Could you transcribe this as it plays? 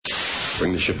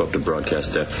Bring the ship up to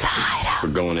broadcast depth. The Hideout. We're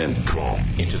going in. Come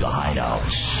into the Hideout.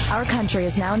 Our country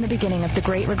is now in the beginning of the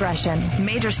Great Regression.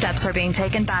 Major steps are being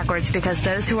taken backwards because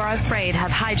those who are afraid have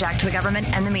hijacked the government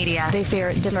and the media. They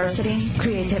fear diversity,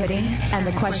 creativity, and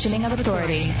the questioning of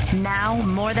authority. Now,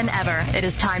 more than ever, it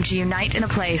is time to unite in a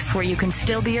place where you can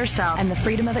still be yourself and the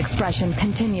freedom of expression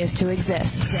continues to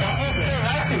exist.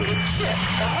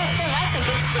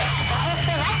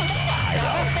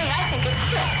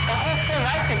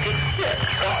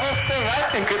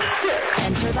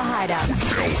 Enter the Hideout.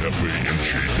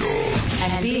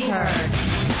 And be heard.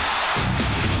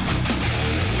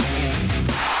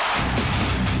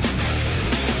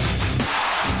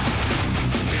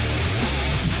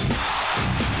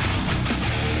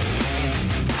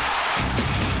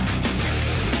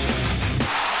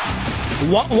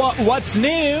 What's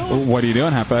new? What are you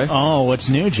doing, Hefe? Oh, what's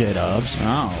new, J-Dubs?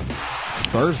 Oh, it's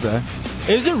Thursday.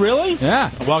 Is it really? Yeah.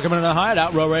 Welcome into the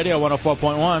Hideout, Row Radio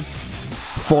 104.1.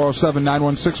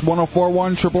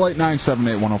 407-916-1041,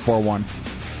 888-978-1041.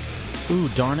 Ooh,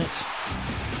 darn it.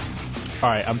 All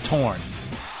right, I'm torn.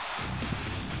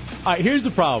 All right, here's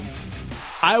the problem.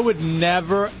 I would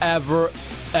never, ever,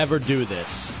 ever do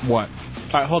this. What?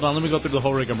 All right, hold on. Let me go through the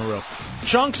whole rigmarole.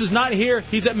 Chunks is not here.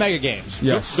 He's at Mega Games.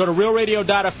 Yes. Go to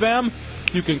realradio.fm.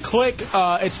 You can click.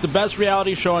 It's the best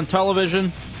reality show on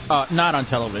television. Not on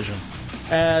television.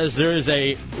 As there is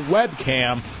a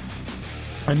webcam,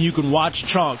 and you can watch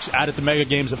Chunks out at the Mega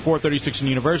Games at 436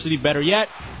 University. Better yet,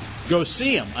 go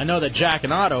see him. I know that Jack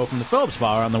and Otto from the Phillips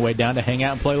Bar are on the way down to hang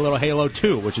out and play a little Halo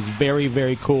 2, which is very,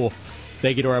 very cool.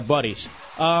 Thank you to our buddies.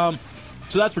 So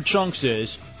that's where Chunks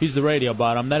is. He's the radio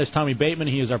bottom. That is Tommy Bateman.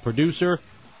 He is our producer.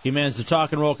 He mans the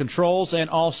talk and roll controls, and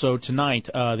also tonight,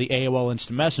 the AOL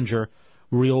Instant Messenger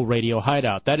Real Radio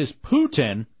Hideout. That is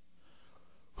Putin,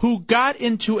 who got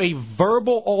into a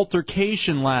verbal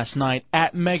altercation last night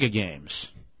at Mega Games.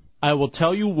 I will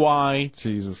tell you why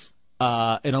Jesus.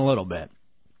 In a little bit.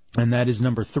 And that is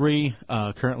number 3,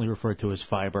 currently referred to as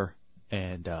Fiber,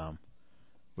 and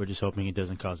we're just hoping he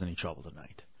doesn't cause any trouble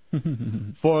tonight.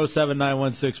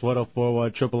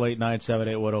 407-916-1041,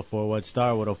 888-978-1041,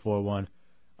 star 1041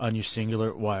 on your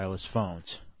singular wireless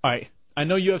phones. All right, I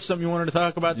know you have something you wanted to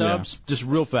talk about, Dubs. Yeah. Just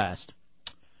real fast.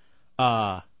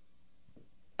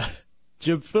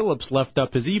 Jim Phillips left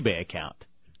up his eBay account.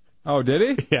 Oh,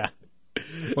 did he? Yeah.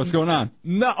 What's going on?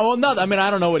 No. I mean, I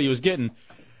don't know what he was getting.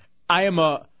 I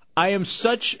am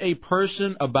such a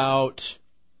person about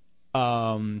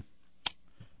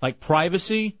like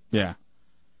privacy. Yeah.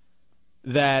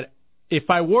 That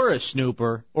if I were a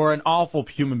snooper or an awful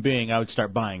human being, I would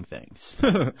start buying things.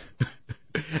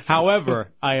 However,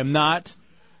 I am not,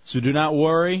 so do not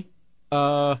worry.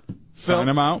 Sign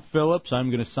him out? Phillips, I'm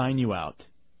going to sign you out.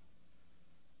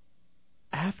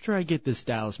 After I get this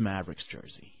Dallas Mavericks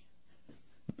jersey,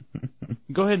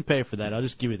 go ahead and pay for that. I'll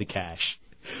just give you the cash.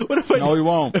 What if I No, you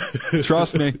won't.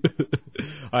 Trust me.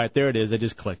 All right, there it is. I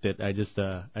just clicked it. I just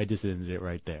ended it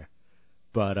right there.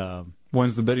 But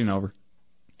when's the bidding over?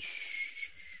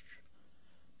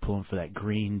 Pulling for that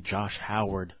green Josh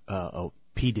Howard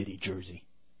P. Diddy jersey.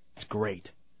 It's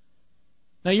great.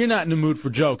 Now, you're not in the mood for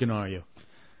joking, are you?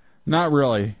 Not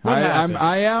really.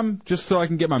 I am, just so I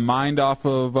can get my mind off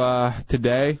of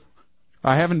today.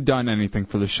 I haven't done anything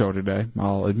for the show today.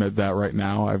 I'll admit that right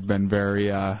now. I've been very...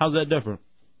 How's that different?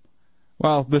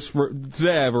 Well,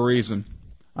 today I have a reason.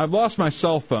 I've lost my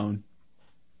cell phone.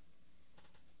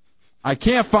 I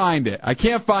can't find it. I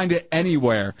can't find it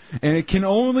anywhere. And it can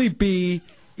only be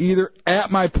either at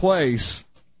my place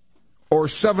or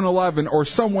 7-Eleven or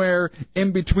somewhere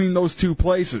in between those two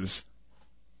places.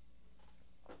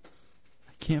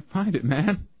 I can't find it,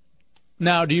 man.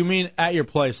 Now, do you mean at your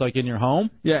place, like in your home?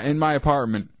 Yeah, in my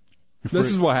apartment. This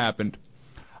is what happened.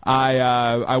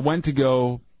 I went to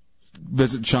go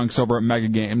visit Chunks over at Mega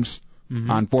Games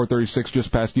on 436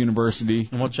 just past University.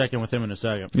 And we'll check in with him in a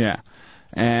second. Yeah.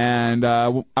 And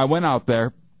I went out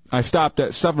there. I stopped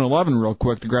at 7-Eleven real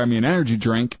quick to grab me an energy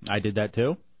drink. I did that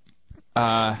too.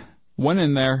 Went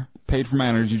in there, paid for my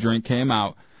energy drink, came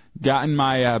out, got in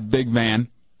my big van,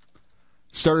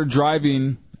 started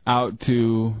driving out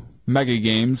to Mega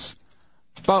Games.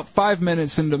 About 5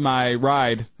 minutes into my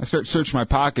ride, I start searching my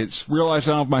pockets, realized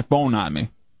I don't have my phone on me.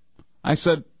 I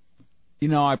said,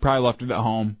 I probably left it at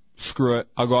home. Screw it.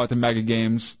 I'll go out to Mega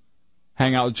Games,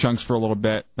 hang out with Chunks for a little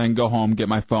bit, then go home, get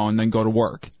my phone, then go to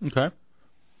work. Okay.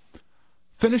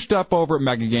 Finished up over at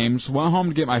Mega Games, went home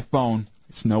to get my phone.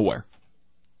 It's nowhere.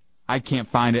 I can't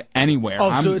find it anywhere.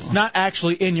 Oh, so it's not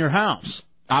actually in your house?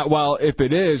 Well, if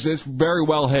it is, it's very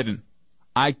well hidden.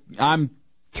 I'm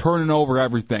turning over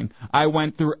everything. I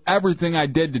went through everything I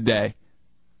did today,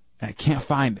 and I can't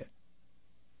find it.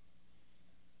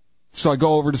 So I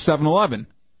go over to 7-Eleven.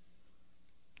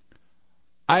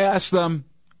 I ask them,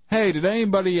 hey, did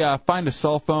anybody find a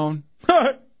cell phone?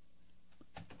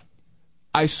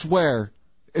 I swear,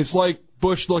 it's like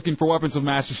Bush looking for weapons of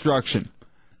mass destruction.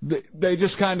 They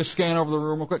just kind of scan over the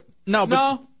room real quick.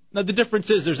 No, the difference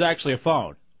is there's actually a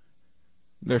phone.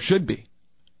 There should be.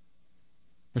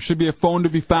 There should be a phone to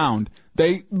be found.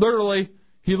 He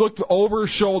looked over his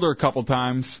shoulder a couple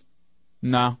times.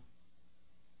 No.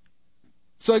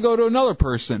 So I go to another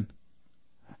person.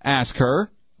 Ask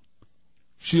her.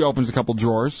 She opens a couple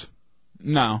drawers.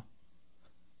 No.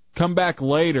 Come back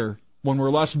later when we're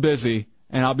less busy,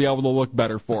 and I'll be able to look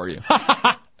better for you.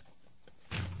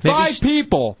 Five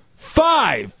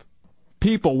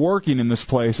people working in this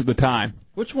place at the time.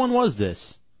 Which one was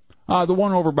this? The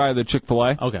one over by the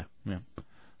Chick-fil-A. Okay, yeah.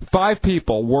 5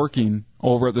 people working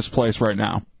over at this place right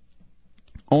now.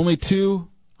 Only 2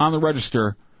 on the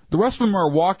register. The rest of them are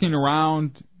walking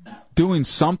around doing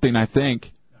something, I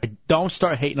think. Don't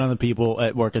start hating on the people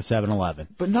at work at 7-Eleven.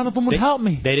 But none of them would help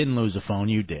me. They didn't lose a phone.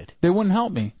 You did. They wouldn't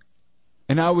help me.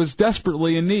 And I was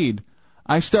desperately in need.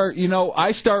 I start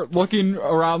looking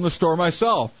around the store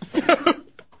myself.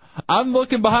 I'm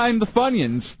looking behind the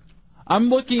Funyuns. I'm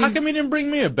looking. How come you didn't bring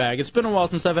me a bag? It's been a while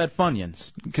since I've had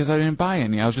Funyuns. Because I didn't buy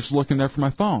any. I was just looking there for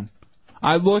my phone.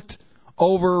 I looked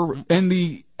over in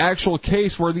the actual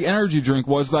case where the energy drink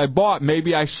was that I bought.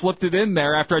 Maybe I slipped it in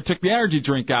there after I took the energy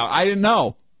drink out. I didn't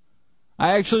know.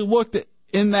 I actually looked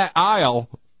in that aisle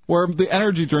where the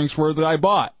energy drinks were that I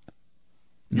bought.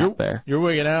 Not there. You're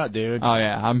wigging out, dude. Oh,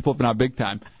 yeah. I'm flipping out big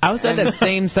time. I was at that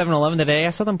same 7-Eleven today. I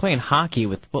saw them playing hockey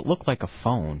with what looked like a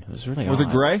phone. It was really Was odd.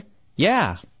 it gray?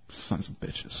 Yeah. Sons of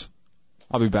bitches.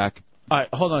 I'll be back. All right,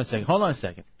 hold on a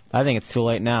second. I think it's too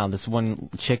late now. This one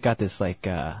chick got this,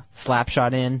 slap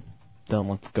shot in. Don't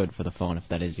look good for the phone if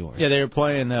that is yours. Yeah, they were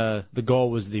playing, the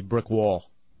goal was the brick wall.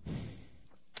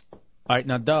 All right,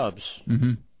 now, Dubs.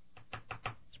 Mm-hmm.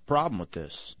 There's a problem with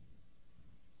this.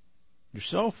 Your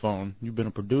cell phone, you've been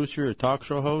a producer, a talk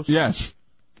show host? Yes.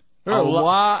 There are a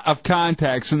lot of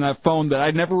contacts in that phone that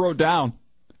I never wrote down.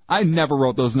 I never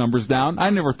wrote those numbers down. I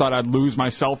never thought I'd lose my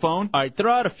cell phone. All right,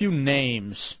 throw out a few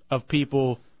names of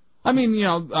people. I mean,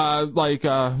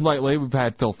 lately we've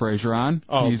had Phil Frazier on.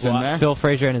 Oh, he's in there. Phil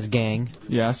Frazier and his gang.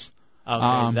 Yes.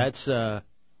 Okay, that's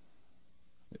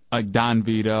like Don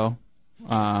Vito.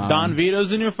 Don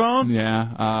Vito's in your phone?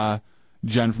 Yeah.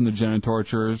 Jen from the Jen and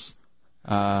Torturers.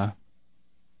 Fezzi.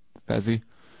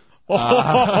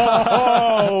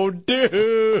 Oh,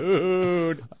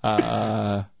 dude.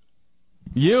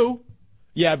 You.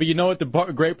 Yeah, but you know what the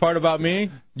great part about me?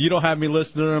 You don't have me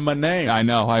listed under my name. I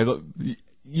know.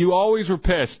 You always were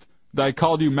pissed that I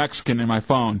called you Mexican in my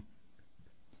phone.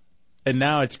 And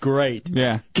now it's great.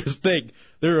 Yeah. Because there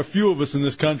are a few of us in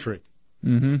this country.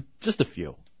 Mm-hmm. Just a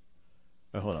few.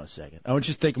 Right, hold on a second. I want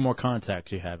you to think of more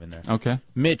contacts you have in there. Okay.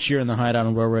 Mitch, you're in the Hideout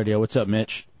on Real Radio. What's up,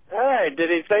 Mitch? Hey, did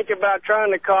he think about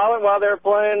trying to call it while they were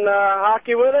paying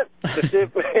hockey with it? To see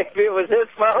if it was his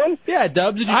phone? Yeah,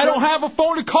 Dubs. I don't have a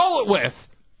phone to call it with.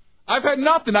 I've had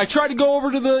nothing. I tried to go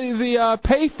over to the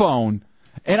pay phone,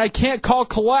 and I can't call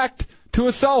collect to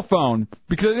a cell phone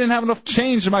because I didn't have enough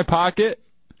change in my pocket.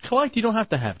 Collect, you don't have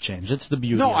to have change. That's the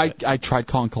beauty No, of it. I tried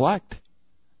calling collect,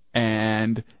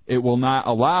 and it will not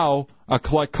allow a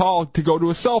collect call to go to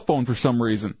a cell phone for some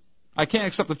reason. I can't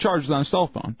accept the charges on a cell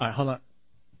phone. All right, hold on.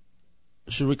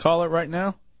 Should we call it right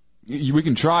now? We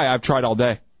can try. I've tried all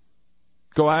day.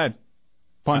 Go ahead.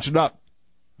 Punch it up.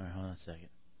 All right, hold on a second.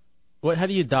 How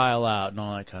do you dial out and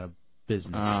all that kind of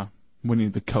business? We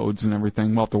need the codes and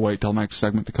everything. We'll have to wait till next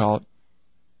segment to call it.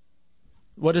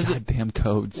 What is it? Damn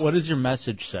codes. What does your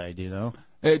message say? Do you know?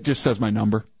 It just says my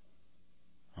number.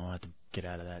 I'll have to get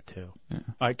out of that, too. Yeah.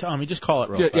 All right, Tommy, just call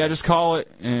it real quick. Yeah, just call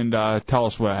it and tell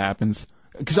us what happens.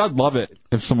 Because I'd love it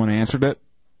if someone answered it.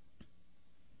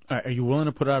 All right, are you willing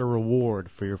to put out a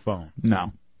reward for your phone?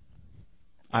 No.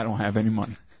 I don't have any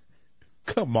money.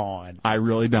 Come on. I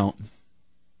really don't.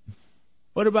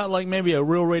 What about, maybe a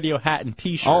Real Radio hat and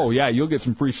T-shirt? Oh, yeah, you'll get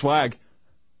some free swag.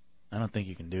 I don't think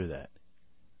you can do that.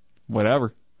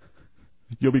 Whatever.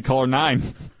 You'll be caller 9.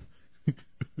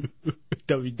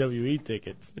 WWE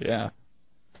tickets. Yeah.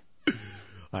 All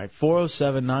right,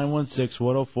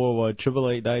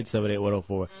 407-916-1041,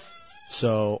 888-978-1041.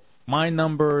 So, my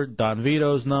number, Don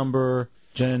Vito's number,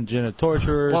 Jenna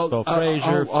Torture, Phil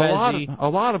Frazier, Fezzi. A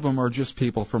lot of them are just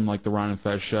people from, the Ron and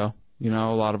Fez show. You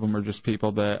know, a lot of them are just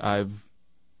people that I've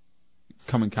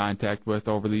come in contact with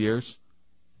over the years.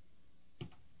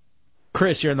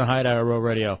 Chris, you're in the Hideout of Real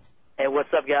Radio. Hey,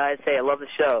 what's up, guys? Hey, I love the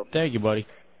show. Thank you, buddy.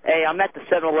 Hey, I'm at the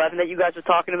 7-Eleven that you guys were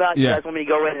talking about. Yeah. You guys want me to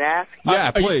go in and ask?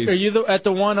 Yeah, please. Are you at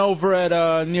the one over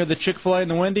at near the Chick-fil-A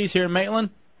and the Wendy's here in Maitland?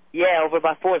 Yeah, over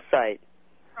by Forsyth.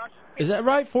 Is that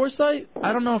right, Forsyth?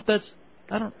 I don't know if that's.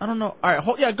 I don't know. All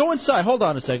right, go inside. Hold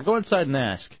on a second. Go inside and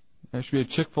ask. There should be a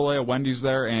Chick-fil-A, a Wendy's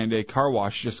there, and a car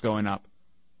wash just going up.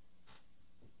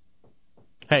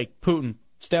 Hey, Putin,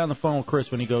 stay on the phone with Chris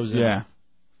when he goes in. Yeah.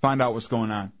 Find out what's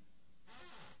going on.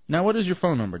 Now, what is your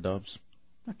phone number, Dubs?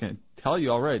 I can tell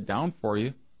you. I'll write it down for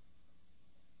you.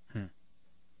 Because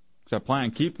I plan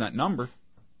on keeping that number.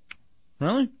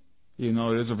 Really? Even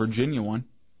though it is a Virginia one.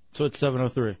 So it's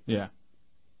 703. Yeah.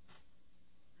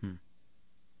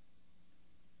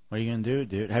 What are you gonna do,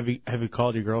 dude? Have you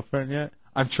called your girlfriend yet?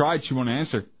 I've tried. She won't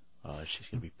answer. Oh, she's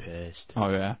gonna be pissed. Oh,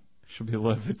 yeah? She'll be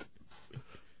livid.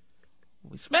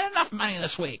 We spent enough money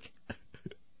this week.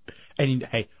 And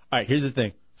hey, all right, here's the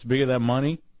thing. Speaking of that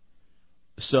money,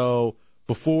 so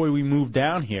before we moved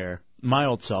down here, my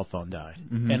old cell phone died,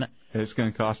 and it's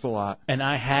going to cost a lot. And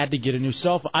I had to get a new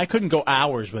cell phone. I couldn't go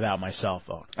hours without my cell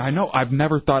phone. I know. I've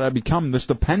never thought I'd become this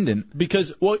dependent. Because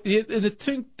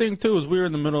the thing too is we were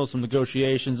in the middle of some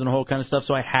negotiations and the whole kind of stuff,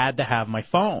 so I had to have my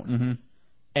phone.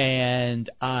 And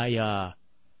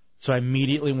so I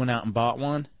immediately went out and bought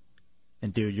one.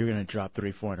 And dude, you're gonna drop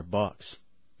 $300-400.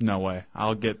 No way.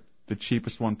 I'll get the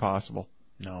cheapest one possible.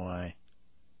 No way.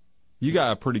 You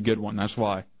got a pretty good one. That's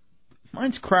why.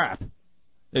 Mine's crap.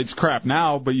 It's crap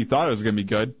now, but you thought it was gonna be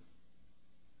good.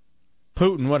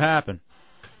 Putin, what happened?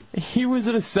 He was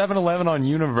at a 7-Eleven on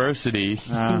University.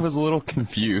 He was a little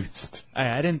confused.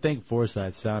 I didn't think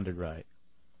Forsyth sounded right.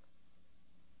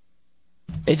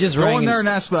 It just Go rang in there and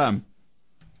ask them.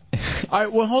 All right,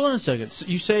 well, hold on a second. So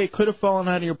you say it could have fallen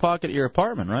out of your pocket at your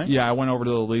apartment, right? Yeah, I went over to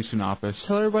the leasing office.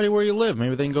 Tell everybody where you live.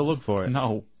 Maybe they can go look for it.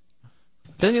 No.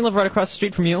 Doesn't he live right across the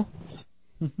street from you?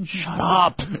 Shut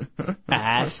up,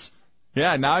 ass.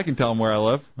 Yeah, now I can tell them where I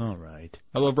live. All right.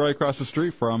 I live right across the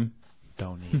street from.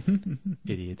 Don't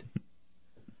idiot.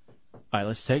 All right,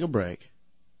 let's take a break.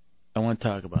 I want to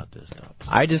talk about this stuff.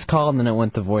 I just called and then it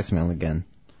went to voicemail again.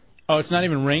 Oh, it's not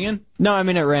even ringing? No, I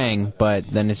mean it rang, but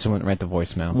then it just went right to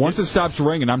voicemail. Once it stops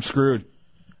ringing, I'm screwed.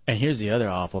 And here's the other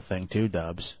awful thing too,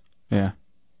 Dubs. Yeah.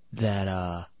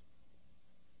 That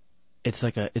it's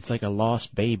like a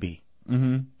lost baby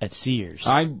at Sears.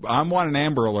 I want an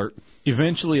Amber Alert.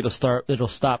 Eventually it'll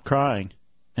stop crying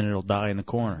and it'll die in the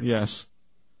corner. Yes.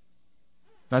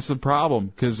 That's the problem,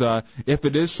 because if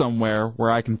it is somewhere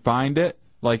where I can find it,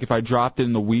 like if I dropped it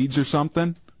in the weeds or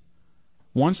something,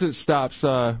 once it stops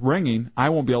ringing, I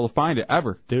won't be able to find it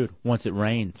ever. Dude, once it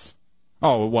rains.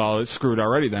 Oh, well, it's screwed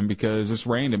already then, because it's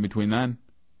rained in between then.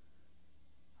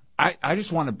 I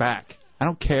just want it back. I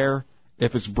don't care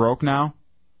if it's broke now.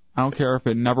 I don't care if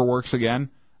it never works again.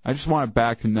 I just want it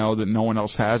back to know that no one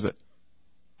else has it.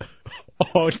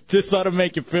 Oh, this ought to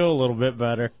make you feel a little bit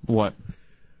better. What?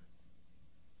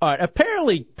 All right,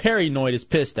 apparently Paranoid is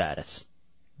pissed at us.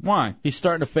 Why? He's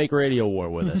starting a fake radio war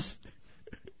with us.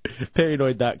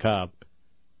 Paranoid.com.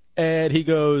 And he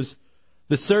goes,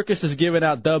 the circus is giving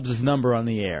out Dubs' number on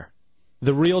the air.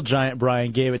 The real Giant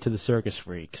Brian gave it to the circus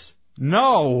freaks.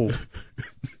 No!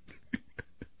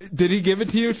 Did he give it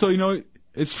to you so you know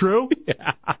it's true?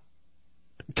 Yeah.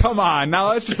 Come on,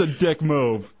 now that's just a dick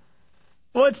move.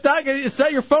 Well, it's not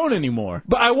your phone anymore.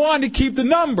 But I wanted to keep the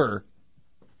number.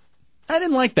 I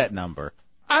didn't like that number.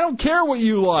 I don't care what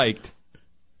you liked.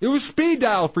 It was speed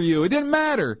dial for you. It didn't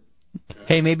matter.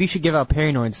 Hey, maybe you should give out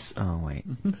Paranoid's... Oh, wait.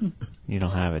 You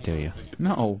don't have it, do you?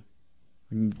 No.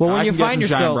 Well, when I you can get find from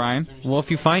yourself... Giant Brian. Well,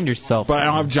 if you find yourself... But I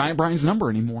don't have Giant Brian's number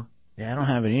anymore. Yeah, I don't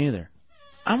have it either.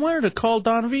 I wanted to call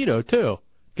Don Vito, too,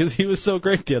 because he was so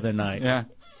great the other night. Yeah,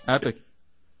 epic.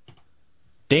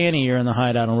 Danny, you're in the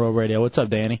Hideout on Road Radio. What's up,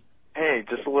 Danny? Hey,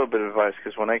 just a little bit of advice,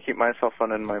 because when I keep my cell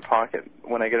phone in my pocket,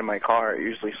 when I get in my car, it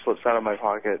usually slips out of my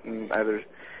pocket and either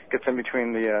gets in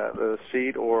between the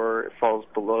seat or it falls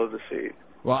below the seat.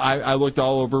 Well, I looked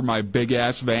all over my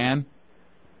big-ass van.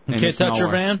 You can't touch your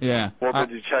van? Yeah. Well,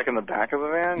 did you check in the back of the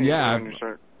van? Yeah, When you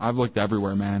start... I've looked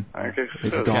everywhere, man. Okay,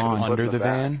 It's so gone. Under the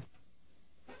van?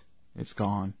 It's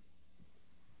gone.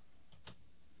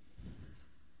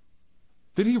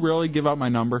 Did he really give out my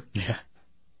number? Yeah.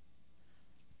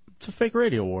 It's a fake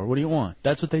radio war. What do you want?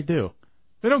 That's what they do.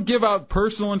 They don't give out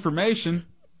personal information.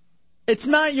 It's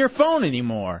not your phone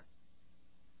anymore.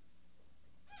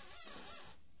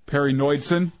 Perry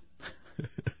Noidson.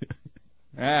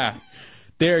 Yeah.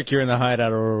 Derek, you're in the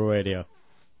Hideout on Road Radio.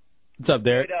 What's up,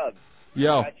 Derek? Hey, Dub.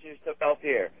 Yo. Got you stuff up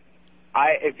here.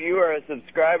 If you are a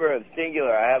subscriber of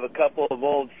Singular, I have a couple of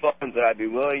old phones that I'd be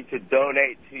willing to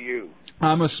donate to you.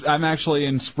 I'm actually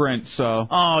in Sprint, so.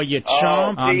 Oh, you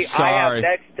chump! I'm sorry.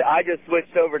 I just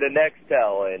switched over to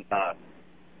Nextel, and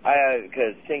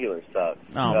because Singular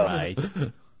sucks. All right.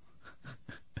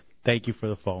 Thank you for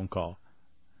the phone call.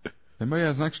 If anybody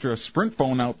has an extra Sprint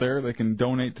phone out there they can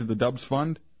donate to the Dubs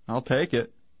Fund, I'll take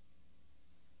it.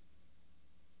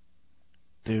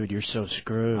 Dude, you're so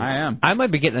screwed. I am. I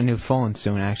might be getting a new phone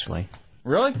soon, actually.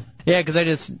 Really? Yeah, because I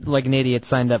just, like an idiot,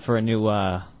 signed up for a new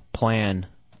plan.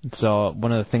 So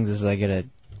one of the things is I get a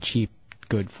cheap,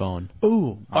 good phone.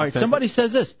 Ooh. All right, somebody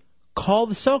says this. Call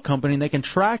the cell company and they can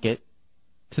track it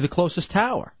to the closest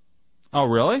tower. Oh,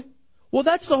 really? Well,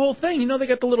 that's the whole thing. You know, they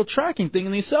got the little tracking thing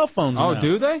in these cell phones now. Oh,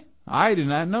 do they? I did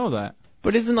not know that.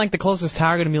 But isn't, like, the closest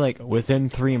tower going to be, like, within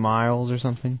 3 miles or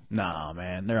something? Nah,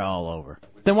 man, they're all over.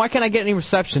 Then why can't I get any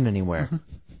reception anywhere?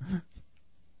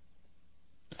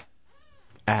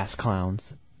 Ass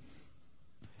clowns.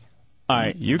 All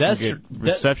right, You can get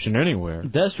reception anywhere.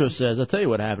 Destro says, I'll tell you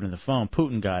what happened to the phone.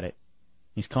 Putin got it.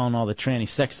 He's calling all the tranny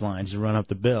sex lines to run up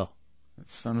the bill. That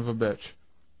son of a bitch.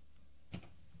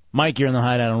 Mike, you're in the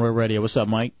Hideout on Real Radio. What's up,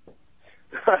 Mike?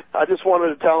 I just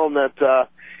wanted to tell him that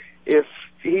if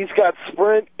he's got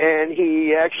Sprint and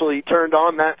he actually turned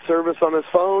on that service on his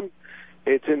phone,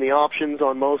 it's in the options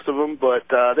on most of them, but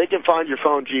they can find your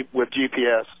phone with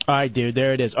GPS. All right, dude,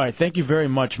 there it is. All right, thank you very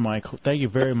much, Mike. Thank you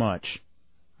very much.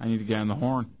 I need to get on the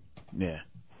horn. Yeah.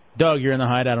 Doug, you're in the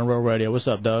Hideout on Real Radio. What's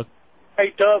up, Doug?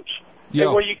 Hey, Dubs. Yo.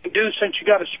 Hey, what you can do since you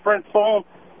got a Sprint phone,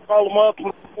 call them up and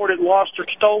report it lost or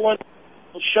stolen.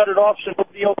 They'll shut it off so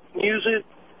nobody else can use it,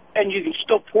 and you can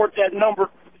still port that number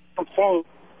from phone.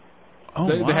 Oh,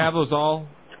 They have those all?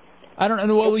 I don't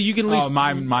know. Well, you can at least... Oh,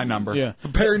 my number. Yeah.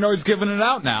 Paranoid's giving it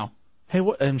out now. Hey,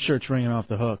 what? I'm sure it's ringing off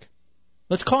the hook.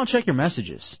 Let's call and check your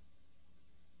messages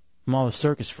from all the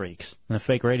circus freaks in the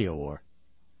fake radio war.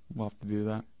 We'll have to do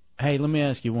that. Hey, let me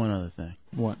ask you one other thing.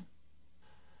 What?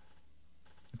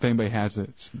 If anybody has it.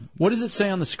 What does it say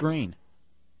on the screen?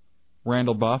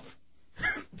 Randall Buff.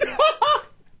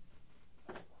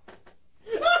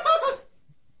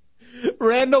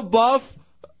 Randall Buff?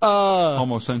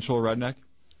 Homosexual redneck.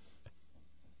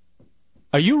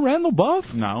 Are you Randall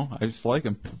Buff? No, I just like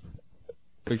him.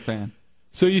 Big fan.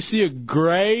 So you see a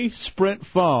gray Sprint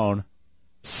phone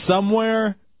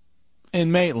somewhere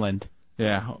in Maitland.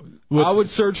 Yeah. I would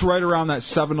search right around that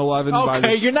 7-Eleven.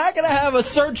 Okay, you're not going to have a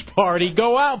search party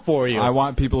go out for you. I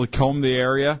want people to comb the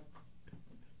area.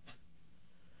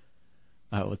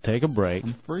 I will take a break.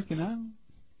 I'm freaking out.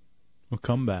 We'll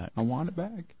come back. I want it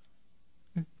back.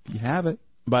 You have it.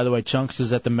 By the way, Chunks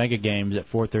is at the Mega Games at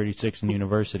 436 in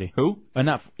University. Who?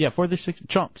 436.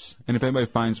 Chunks. And if anybody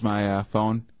finds my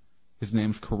phone, his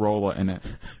name's Corolla in it.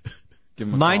 Give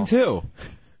him a Mine call. too.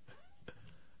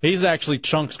 He's actually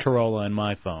Chunks Corolla in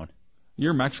my phone.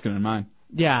 You're Mexican in mine.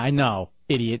 Yeah, I know.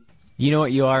 Idiot. You know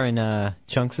what you are in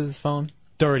Chunks' phone?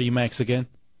 Dirty Mexican.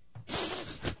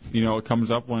 You know what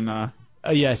comes up when...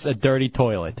 Yes, a dirty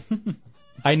toilet.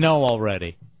 I know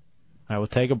already. I will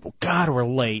take a... God, we're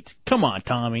late. Come on,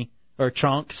 Tommy. Or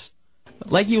Chunks.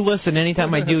 Like you listen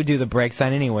anytime I do the break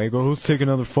sign anyway. Go, let's take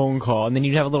another phone call. And then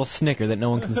you'd have a little snicker that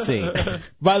no one can see.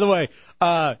 By the way,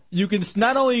 you can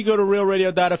not only go to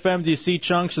realradio.fm to see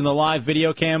Chunks in the live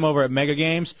video cam over at Mega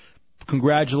Games.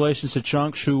 Congratulations to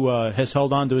Chunks, who has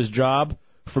held on to his job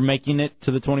for making it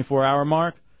to the 24-hour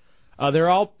mark.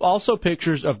 There are also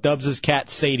pictures of Dubs'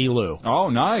 cat, Sadie Lou. Oh,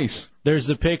 nice.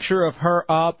 There's a picture of her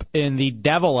up in the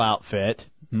devil outfit.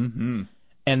 Mm-hmm.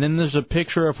 And then there's a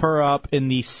picture of her up in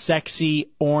the sexy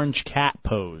orange cat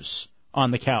pose on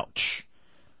the couch.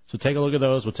 So take a look at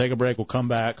those. We'll take a break. We'll come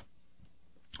back.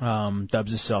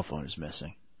 Dubs' cell phone is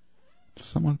missing.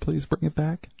 Someone please bring it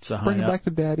back. Bring it back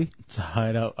to Daddy. It's a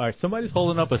hideout. All right, somebody's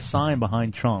holding up a sign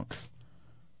behind Chunks.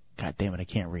 God damn it, I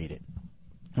can't read it.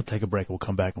 We'll take a break. We'll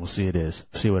come back and we'll see what it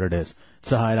is. It's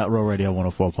the Hideout Real Radio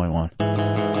 104.1.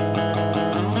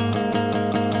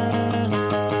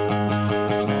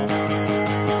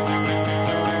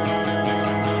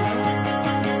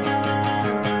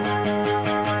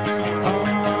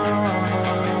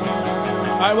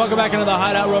 All right, welcome back into the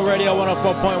Hideout Real Radio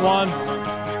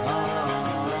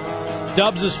 104.1.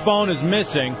 Dubs' phone is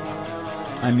missing.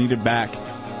 I need it back.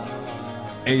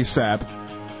 ASAP.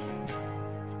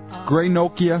 Gray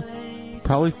Nokia,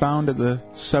 probably found at the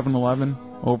 7-Eleven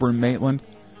over in Maitland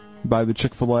by the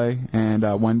Chick-fil-A and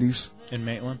Wendy's. In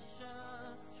Maitland?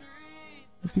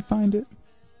 If you find it,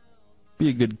 be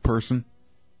a good person.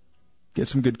 Get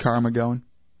some good karma going.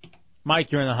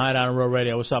 Mike, you're in the Hideout on Real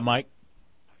Radio. What's up, Mike?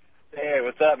 Hey,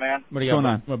 what's up, man? What do you What's got going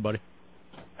on? What, buddy?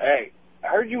 Hey,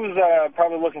 heard you was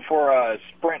probably looking for a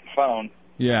Sprint phone.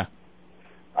 Yeah.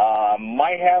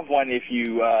 Might have one if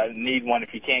you need one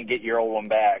if you can't get your old one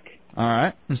back. All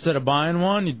right. Instead of buying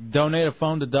one, you donate a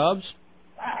phone to Dubs?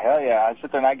 Hell yeah. I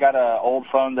sit there and I got an old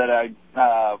phone that I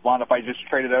wound up, I just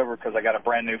traded over because I got a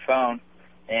brand new phone.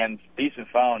 And decent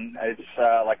phone. It's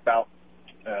like about,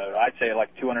 I'd say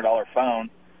like $200 phone.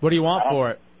 What do you want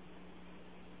for it?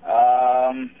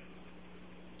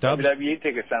 Dubs? WWE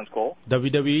ticket sounds cool.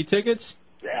 WWE tickets?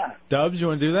 Yeah. Dubs, you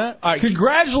want to do that? All right,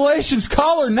 Congratulations,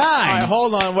 caller 9. All right,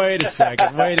 hold on. Wait a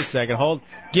second. Hold.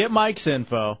 Get Mike's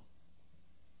info.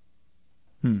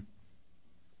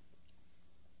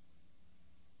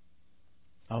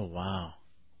 Oh, wow.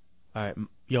 All right.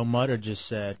 Yo, Mutter just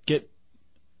said,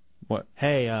 What?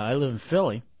 Hey, I live in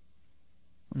Philly,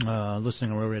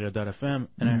 listening to RealRadio.fm,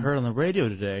 and I heard on the radio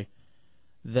today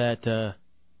that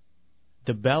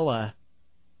DeBella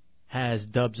has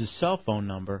Dubs' cell phone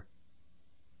number,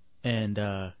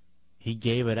 and he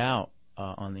gave it out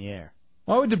on the air.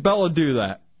 Why would DeBella do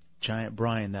that? Giant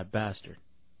Brian, that bastard.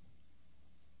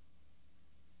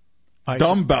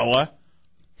 Dumb Bella.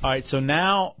 All right, so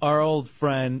now our old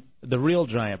friend, the real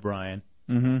Giant Brian,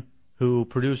 who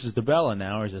produces DeBella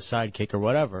now, or is a sidekick or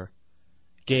whatever,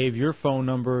 gave your phone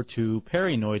number to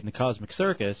Paranoid in the Cosmic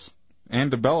Circus.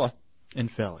 And DeBella. In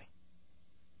Philly.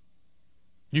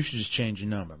 You should just change your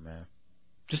number, man.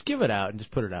 Just give it out and just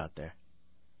put it out there.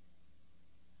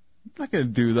 I'm not going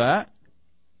to do that.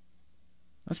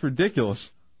 That's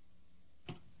ridiculous.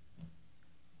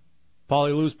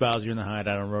 Paulie Loosebows, you're in the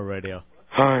Hideout on Road Radio.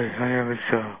 Hi, I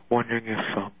was wondering if,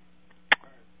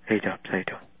 hey, Dubs, how you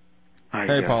doing?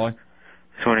 Hey, Paulie.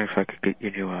 I was wondering if I could get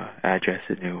your new address,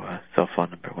 a new cell phone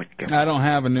number when you get one. I don't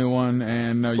have a new one,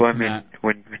 and no, you well, cannot.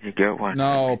 When you get one.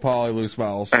 No, Paulie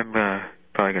Loosebows. I'm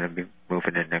probably going to be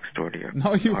moving in next door to you.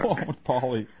 No, you won't,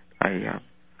 Paulie.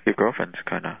 Your girlfriend's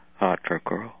kind of hot for a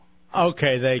girl.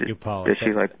 Okay, thank you, Paulie. Does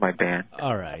she like my band?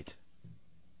 All right.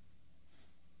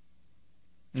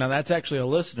 Now, that's actually a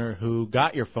listener who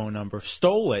got your phone number,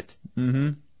 stole it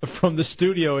from the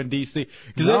studio in D.C.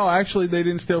 No, actually, they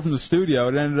didn't steal from the studio.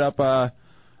 It ended up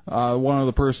one of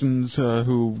the persons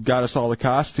who got us all the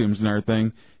costumes and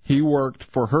everything. He worked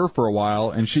for her for a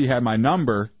while, and she had my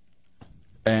number,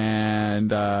 and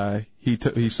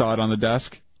he saw it on the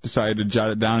desk, decided to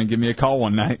jot it down and give me a call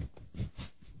one night.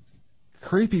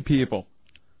 Creepy people.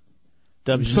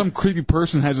 Some creepy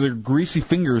person has their greasy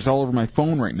fingers all over my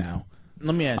phone right now.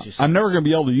 Let me ask you something. I'm never going to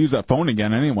be able to use that phone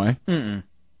again anyway.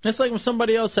 It's like when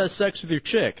somebody else has sex with your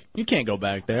chick. You can't go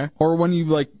back there. Or when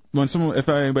you, if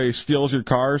anybody steals your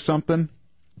car or something,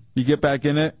 you get back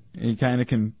in it, and you kind of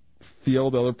can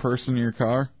feel the other person in your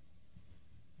car.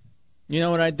 You know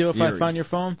what I'd do if I Eerie. found your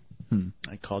phone?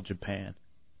 I'd call Japan.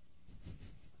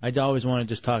 I'd always want to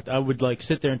just talk. I would,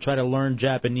 sit there and try to learn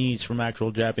Japanese from actual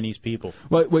Japanese people.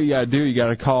 What you got to do, you got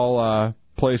to call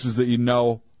places that you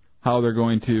know how they're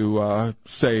going to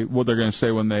say what they're going to say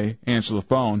when they answer the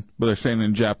phone, but they're saying it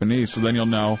in Japanese, so then you'll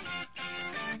know,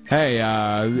 hey,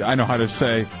 I know how to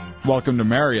say, welcome to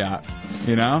Marriott,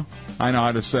 you know? I know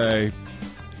how to say,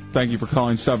 thank you for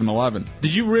calling 7-Eleven.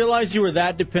 Did you realize you were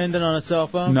that dependent on a cell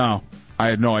phone? No,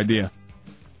 I had no idea.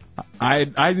 I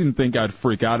didn't think I'd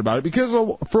freak out about it, because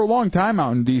for a long time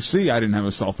out in D.C., I didn't have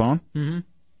a cell phone.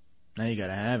 Now you got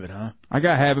to have it, huh? I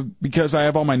got to have it because I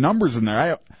have all my numbers in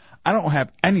there. I don't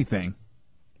have anything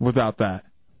without that.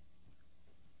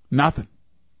 Nothing.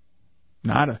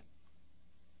 Nada.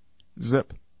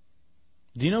 Zip.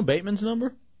 Do you know Bateman's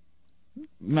number?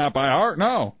 Not by heart,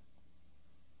 no.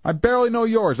 I barely know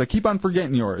yours. I keep on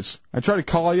forgetting yours. I try to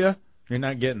call you. You're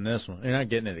not getting this one. You're not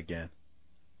getting it again.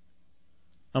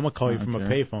 I'm going to call you from a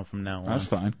payphone from now on. That's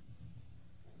fine.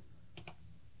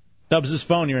 Dubs'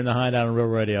 phone, you're in the Hideout on Real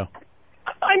Radio.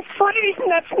 I'm free,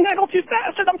 that snaggletooth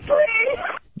bastard. I'm free.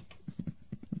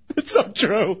 It's so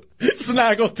true.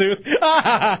 Snaggletooth.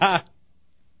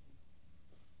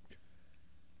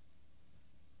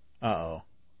 Uh-oh.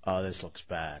 Oh, this looks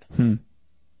bad.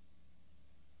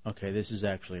 Okay, this is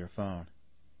actually your phone.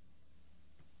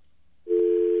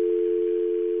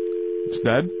 It's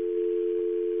dead?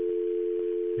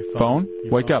 Your phone?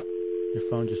 Wake up. Your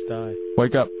phone just died.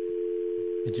 Wake up.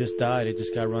 It just died. It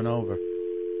just got run over.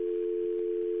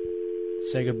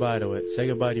 Say goodbye to it. Say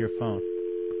goodbye to your phone.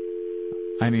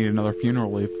 I need another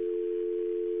funeral leave.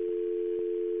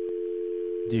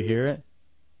 Do you hear it?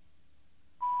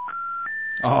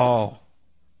 Oh.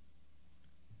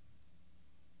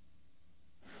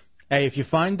 Hey, if you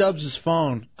find Dubs'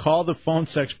 phone, call the phone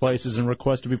sex places and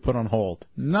request to be put on hold.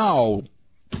 No.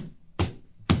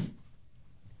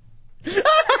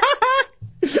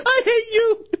 I hate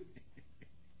you.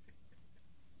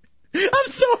 I'm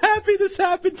so happy this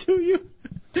happened to you.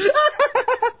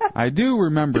 I do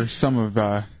remember some of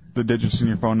the digits in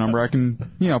your phone number. I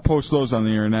can, post those on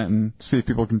the internet and see if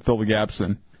people can fill the gaps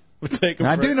in. We'll take a And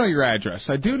I break. do know your address.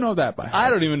 I do know that by heart. I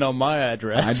don't even know my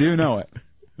address. I do know it.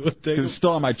 We'll take Because it's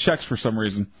still on my checks for some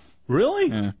reason. Really?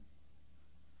 Yeah.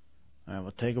 All right,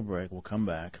 we'll take a break. We'll come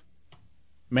back.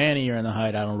 Manny, you're in the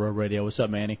Hideout on Road Radio. What's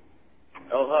up, Manny?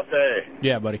 El Jefe.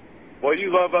 Yeah, buddy. Well,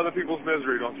 you love other people's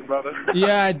misery, don't you, brother?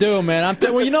 Yeah, I do, man.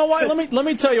 Well, you know what? Let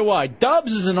me tell you why.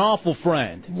 Dubs is an awful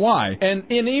friend. Why?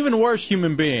 And an even worse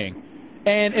human being.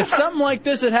 And if something like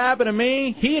this had happened to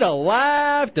me, he'd have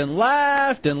laughed and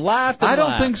laughed and laughed and I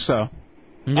don't laughed. think so.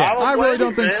 Yeah. I really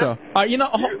don't think so. All right,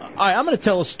 I'm going to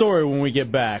tell a story when we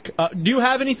get back. Do you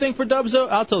have anything for Dubs, though?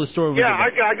 I'll tell the story when we get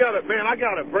back. I got it, man. I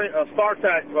got a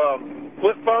StarTAC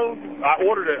flip phone. I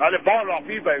ordered it. I didn't bought it off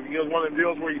eBay. It was one of them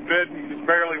deals where you bid and you just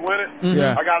barely win it. Mm-hmm.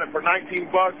 Yeah. I got it for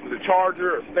 $19 with a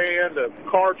charger, a stand, a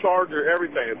car charger,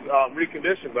 everything. It's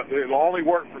reconditioned, but it'll only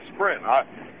work for Sprint. I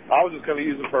was just going to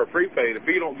use it for a prepaid. If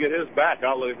he don't get his back,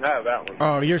 I'll let him have that one.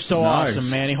 Oh, you're so Nice. awesome,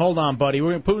 Manny. Hold on, buddy.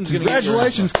 Putin's going to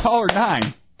Congratulations, caller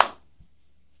 9.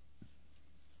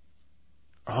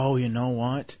 Oh, you know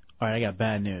what? All right, I got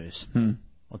bad news. I'll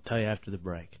tell you after the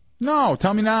break. No,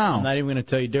 tell me now. I'm not even going to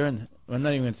tell you during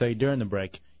the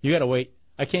break. You got to wait.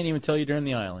 I can't even tell you during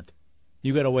the island.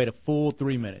 You got to wait a full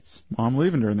 3 minutes. Well, I'm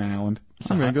leaving during the island.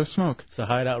 I'm going to go smoke. It's a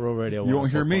Hideout Road Radio. You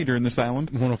won't hear me during this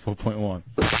island. 104.1.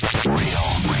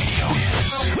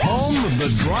 Home of the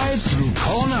drive-through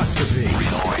colonoscopy.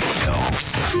 Real Radio.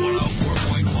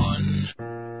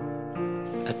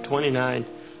 104.1. At 29,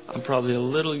 I'm probably a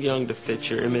little young to fit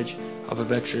your image of a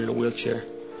veteran in a wheelchair.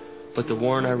 But the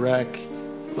war in Iraq,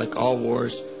 like all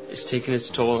wars, is taking its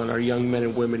toll on our young men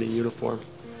and women in uniform.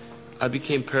 I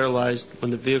became paralyzed when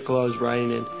the vehicle I was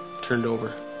riding in turned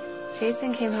over.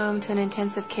 Jason came home to an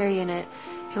intensive care unit,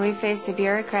 and we faced a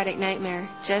bureaucratic nightmare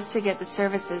just to get the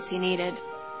services he needed.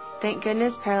 Thank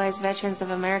goodness Paralyzed Veterans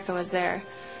of America was there.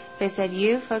 They said,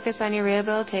 you focus on your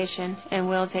rehabilitation, and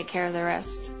we'll take care of the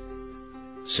rest.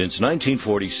 Since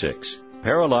 1946,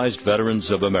 Paralyzed Veterans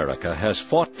of America has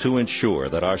fought to ensure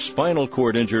that our spinal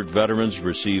cord injured veterans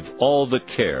receive all the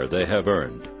care they have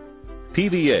earned.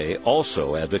 PVA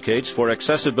also advocates for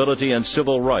accessibility and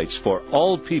civil rights for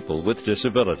all people with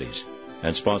disabilities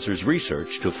and sponsors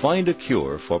research to find a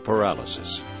cure for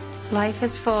paralysis. Life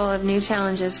is full of new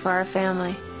challenges for our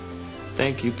family.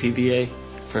 Thank you, PVA,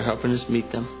 for helping us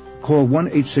meet them. Call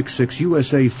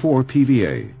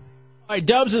 1-866-USA-4-PVA. All right,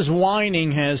 Dubs'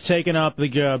 whining has taken up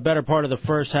the better part of the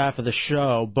first half of the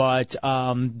show, but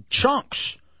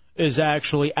Chunks is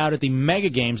actually out at the Mega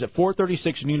Games at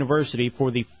 436 University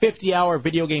for the 50-hour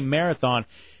video game marathon.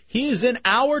 He is in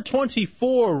hour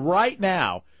 24 right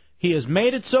now. He has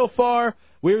made it so far.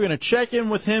 We're going to check in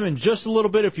with him in just a little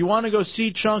bit. If you want to go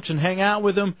see Chunks and hang out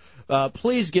with him,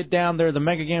 please get down there. The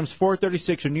Mega Games,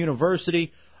 436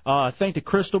 University. Thank the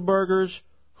Crystal Burgers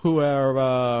who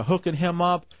are hooking him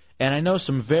up. And I know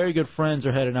some very good friends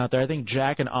are heading out there. I think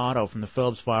Jack and Otto from the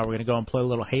Phillips File, we're going to go and play a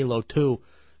little Halo 2.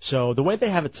 So the way they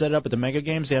have it set up at the Mega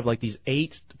Games, they have like these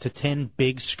 8 to 10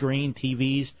 big screen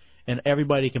TVs, and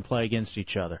everybody can play against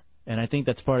each other. And I think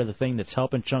that's part of the thing that's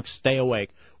helping Chunks stay awake.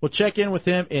 We'll check in with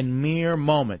him in mere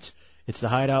moments. It's the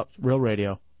Hideout, Real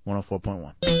Radio,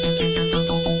 104.1.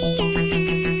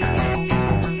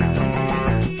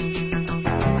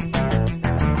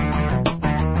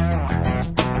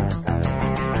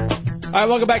 All right,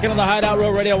 welcome back into the Hideout,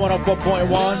 Real Radio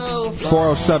 104.1.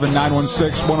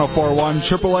 407-916-1041,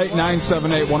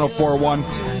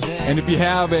 888-978-1041. And if you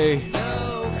have a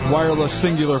wireless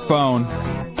singular phone,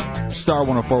 star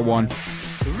 1041.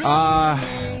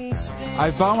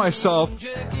 I found myself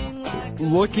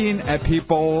looking at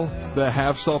people that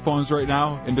have cell phones right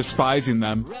now and despising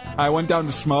them. I went down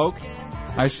to smoke.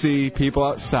 I see people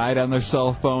outside on their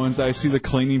cell phones. I see the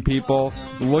cleaning people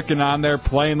looking on there,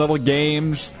 playing little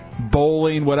games,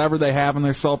 bowling, whatever they have on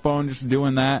their cell phone, just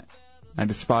doing that. I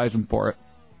despise them for it.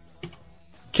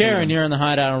 Karen, you're in the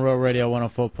Hideout on Real Radio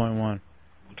 104.1.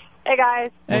 Hey,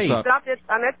 guys. Hey.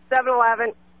 I'm at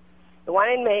 7-Eleven, the one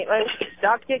in Maitland.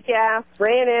 Stopped to get gas,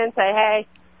 ran in, say, hey,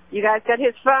 you guys got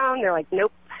his phone? They're like,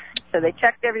 nope. So they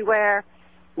checked everywhere.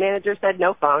 Manager said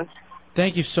no phone.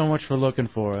 Thank you so much for looking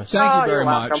for us. Thank you very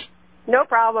much. No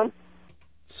problem.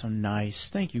 So nice.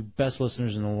 Thank you, best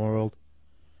listeners in the world.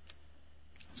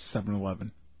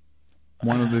 7-Eleven.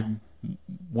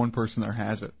 One person there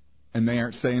has it, and they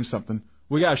aren't saying something.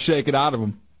 We got to shake it out of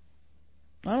them.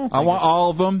 I want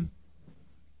all of them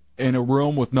in a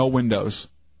room with no windows.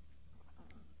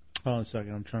 Hold on a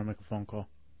second. I'm trying to make a phone call.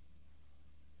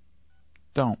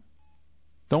 Don't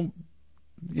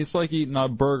It's like eating a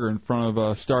burger in front of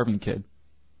a starving kid.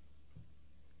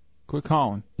 Quit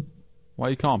calling. Why are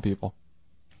you calling people?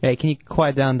 Hey, can you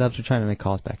quiet down, Dubs? We're trying to make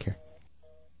calls back here.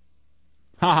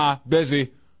 Haha,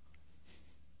 busy.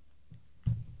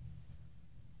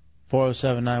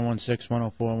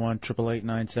 407-916-1041,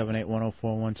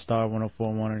 888-978-1041, star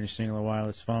 1041 on your singular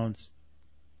wireless phones.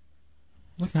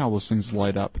 Look at how those things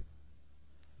light up.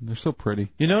 They're so pretty.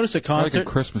 You notice a concert? Like a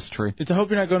Christmas tree. I hope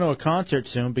you're not going to a concert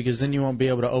soon, because then you won't be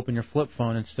able to open your flip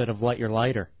phone instead of light your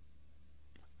lighter.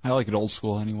 I like it old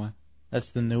school anyway.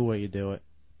 That's the new way you do it.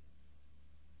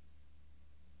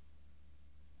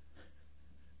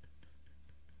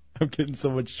 I'm getting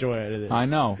so much joy out of this. I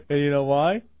know. And you know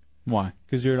why? Why?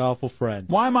 Because you're an awful friend.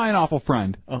 Why am I an awful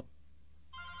friend? Oh,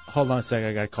 hold on a second.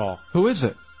 I got a call. Who is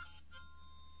it?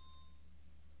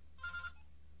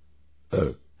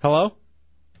 Hello?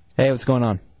 Hey, what's going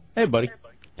on? Hey, buddy.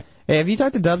 Hey, have you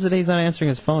talked to Dubs today? He's not answering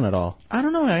his phone at all. I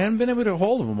don't know. I haven't been able to get a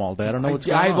hold of him all day. I don't know what's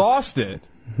going on. I lost it.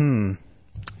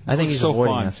 I think he's so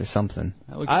avoiding fun. us or something.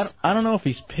 I don't know if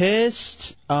he's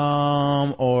pissed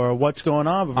or what's going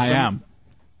on. But I am.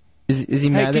 Is he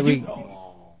mad that we...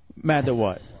 Mad at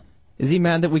what? Is he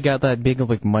mad that we got that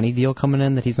big money deal coming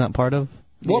in that he's not part of?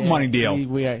 What money deal?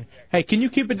 Hey, can you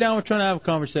keep it down? We're trying to have a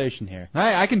conversation here.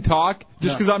 Hey, I can talk.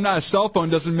 Just because I'm not a cell phone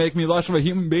doesn't make me less of a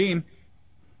human being.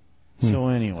 So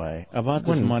anyway, about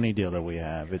this money deal that we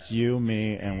have, it's you,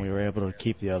 me, and we were able to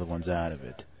keep the other ones out of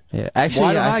it. Yeah, actually,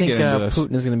 Why I think get into this?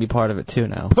 Putin is going to be part of it too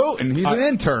now. Putin, he's an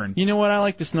intern. You know what? I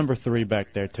like this number 3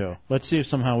 back there too. Let's see if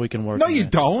somehow we can work. No, on you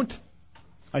that. don't.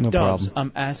 No Dubs, problem.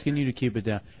 I'm asking you to keep it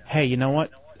down. Hey, you know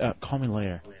what? Call me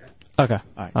later. Okay.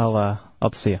 All right.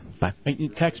 I'll see you. Bye. Hey, you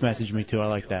text message me too. I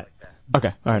like that.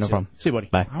 Okay. All right. No problem. See you, buddy.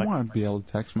 Bye. I want to be able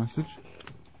to text message.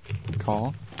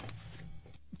 Call.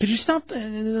 Could you stop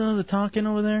the talking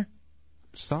over there?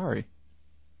 Sorry.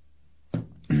 All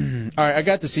right, I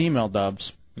got this email,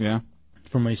 Dubs. Yeah.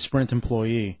 From a Sprint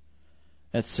employee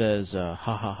that says, ha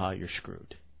ha ha, you're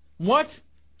screwed. What?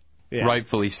 Yeah.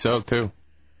 Rightfully so, too.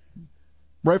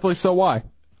 Rightfully so, why?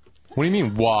 What do you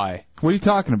mean, why? What are you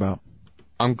talking about?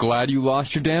 I'm glad you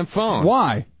lost your damn phone.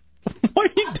 Why? What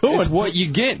are you doing? It's what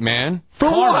you get, man. For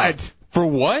Karma. what? For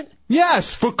what?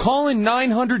 Yes. For calling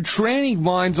 900 tranny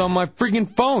lines on my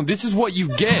friggin' phone. This is what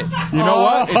you get. You know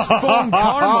what? It's phone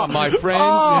karma, my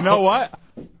friend. You know what?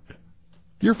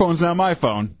 Your phone's not my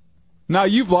phone. Now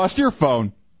you've lost your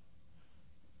phone.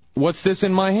 What's this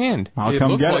in my hand? I'll it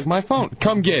come looks get like it. my phone.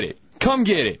 Come get it. Come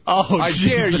get it. Oh, I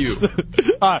dare you.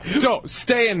 Don't.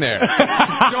 Stay in there.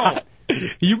 Don't.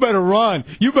 You better run.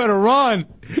 You better run.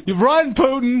 You run,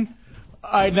 Putin.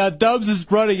 All right, now Dubs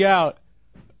is running out.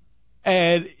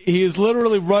 And he is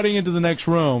literally running into the next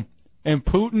room. And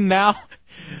Putin now...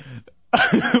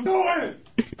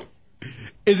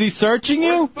 Is he searching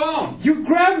you? Phone. You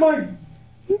grabbed my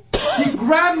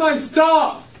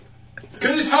stuff.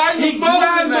 Because he's hiding the phone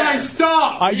grabbed in there. my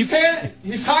stuff.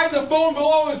 He's hiding the phone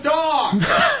below his dog.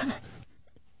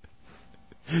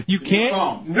 You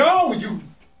can't... No, you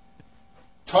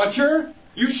toucher.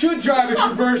 You should drive a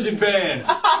conversion van.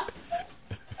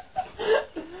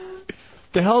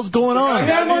 The hell's going on? I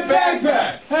got my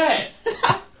backpack. Hey.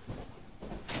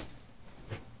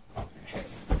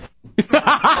 All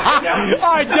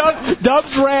right,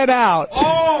 Dubs ran out.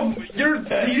 Oh, your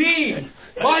CD.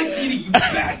 My CD. You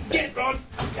get on.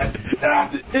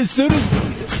 As soon as...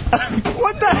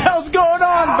 What the hell's going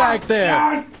on back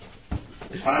there?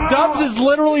 Dubs has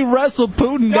literally wrestled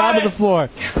Putin down to the floor.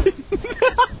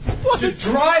 You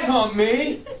dry hump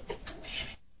me.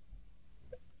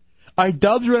 All right,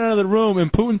 Dubs ran out of the room, and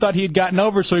Putin thought he had gotten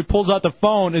over, so he pulls out the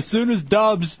phone. As soon as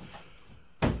Putin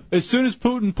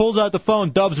pulls out the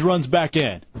phone, Dubs runs back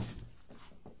in.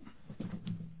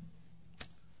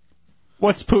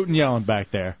 What's Putin yelling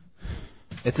back there?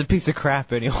 It's a piece of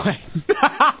crap anyway.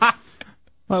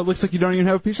 Well, it looks like you don't even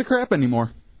have a piece of crap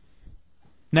anymore.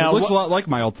 Now, it looks a lot like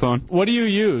my old phone. What do you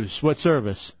use? What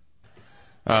service?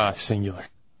 Singular.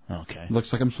 Okay.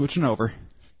 Looks like I'm switching over.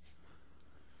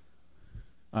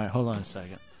 All right, hold on a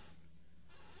second.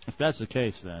 If that's the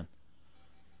case, then.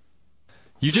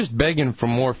 You're just begging for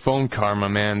more phone karma,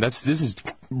 man. This is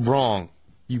wrong.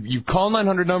 You call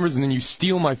 900 numbers and then you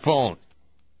steal my phone.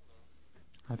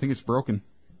 I think it's broken.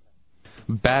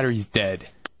 Battery's dead.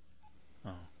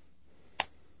 Oh.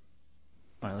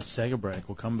 All right, let's take a break.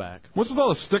 We'll come back. What's with all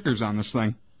the stickers on this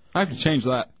thing? I have to change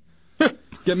that.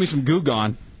 Get me some Goo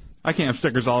Gone. I can't have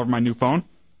stickers all over my new phone.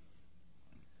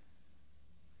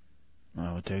 All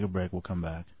right, we'll take a break. We'll come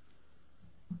back.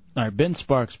 All right, Ben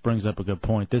Sparks brings up a good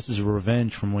point. This is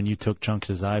revenge from when you took Chunks'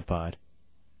 iPod.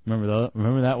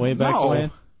 Remember that way back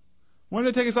when? When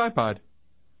did I take his iPod?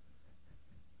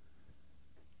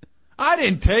 I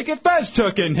didn't take it. Fez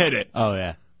took it and hit it. Oh,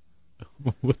 yeah.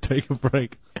 We'll take a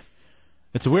break.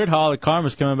 It's weird how all the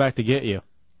karma's coming back to get you.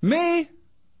 Me?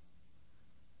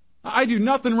 I do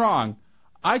nothing wrong.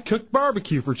 I cooked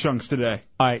barbecue for Chunks today.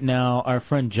 All right, now, our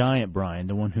friend Giant Brian,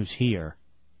 the one who's here,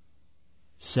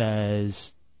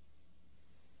 says,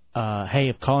 hey,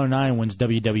 if Caller 9 wins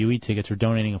WWE tickets for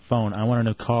donating a phone, I want a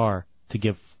new car to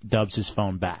give Dubs his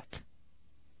phone back.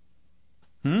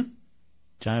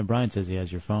 Giant Brian says he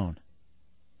has your phone.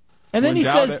 And then he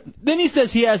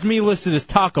says he has me listed as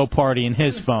Taco Party in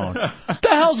his phone. What the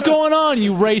hell's going on,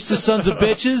 you racist sons of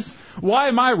bitches? Why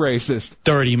am I racist?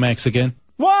 Dirty Mexican.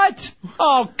 What?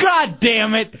 Oh, God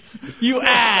damn it. You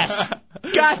ass.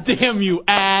 God damn you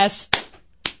ass.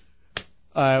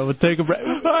 All right, we'll take a break.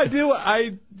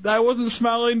 I wasn't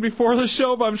smiling before the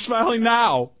show, but I'm smiling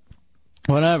now.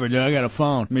 Whatever, dude. I got a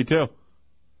phone. Me too.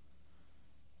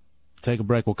 Take a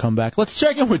break. We'll come back. Let's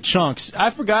check in with Chunks.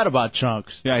 I forgot about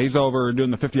Chunks. Yeah, he's over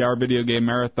doing the 50-hour video game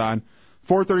marathon.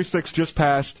 4:36 just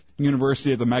passed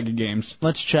University of the Mega Games.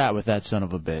 Let's chat with that son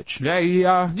of a bitch.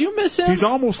 Yeah, do you miss him? He's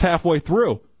almost halfway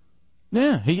through.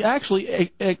 Yeah, he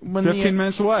actually... 15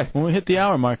 minutes away. When we hit the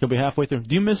hour mark, he'll be halfway through.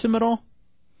 Do you miss him at all?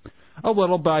 A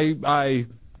little, but I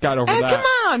got over that. Come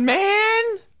on, man!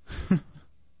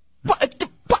 What did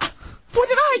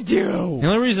I do? The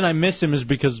only reason I miss him is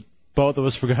because both of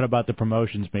us forgot about the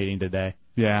promotions meeting today.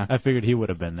 Yeah. I figured he would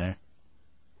have been there.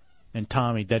 And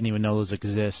Tommy doesn't even know those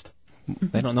exist.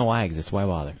 They don't know why I exist. Why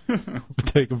bother? We'll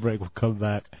take a break. We'll come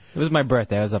back. It was my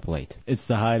birthday. I was up late. It's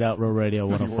the Hideout Row Radio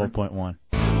 104.1.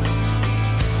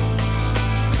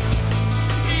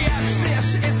 Yes,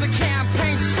 this is the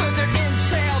campaign slithered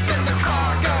entails in the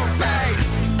cargo bay.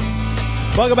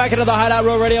 Welcome back into the Hideout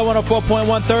Row Radio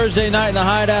 104.1 Thursday night in the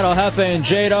Hideout. El Jefe and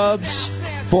J-Dubs.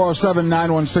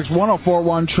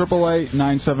 407-916-1041,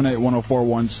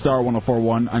 888-978-1041, star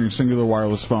 1041 on your singular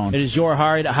wireless phone. It is your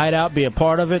Hideout. Be a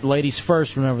part of it. Ladies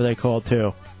first, remember they call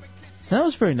too. That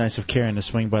was very nice of Karen to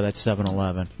swing by that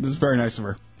 7-Eleven. This is very nice of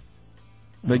her.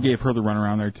 They gave her the run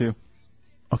around there too.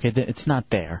 Okay, it's not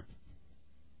there.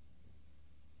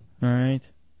 All right.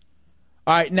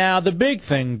 All right, now the big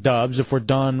thing, Dubs, if we're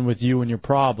done with you and your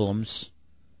problems.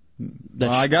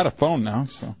 I got a phone now,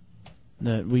 so.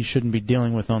 That we shouldn't be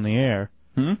dealing with on the air.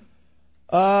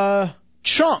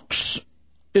 Chunks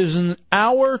is an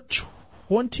hour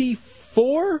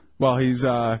 24? Well, he's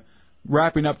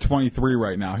wrapping up 23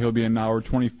 right now. He'll be an hour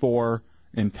 24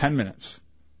 in 10 minutes.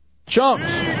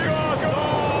 Chunks!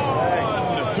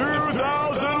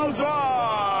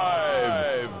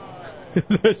 2005!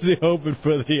 There's the open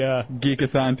for the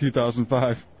Geekathon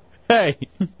 2005. Hey!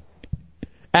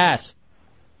 Ass!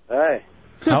 Hey.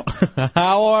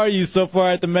 How are you so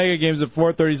far at the Mega Games at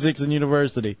 436 in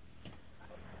University?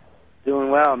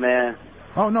 Doing well, man.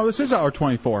 Oh, no, this is hour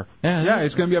 24. Yeah,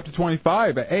 it's going to be up to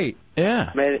 25 at 8. Yeah.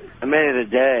 I made it a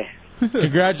day.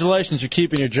 Congratulations, you're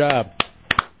keeping your job.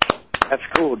 That's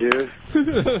cool, dude.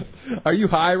 Are you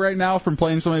high right now from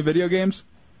playing so many video games?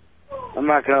 I'm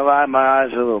not going to lie, my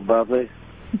eyes are a little bubbly.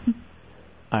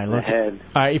 All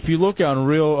right, if you look on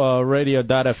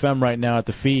realradio.fm right now at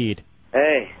the feed.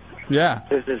 Hey. Yeah.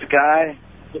 There's this guy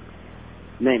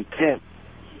named Pimp.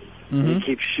 Mm-hmm. He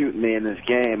keeps shooting me in this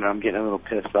game, and I'm getting a little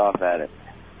pissed off at it.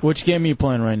 Which game are you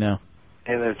playing right now?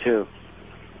 Halo 2.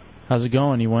 How's it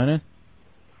going? You winning?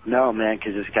 No, man,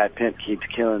 'cause this guy Pimp keeps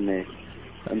killing me.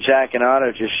 And Jack and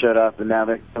Otto just showed up, and now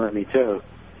they're killing me, too.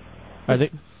 Are they...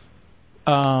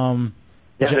 Yeah,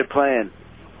 they're playing.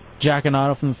 Jack and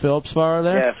Otto from the Phillips File are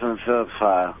there? Yeah, from the Phillips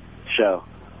File show.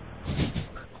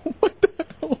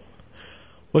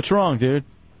 What's wrong, dude?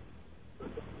 I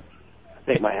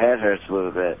think my head hurts a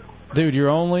little bit. Dude,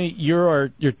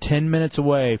 you're 10 minutes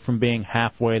away from being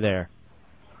halfway there.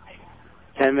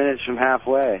 10 minutes from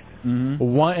halfway.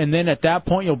 Mm-hmm. And then at that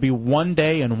point, you'll be 1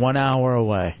 day and 1 hour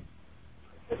away.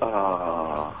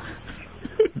 Oh.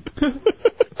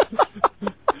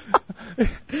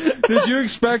 Did you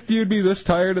expect you'd be this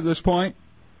tired at this point?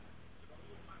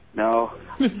 No.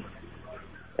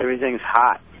 Everything's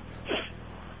hot.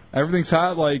 Everything's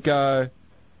hot, like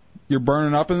you're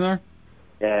burning up in there?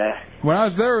 Yeah. When I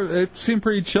was there, it seemed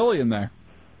pretty chilly in there.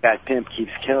 Guy Pimp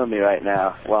keeps killing me right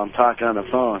now while I'm talking on the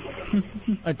phone.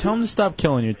 I tell him to stop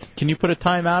killing you. Can you put a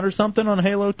timeout or something on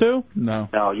Halo 2? No.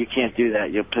 No, you can't do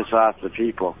that. You'll piss off the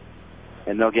people,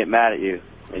 and they'll get mad at you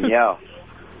and yell.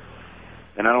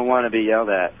 And I don't want to be yelled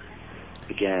at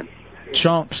again.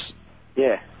 Chunks.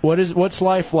 Yeah. What's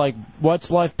life like? What's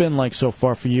life been like so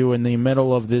far for you in the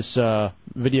middle of this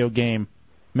video game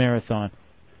marathon?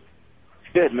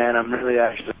 It's good, man. I'm really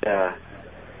actually. I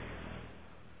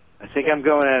think I'm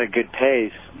going at a good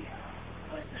pace.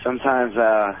 Sometimes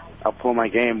I'll pull my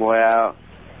Game Boy out,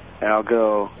 and I'll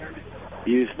go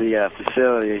use the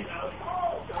facility.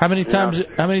 How many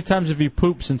times have you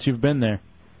pooped since you've been there?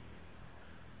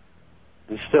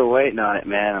 I'm still waiting on it,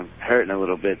 man. I'm hurting a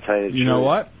little bit, tell you the You know truth.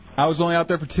 what? I was only out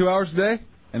there for 2 hours a day,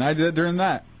 and I did it during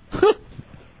that.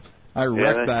 I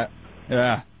wrecked Really? that.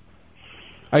 Yeah.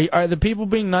 Are the people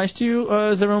being nice to you?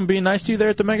 Is everyone being nice to you there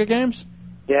at the Mega Games?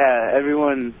 Yeah,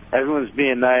 everyone's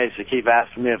being nice. They keep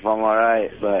asking me if I'm all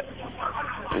right, but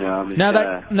you know, I'm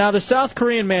just Now the South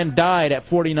Korean man died at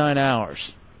 49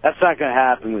 hours. that's not gonna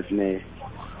happen with me.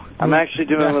 I'm actually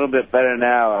doing a little bit better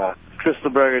now. Crystal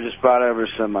Burger just brought over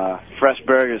some fresh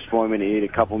burgers for me to eat a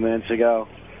couple minutes ago.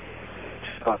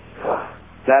 So,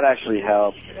 that actually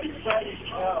helped.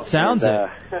 Sounds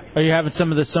And, it. Are you having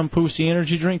some of the Some Pussy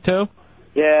energy drink too?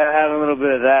 Yeah, I had a little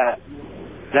bit of that.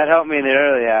 That helped me in the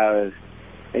early hours.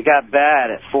 It got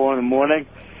bad at 4 in the morning.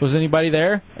 Was anybody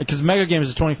there? Because Mega Games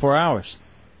is 24 hours.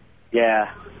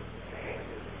 Yeah.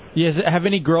 Yes. Have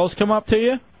any girls come up to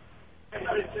you?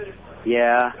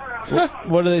 Yeah.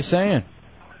 What are they saying?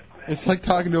 It's like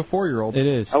talking to a 4-year-old. It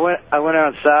is. I went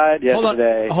outside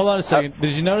yesterday. Hold on a second.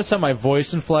 Did you notice how my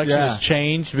voice inflection has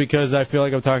changed because I feel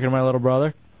like I'm talking to my little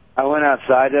brother? I went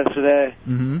outside yesterday,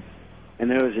 Mm-hmm.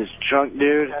 and there was this drunk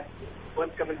dude,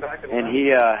 and he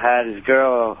had his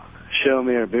girl show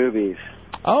me her boobies.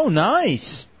 Oh,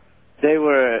 nice. They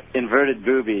were inverted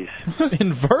boobies.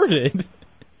 Inverted?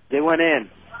 They went in.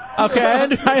 Okay,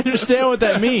 I understand what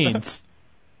that means.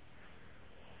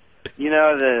 You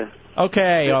know the...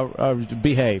 Okay, I'll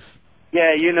behave.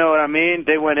 Yeah, you know what I mean?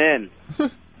 They went in.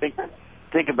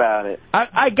 Think about it.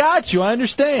 I got you. I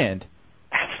understand.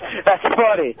 That's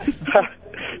funny.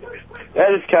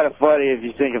 That is kind of funny if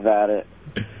you think about it.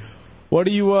 What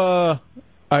do you, All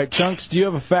right, Chunks, do you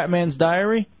have a Fat Man's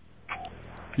Diary?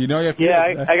 You know you have to... Yeah,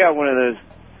 I got one of those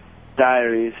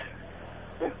diaries.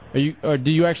 Or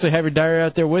do you actually have your diary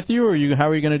out there with you, or how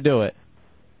are you going to do it?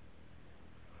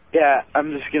 Yeah,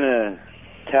 I'm just gonna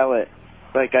tell it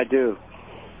like I do.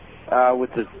 I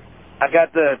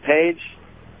got the page.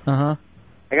 Uh-huh.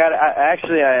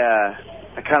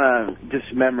 I kind of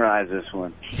just memorized this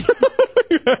one.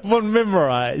 You have one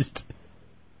memorized.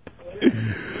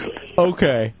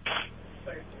 Okay.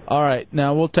 All right,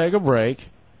 now we'll take a break.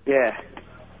 Yeah.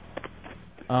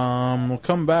 We'll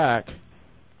come back.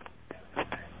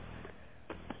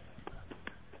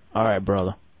 All right,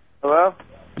 brother. Hello?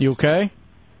 You okay?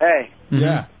 Hey.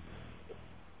 Yeah.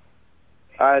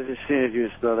 I was just seeing if you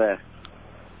were still there.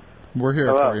 We're here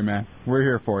Hello? for you, man. We're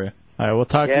here for you. All right, we'll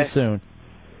talk to Yeah? you soon.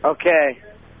 Okay.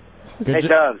 Hey,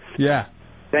 Dubs. Yeah.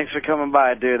 Thanks for coming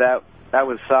by, dude. That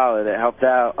was solid. It helped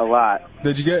out a lot.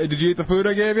 Did you eat the food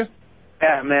I gave you?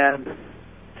 Yeah, man.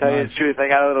 Tell you the truth, I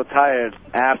got a little tired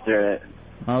after it.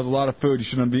 That was a lot of food. You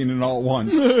shouldn't have eaten it all at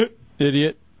once.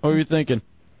 Idiot. What were you thinking?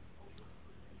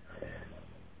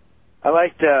 I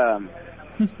liked the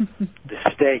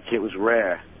steak. It was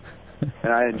rare,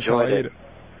 and I enjoyed I ate it.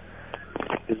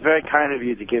 It's very kind of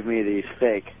you to give me the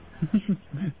steak.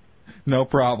 No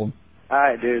problem. All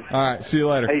right, dude. All right, see you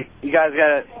later. Hey, you guys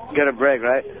got a break,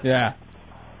 right? Yeah.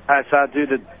 All right, so I'll do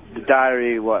the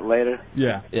diary, later?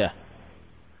 Yeah. Yeah.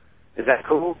 Is that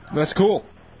cool? That's cool.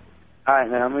 All right,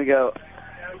 man, I'm going to go.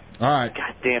 All right.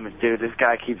 God damn it, dude. This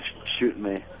guy keeps shooting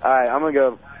me. All right, I'm going to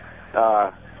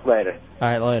go later. All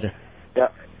right, later.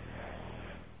 Yep.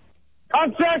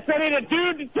 I'm Jax. I need a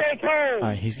dude to take home. All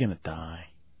right, he's going to die.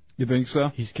 You think so?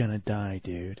 He's going to die,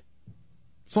 dude.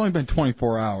 It's only been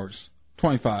 24 hours.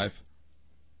 25.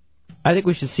 I think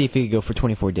we should see if he could go for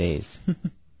 24 days.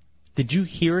 Did you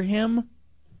hear him? All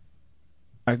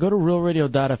right, go to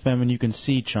realradio.fm and you can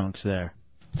see Chunks there.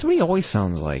 That's what he always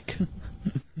sounds like.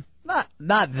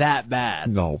 Not that bad.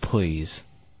 No, please.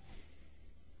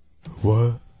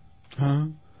 What? Huh?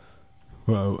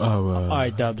 Well, All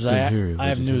right, Dubs, I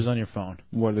have news on your phone.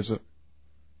 What is it?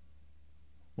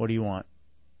 What do you want?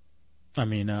 I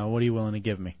mean, what are you willing to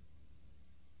give me?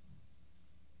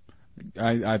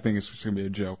 I think it's just going to be a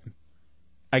joke.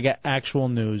 I got actual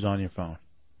news on your phone.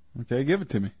 Okay, give it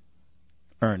to me.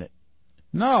 Earn it.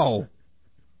 No.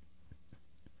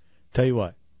 Tell you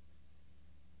what.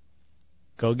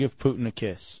 Go give Putin a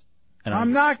kiss. And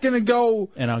I'm not going to go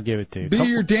and I'll give it to you. be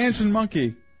your dancing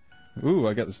monkey. Ooh,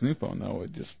 I got this new phone, though.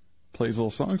 It just plays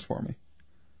little songs for me.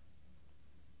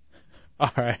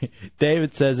 All right.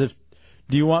 David says,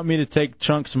 do you want me to take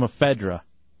Chunks some ephedra?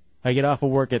 I get off of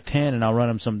work at 10 and I'll run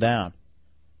him some down.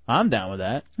 I'm down with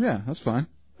that. Yeah, that's fine.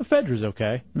 Ephedra's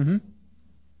okay. Mm-hmm.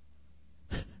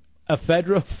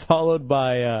 Ephedra followed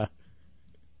by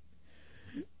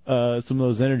some of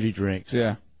those energy drinks.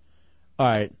 Yeah. All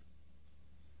right.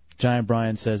 Giant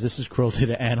Brian says, this is cruelty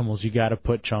to animals. You got to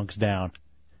put Chunks down.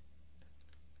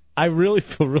 I really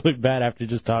feel really bad after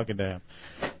just talking to him.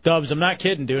 Dubs, I'm not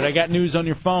kidding, dude. I got news on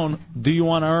your phone. Do you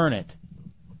want to earn it?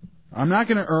 I'm not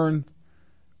going to earn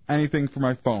anything for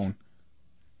my phone.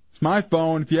 It's my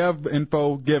phone. If you have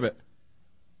info, give it.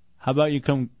 How about you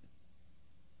come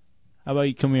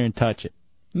here and touch it?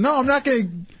 No, I'm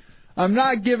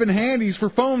not giving handies for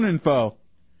phone info.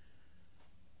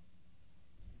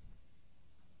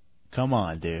 Come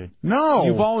on, dude. No.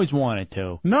 You've always wanted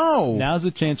to. No. Now's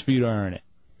the chance for you to earn it.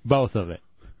 Both of it.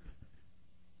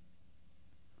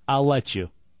 I'll let you.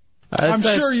 I'm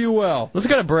sure you will. Let's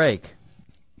get a break.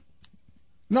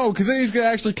 No, because then he's going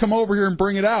to actually come over here and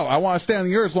bring it out. I want to stay on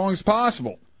the air as long as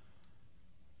possible.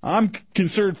 I'm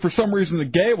considered, for some reason, the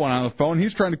gay one on the phone.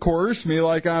 He's trying to coerce me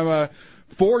like I'm a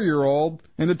 4-year-old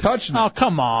into touching it. Oh,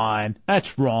 come on.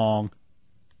 That's wrong.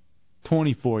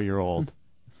 24-year-old.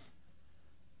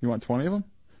 You want 20 of them?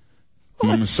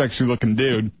 I'm a sexy-looking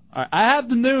dude. All right, I have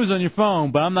the news on your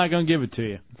phone, but I'm not going to give it to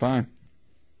you. Fine.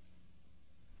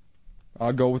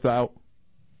 I'll go without.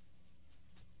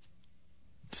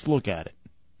 Just look at it.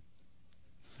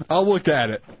 I'll look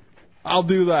at it. I'll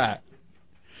do that.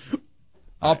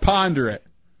 I'll ponder it.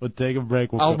 We'll take a break.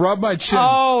 I'll rub my chin.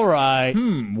 All right.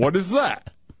 What is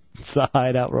that? It's the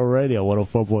Hideout Row Radio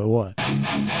 104.1.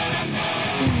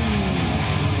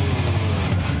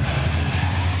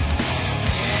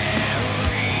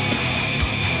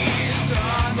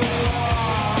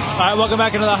 All right, welcome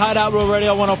back into the Hideout Row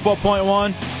Radio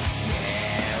 104.1.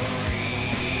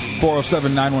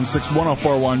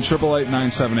 407-916-1041,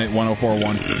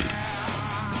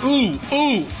 888-978-1041.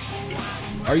 Ooh.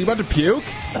 Are you about to puke?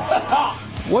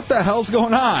 What the hell's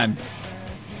going on?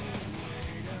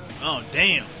 Oh,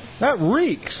 damn. That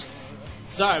reeks.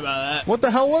 Sorry about that. What the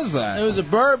hell was that? It was a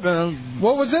burp.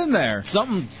 What was in there?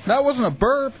 Something. That wasn't a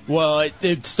burp. Well,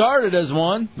 it started as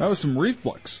one. That was some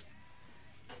reflux.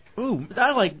 Ooh,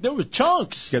 there was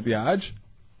chunks. Get the odge?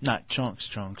 Not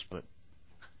chunks, but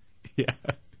yeah.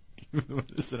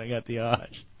 Listen, I got the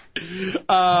odge.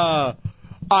 All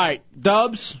right,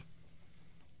 Dubs.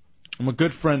 I'm a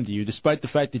good friend to you, despite the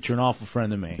fact that you're an awful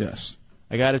friend to me. Yes.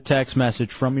 I got a text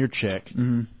message from your chick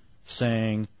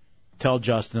saying, tell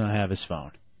Justin I have his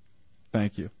phone.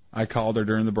 Thank you. I called her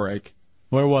during the break.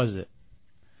 Where was it?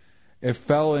 It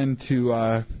fell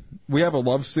into, we have a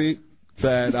love seat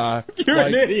that, You're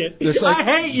an idiot. I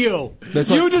hate you.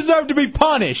 You deserve to be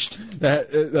punished.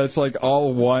 That's like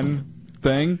all one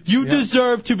thing. You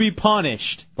deserve to be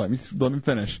punished. Let me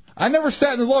finish. I never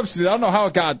sat in the love seat. I don't know how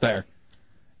it got there.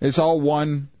 It's all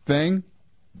one thing,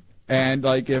 and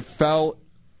it fell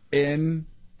into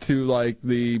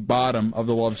the bottom of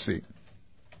the love seat.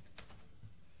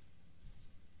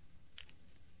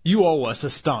 You owe us a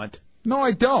stunt. No,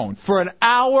 I don't. For an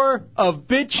hour of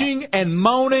bitching and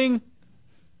moaning.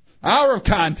 Hour of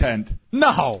content.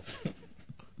 No.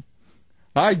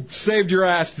 I saved your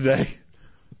ass today.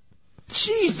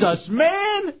 Jesus,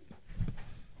 man. It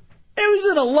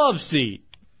was in a love seat.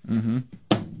 Mm-hmm.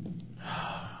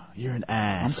 You're an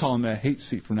ass. I'm calling that a hate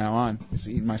seat from now on. It's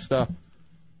eating my stuff.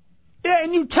 Yeah,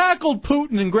 and you tackled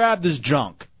Putin and grabbed his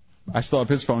junk. I still have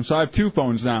his phone, so I have two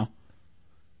phones now.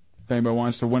 If anybody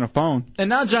wants to win a phone. And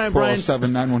now Giant Brian...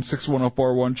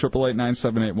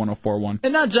 407-916-1041, 888-978-1041.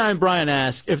 And now Giant Brian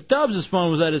asks, if Dubs'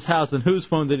 phone was at his house, then whose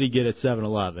phone did he get at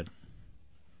 7-Eleven?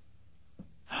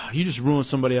 You just ruined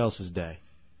somebody else's day.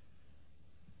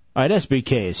 All right,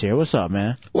 SBK is here. What's up,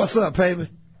 man? What's up, baby?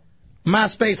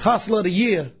 MySpace Hustler of the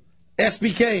Year,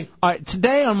 SBK. All right,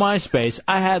 today on MySpace,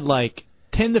 I had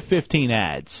 10 to 15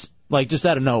 ads, just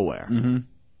out of nowhere. Mm-hmm.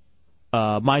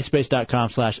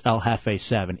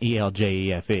 MySpace.com/ElJefe7,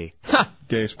 ELJEFE.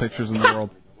 Gayest pictures in the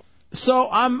world. So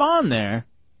I'm on there,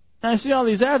 and I see all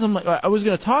these ads. I'm like, I was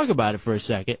going to talk about it for a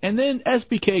second, and then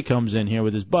SBK comes in here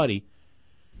with his buddy,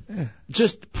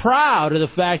 just proud of the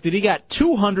fact that he got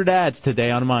 200 ads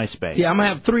today on MySpace. Yeah, I'm going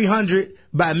to have 300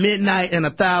 by midnight and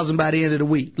 1,000 by the end of the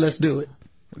week. Let's do it.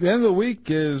 The end of the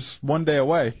week is one day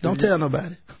away. Don't tell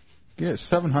nobody. Yeah,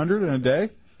 700 in a day?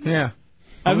 Yeah.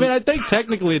 I mean, I think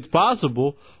technically it's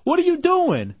possible. What are you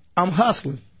doing? I'm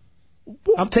hustling.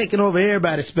 I'm taking over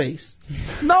everybody's space.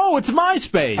 No, it's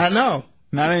MySpace. I know.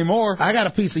 Not anymore. I got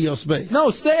a piece of your space. No,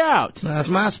 stay out. That's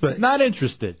my space. Not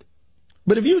interested.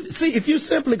 But if you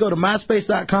simply go to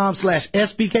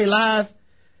myspace.com/SBK Live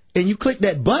and you click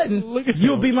that button,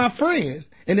 you'll be my friend.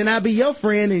 And then I'll be your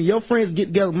friend, and your friends get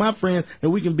together with my friends,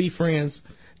 and we can be friends,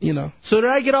 So did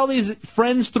I get all these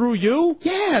friends through you?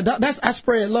 Yeah, I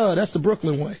spread love. That's the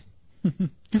Brooklyn way.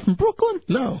 You're from Brooklyn?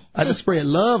 No, I just spread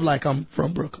love like I'm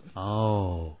from Brooklyn.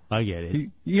 Oh, I get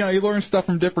it. He learns stuff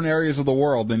from different areas of the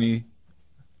world, and he,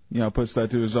 puts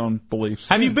that to his own beliefs.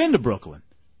 Have you been to Brooklyn?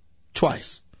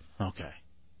 Twice. Okay.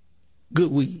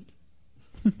 Good weed.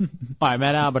 All right,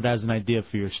 Matt Albert has an idea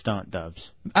for your stunt,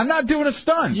 Dubs. I'm not doing a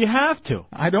stunt. You have to.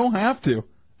 I don't have to.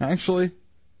 Actually,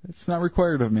 it's not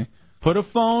required of me. Put the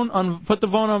phone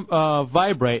on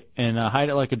vibrate and hide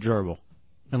it like a gerbil,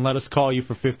 and let us call you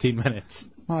for 15 minutes.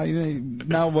 Well,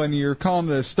 now when you're calling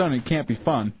it a stunt, it can't be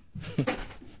fun.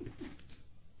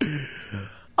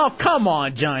 Oh, come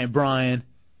on, Giant Brian.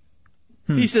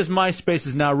 He says MySpace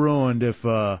is now ruined if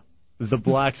the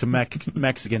blacks and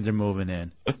Mexicans are moving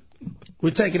in. We're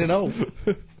taking it over.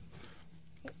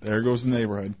 There goes the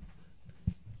neighborhood.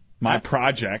 My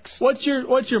projects. What's your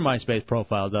MySpace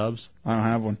profile, Dubs? I don't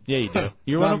have one. Yeah, you do.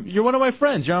 You're one of my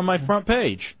friends. You're on my front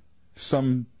page.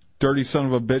 Some dirty son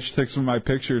of a bitch took some of my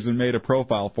pictures and made a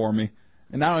profile for me,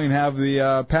 and I don't even have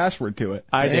the password to it.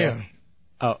 I do.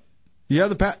 Oh, you have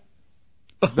the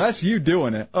That's you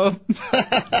doing it.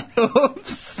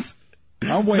 Oops.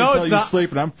 I'm waiting until you sleep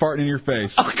and I'm farting in your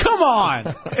face. Oh, come on.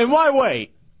 And why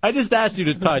wait? I just asked you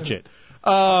to touch it.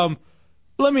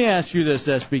 Let me ask you this,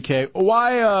 SBK.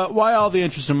 Why all the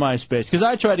interest in MySpace? Because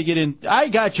I tried to get in. I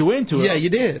got you into it. Yeah,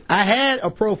 you did. I had a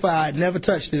profile. I'd never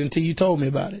touched it until you told me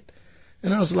about it.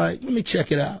 And I was like, let me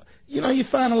check it out. You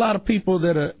find a lot of people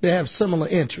that have similar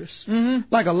interests. Mm-hmm.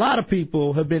 Like a lot of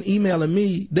people have been emailing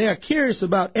me. They are curious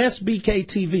about SBK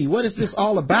TV. What is this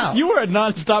all about? You are a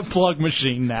nonstop plug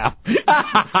machine now.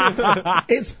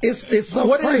 It's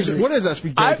so crazy. What is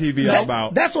SBK TV all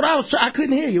about? That's what I was I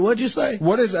couldn't hear you. What'd you say?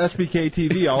 What is SBK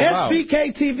TV all about?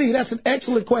 SBK TV. That's an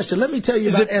excellent question. Let me tell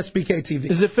you about SBK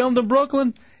TV. Is it filmed in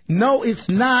Brooklyn? No, it's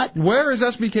not. Where is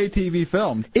SBK TV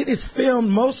filmed? It is filmed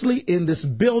mostly in this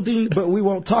building, but we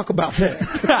won't talk about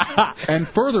that. And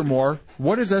furthermore,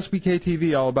 what is SBK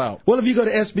TV all about? Well, if you go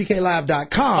to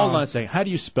sbklive.com. Hold on a second. How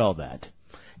do you spell that?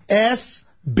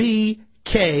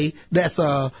 SBK, that's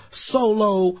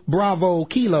Solo Bravo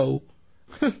Kilo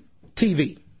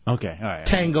TV. Okay, all right.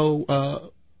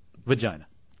 Tango. Vagina.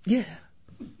 Yeah.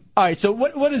 All right, so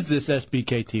what is this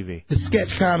SBK TV? It's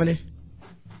sketch comedy.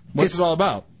 What's it all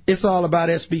about? It's all about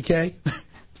SBK.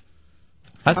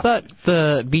 I thought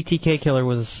the BTK killer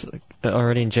was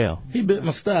already in jail. He bit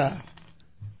my style.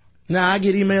 Now, I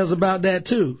get emails about that,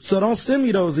 too. So don't send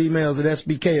me those emails at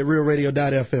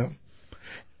sbk@realradio.fm.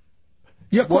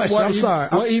 Your question, I'm sorry.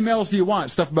 What emails do you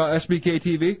want? Stuff about SBK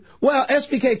TV? Well,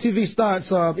 SBK TV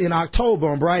starts in October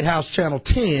on Bright House Channel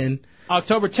 10.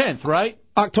 October 10th, right?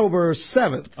 October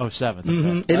 7th. Oh, 7th.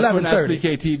 Mm-hmm. That's 11:30. when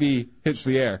SBK TV hits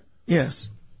the air.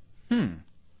 Yes.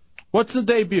 What's the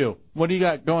debut? What do you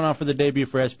got going on for the debut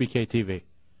for SBK TV?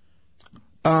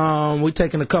 We're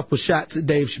taking a couple shots at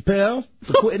Dave Chappelle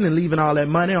for quitting and leaving all that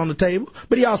money on the table.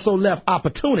 But he also left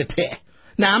opportunity.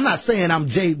 Now, I'm not saying I'm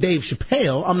Dave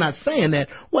Chappelle. I'm not saying that.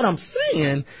 What I'm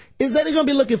saying is that he's going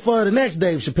to be looking for the next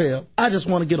Dave Chappelle. I just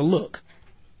want to get a look.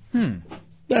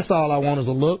 That's all I want is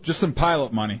a look. Just some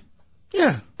pilot money.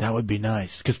 Yeah. That would be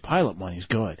nice, because pilot money's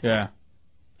good. Yeah.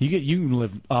 You can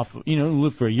live off,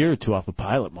 live for a year or two off of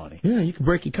pilot money. Yeah, you can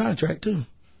break your contract, too.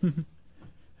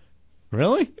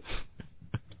 Really?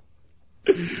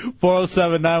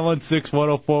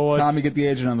 407-916-1041. Tommy, get the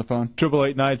agent on the phone.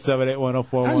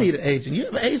 888-978-1041. I need an agent. You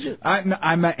have an agent?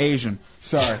 I meant Asian.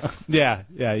 Sorry. Yeah,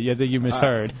 I think you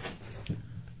misheard.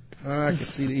 I can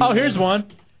see the Oh, here's one.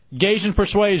 Gasian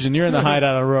Persuasion. You're in the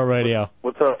Hideout on Rural Radio.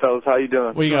 What's up, fellas? How you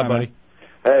doing? What you got, buddy?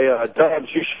 Hey, Dubs,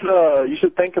 you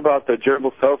should think about the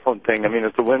gerbil cell phone thing. I mean,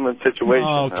 it's a win-win situation.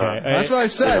 Oh, okay. That's what I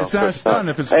said. It's not a stun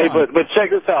if it's Hey, fun. but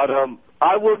check this out.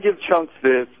 I will give Chunks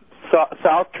this.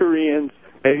 South Koreans,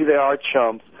 maybe they are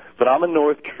chumps, but I'm a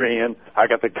North Korean. I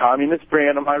got the communist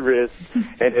brand on my wrist,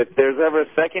 and if there's ever a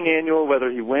second annual,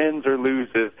 whether he wins or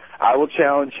loses, I will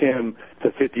challenge him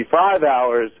to 55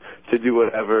 hours to do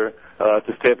whatever,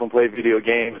 to stay up and play video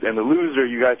games. And the loser,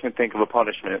 you guys can think of a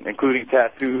punishment, including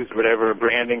tattoos, whatever,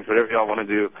 brandings, whatever y'all want to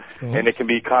do. And it can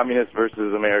be communist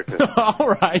versus America.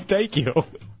 All right, thank you.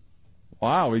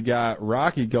 Wow, we got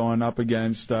Rocky going up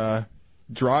against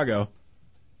Drago.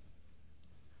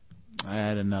 I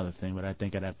had another thing, but I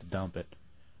think I'd have to dump it.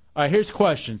 All right, here's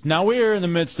questions. Now, we're in the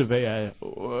midst of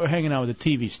hanging out with a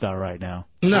TV star right now.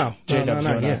 No, J-Dub's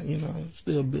not going yet. on.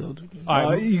 Still building.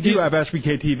 All right, You do have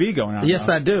SBK TV going on. Yes,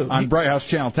 though. I do. On Bright House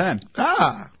Channel 10.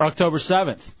 October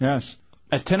 7th. Yes.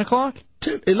 At 10 o'clock?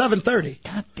 11:30.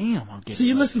 God damn, I'll get So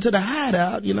you listen to the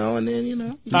Hideout, and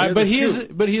then, All right, but he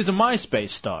is a MySpace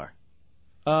star.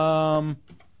 Butters,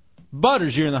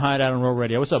 you're in the Hideout on Rural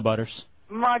Radio. What's up, Butters?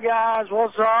 my guys,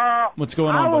 what's up? What's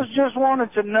going on, I was bud? just wanting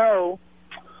to know,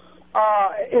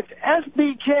 it's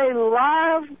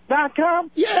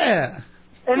SBKLive.com? Yeah.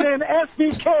 And then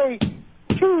SBK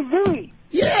TV.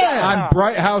 Yeah. On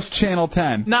Bright House Channel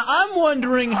 10. Now I'm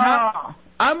wondering how.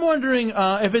 I'm wondering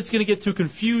if it's going to get too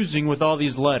confusing with all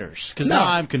these letters, because No.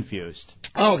 now I'm confused.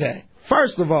 Okay.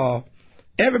 First of all,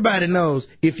 everybody knows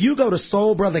if you go to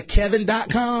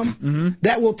soulbrotherkevin.com,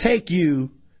 that will take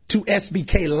you to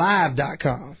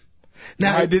sbklive.com.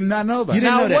 Now, I did not know that. You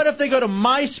didn't Now, know that. what if they go to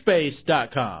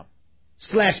myspace.com?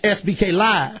 /SBK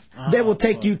Live. That will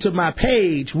take you to my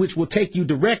page, which will take you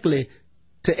directly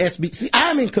to SBK. See,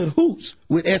 I'm in cahoots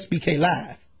with SBK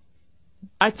Live.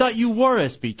 I thought you were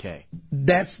SBK.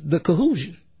 That's the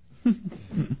cahoosian.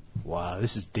 Wow,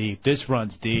 this is deep. This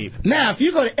runs deep. Now, if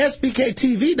you go to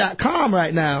SBKTV.com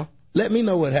right now, let me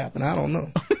know what happened. I don't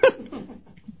know.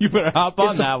 You better hop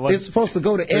on that one. It's supposed to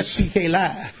go to SBK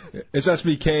Live. It's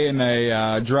SBK in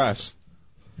a dress.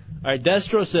 All right,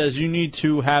 Destro says you need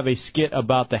to have a skit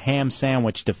about the ham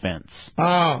sandwich defense.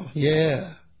 Oh, yeah.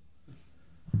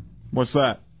 What's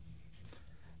that?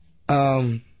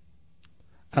 I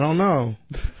don't know.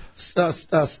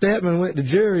 Stedman went to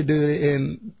jury duty,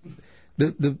 and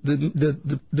the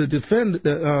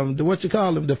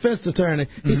defense attorney,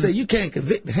 he said you can't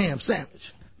convict the ham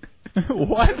sandwich.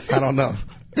 What? I don't know.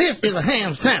 This is a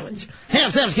ham sandwich.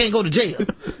 Ham sandwich can't go to jail.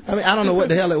 I mean, I don't know what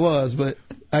the hell it was, but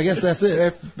I guess that's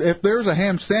it. If there's a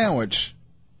ham sandwich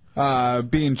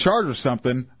being charged with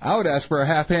something, I would ask for a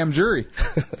half ham jury.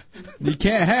 You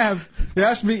can't have. It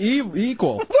has to be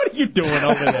equal. What are you doing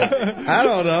over there? I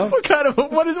don't know.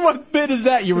 What bit is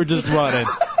that you were just running?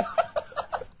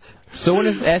 So when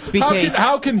is SBK?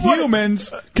 How can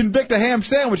humans convict a ham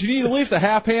sandwich? You need at least a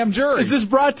half ham jury. Is this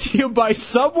brought to you by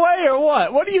Subway or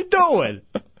what? What are you doing?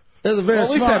 There's a very Well,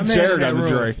 at least smart have man Jared in on that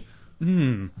the room.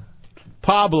 jury.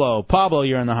 Pablo,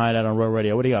 you're in the Hideout on Real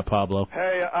Radio. What do you got, Pablo?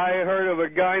 Hey, I heard of a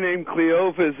guy named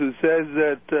Cleophas who says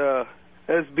that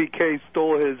SBK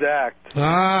stole his act.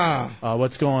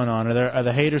 What's going on? Are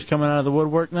the haters coming out of the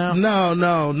woodwork now?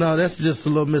 No. That's just a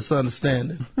little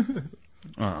misunderstanding.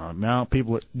 Now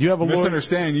people. Do you have a lawyer?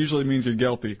 Misunderstanding usually means you're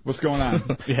guilty. What's going on?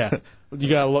 Yeah.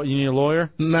 You need a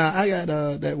lawyer? Nah, I got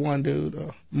that one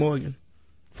dude, Morgan,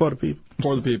 for the people.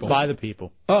 For the people. By the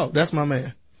people. Oh, that's my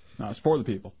man. No, it's for the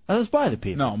people. Oh, it's by the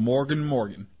people. No,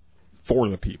 Morgan. For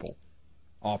the people.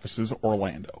 Offices,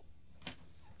 Orlando.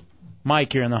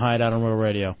 Mike, you're in the Hideout on Real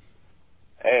Radio.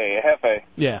 Hey, Hefe.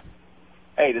 Yeah.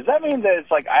 Hey, does that mean that it's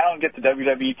like I don't get the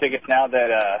WWE tickets now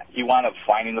that you wound up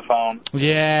finding the phone?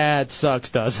 Yeah, it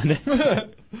sucks, doesn't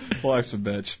it? Life's a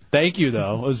bitch. Thank you,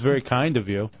 though. It was very kind of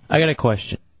you. I got a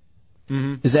question.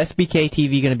 Is SBK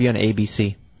TV going to be on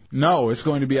ABC? No, it's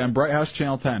going to be on Bright House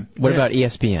Channel 10. What about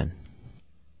ESPN?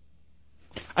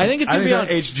 I think it's going to be on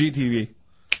HGTV.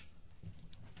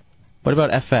 What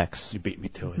about FX? You beat me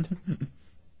to it.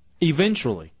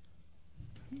 Eventually.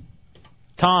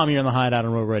 Tom, you're in the Hideout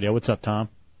on Real Radio. What's up, Tom?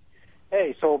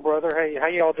 Hey, Soul Brother. Hey, how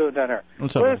y'all doing down there?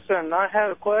 What's up, Listen, I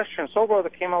had a question. Soul Brother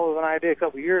came up with an idea a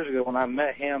couple of years ago when I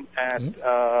met him at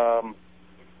some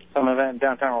event in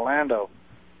downtown Orlando.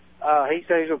 He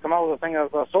said he's going to come up with a thing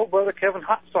of Soul Brother Kevin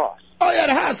Hot Sauce. Oh, yeah,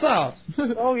 the hot sauce.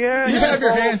 Oh, yeah. You have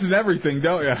your so hands in everything,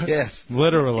 don't you? Yes.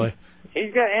 Literally.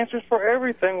 He's got answers for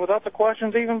everything without the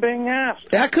questions even being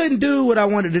asked. I couldn't do what I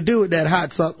wanted to do with that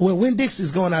hot sauce. Well,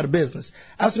 Winn-Dixie's going out of business.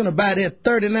 I was going to buy that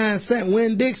 39-cent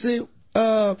Winn-Dixie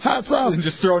hot sauce. And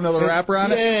just throw another wrapper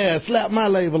on it? Yeah, slap my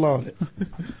label on it.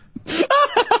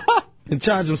 And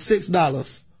charge them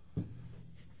 $6.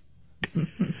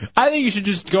 I think you should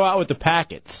just go out with the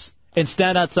packets and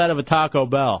stand outside of a Taco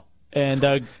Bell.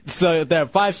 And so they're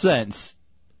 5 cents.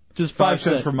 Just 5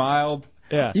 cents for mild.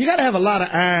 Yeah. You got to have a lot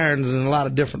of irons and a lot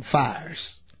of different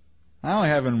fires. I only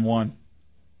have in one.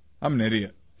 I'm an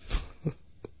idiot.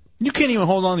 You can't even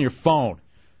hold on to your phone.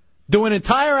 Do an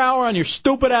entire hour on your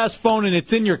stupid ass phone and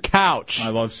it's in your couch.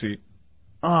 My love seat.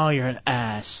 Oh, you're an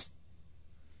ass.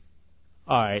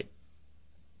 All right.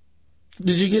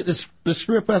 Did you get the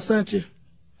script I sent you?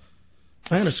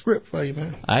 I had a script for you,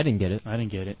 man. I didn't get it. I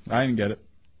didn't get it.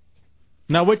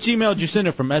 Now, which email did you send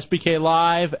it from?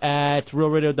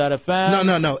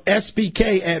 SBKLive@realradio.fm? No.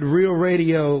 SBK at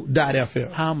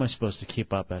realradio.fm. How am I supposed to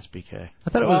keep up SBK? I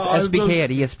thought it was SBK at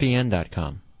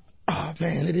ESPN.com. Oh,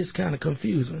 man, it is kind of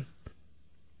confusing.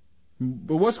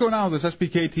 But what's going on with this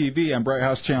SBK TV on Bright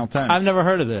House Channel 10? I've never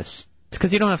heard of this. It's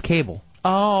because you don't have cable.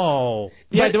 Oh.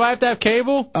 Yeah, do I have to have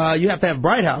cable? You have to have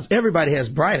Bright House. Everybody has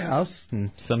Bright House.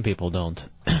 Some people don't.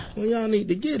 Well, y'all need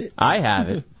to get it. I have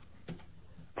it.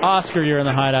 Oscar, you're in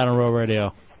the Hideout on Real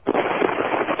Radio.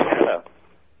 Hello.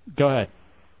 Go ahead.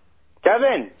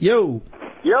 Kevin. Yo.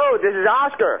 Yo, this is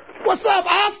Oscar. What's up,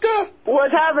 Oscar?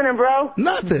 What's happening, bro?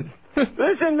 Nothing.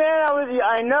 Listen, man,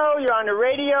 I know you're on the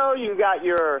radio. You got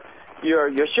your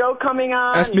show coming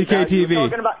on. SBK TV.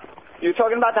 You're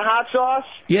talking about the hot sauce?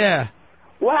 Yeah.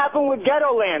 What happened with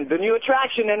Ghetto Land, the new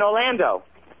attraction in Orlando?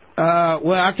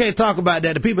 Well, I can't talk about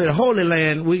that. The people at Holy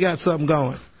Land, we got something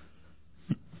going.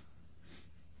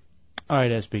 All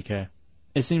right, SBK.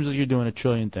 It seems like you're doing a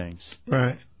trillion things.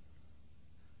 Right.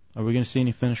 Are we going to see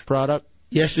any finished product?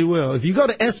 Yes, you will. If you go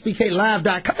to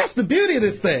SBKLive.com, that's the beauty of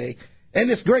this thing and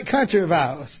this great country of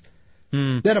ours.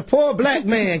 That a poor black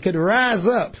man could rise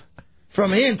up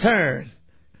from an intern,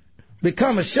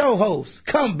 become a show host,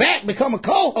 come back, become a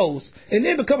co-host, and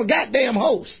then become a goddamn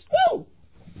host. Woo!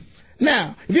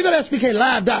 Now, if you go to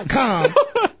SBKLive.com,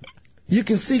 you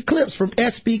can see clips from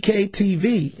SBK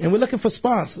TV, and we're looking for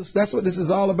sponsors. That's what this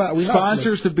is all about. We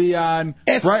Sponsors to be on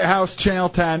Bright House Channel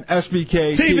 10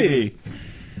 SBK TV.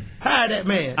 Hire that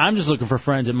man. I'm just looking for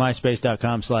friends at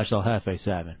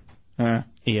myspace.com/ElJefe7.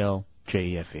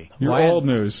 ELJEFE. You're old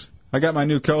news. I got my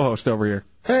new co-host over here.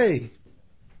 Hey.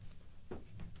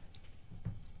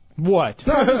 What?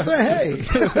 No, I'm just saying,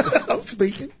 hey. I'm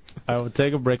speaking. I will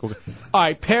take a break. All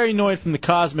right, Perry Noyd from the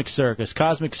Cosmic Circus.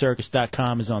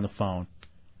 CosmicCircus.com is on the phone.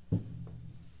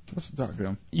 Let's talk to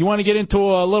him. You want to get into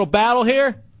a little battle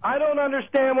here? I don't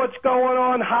understand what's going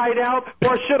on, Hideout,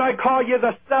 or should I call you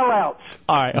the sellouts?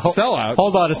 All right, sellouts.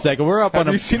 Hold on a second. We're up on.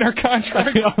 Have you seen our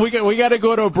contracts? we got to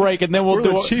go to a break, and then we'll We're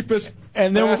do the it. cheapest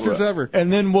and then bastards ever.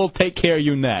 And then we'll take care of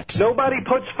you next. Nobody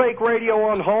puts fake radio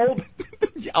on hold.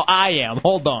 I am.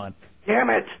 Hold on. Damn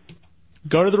it.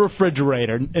 Go to the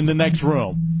refrigerator in the next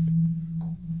room.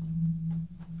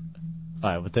 All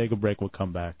right, we'll take a break. We'll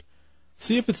come back.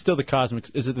 See if it's still the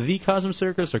Cosmic. Is it the Cosmic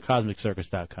Circus or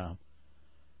CosmicCircus.com?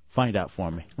 Find out for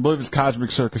me. I believe it's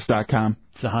CosmicCircus.com.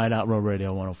 It's the Hideout Road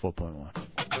Radio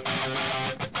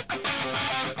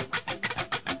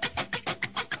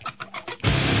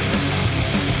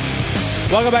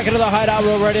 104.1. Welcome back into the Hideout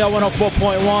Road Radio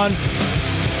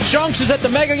 104.1. Chunks is at the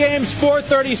Mega Games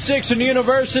 436 in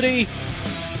University.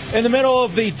 In the middle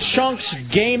of the Chunks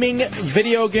gaming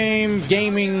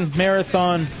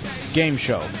marathon game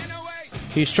show.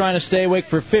 He's trying to stay awake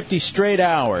for 50 straight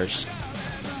hours.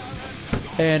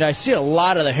 And I see a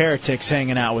lot of the heretics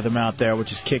hanging out with him out there,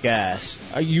 which is kick-ass.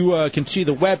 You can see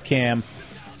the webcam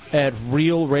at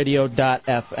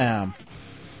realradio.fm.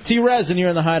 T-Rez, and you're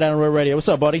in the Hideout on Real Radio. What's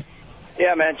up, buddy?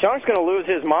 Yeah, man, Chunk's going to lose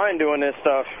his mind doing this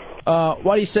stuff.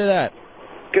 Why do you say that?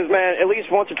 Because, man, at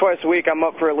least once or twice a week, I'm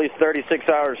up for at least 36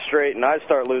 hours straight, and I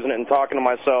start losing it and talking to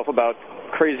myself about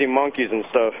crazy monkeys and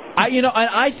stuff.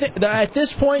 I think that at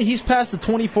this point, he's past the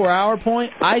 24-hour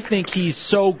point. I think he's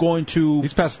so going to...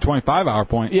 He's past the 25-hour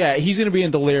point. Yeah, he's going to be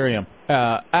in delirium.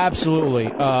 Absolutely.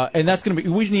 And that's going to be...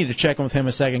 We need to check in with him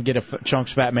a second, get a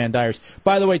Chunks Fat Man Diaries.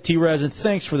 By the way, T-Resin,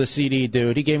 thanks for the CD,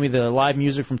 dude. He gave me the live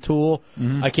music from Tool.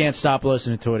 I can't stop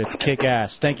listening to it. It's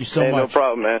kick-ass. Thank you so much. No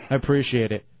problem, man. I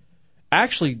appreciate it.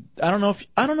 Actually, I don't know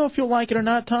if you'll like it or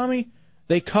not, Tommy.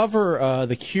 They cover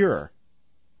The Cure.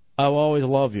 I'll Always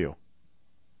Love You.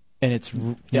 And it's...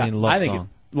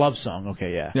 Love Song,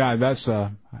 okay, yeah. Yeah, that's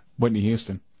Whitney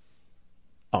Houston.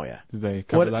 Oh, yeah. Did they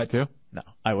cover that, too? No,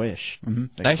 I wish.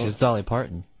 Mm-hmm. Actually, it's Dolly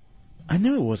Parton. I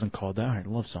knew it wasn't called that. All right,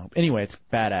 Love Song. Anyway, it's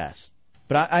badass.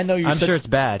 But I know you're I'm sure it's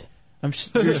bad.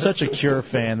 You're such a Cure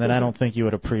fan that I don't think you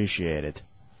would appreciate it.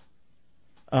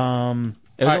 It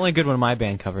was only good when my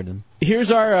band covered them.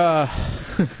 Here's our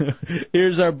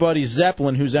here's our buddy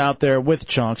Zeppelin, who's out there with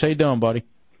Chunks. How you doing, buddy?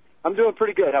 I'm doing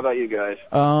pretty good. How about you guys?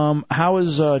 How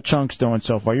is Chunks doing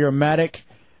so far? You're a medic.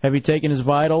 Have you taken his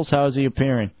vitals? How is he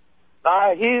appearing?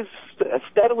 He's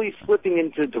steadily slipping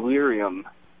into delirium.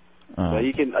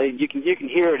 You can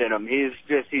hear it in him. He's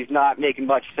not making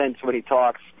much sense when he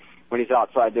talks when he's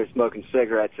outside there smoking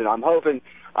cigarettes. And I'm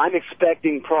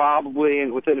expecting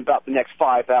probably within about the next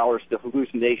 5 hours the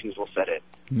hallucinations will set in.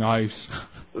 Nice.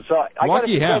 So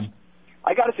Lucky him.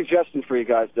 I got a suggestion for you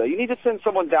guys, though. You need to send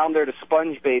someone down there to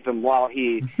sponge bath him while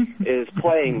he is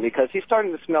playing, because he's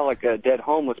starting to smell like a dead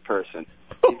homeless person.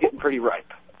 He's getting pretty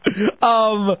ripe.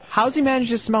 How's he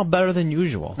managed to smell better than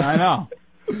usual? I know.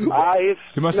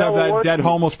 He must have that dead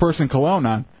homeless person cologne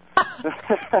on.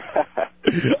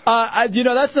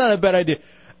 That's not a bad idea.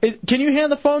 Can you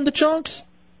hand the phone to Chunks?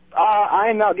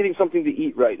 I am out getting something to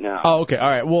eat right now. Oh, okay. All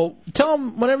right. Well, tell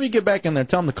him whenever you get back in there,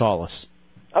 tell him to call us.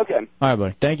 Okay. All right,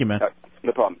 buddy. Thank you, man. All right.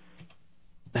 No problem.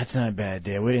 That's not a bad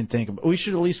idea. We didn't think about. We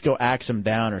should at least go axe him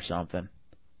down or something.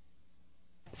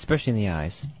 Especially in the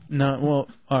eyes. No. Well.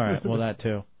 All right. Well, that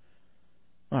too.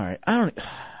 All right. I don't.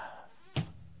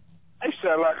 They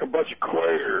sound like a bunch of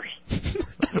queers.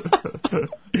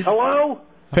 Hello?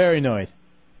 Paranoid.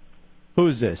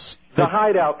 Who's this? The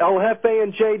Hideout, El Jefe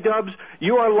and J-Dubs.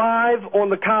 You are live on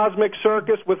the Cosmic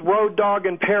Circus with Road Dogg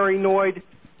and Paranoid.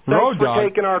 Thanks Road for Dogg?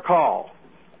 taking our call.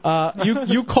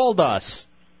 You called us.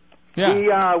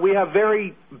 Yeah. We have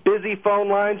very busy phone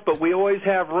lines, but we always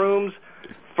have rooms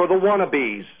for the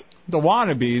wannabes. The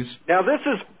wannabes? Now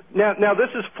this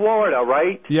is Florida,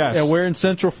 right? Yes. Yeah, we're in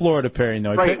Central Florida,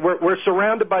 Paranoid. Right. We're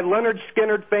surrounded by Leonard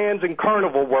Skinner fans and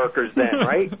carnival workers then,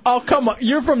 right? Oh, come on.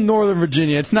 You're from Northern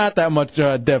Virginia. It's not that much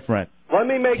different. Let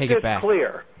me make Take it this back.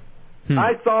 clear.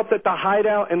 I thought that the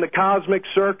Hideout and the Cosmic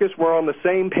Circus were on the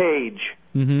same page.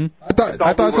 Mm-hmm.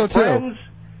 I thought we so were too. friends,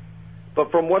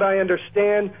 but from what I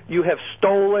understand, you have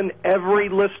stolen every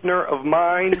listener of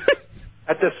mine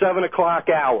at the 7 o'clock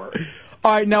hour.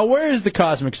 All right, now where is the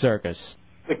Cosmic Circus?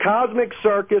 The Cosmic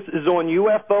Circus is on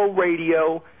UFO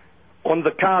radio on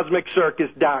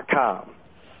thecosmiccircus.com.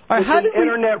 It's an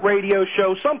internet radio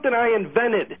show, something I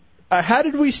invented. How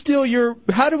did we steal your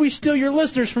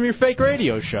listeners from your fake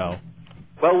radio show?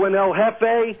 Well, when El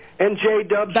Jefe and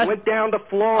J-Dubs went down to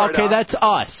Florida... Okay, that's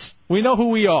us. We know who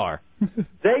we are.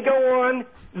 They go on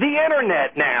the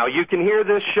internet now. You can hear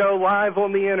this show live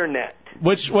on the internet.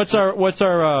 What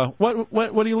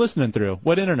are you listening through?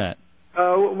 What internet?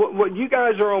 What you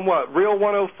guys are on what?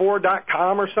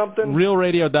 Real104.com or something?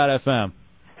 Realradio.fm.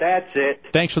 That's it.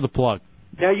 Thanks for the plug.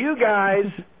 Now you guys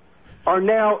are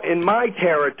now in my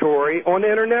territory on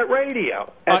internet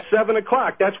radio at 7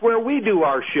 o'clock. That's where we do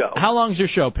our show. How long's your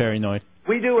show, Paranoid?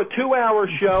 We do a 2-hour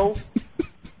show.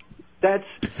 That's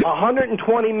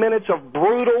 120 minutes of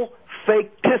brutal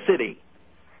faketicity.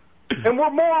 And we're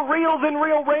more real than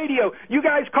real radio. You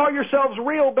guys call yourselves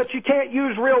real, but you can't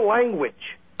use real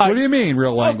language. What do you mean,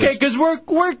 real language? Okay, because we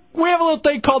have a little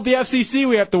thing called the FCC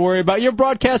we have to worry about. You're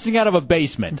broadcasting out of a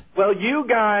basement. Well, you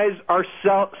guys are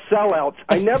sellouts.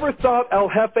 I never thought El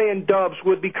Jefe and Dubs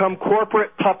would become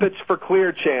corporate puppets for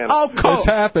Clear Channel. Oh, cool. This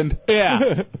happened.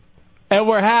 Yeah. And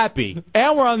we're happy.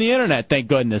 And we're on the internet, thank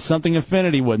goodness. Something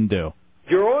Infinity wouldn't do.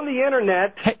 You're on the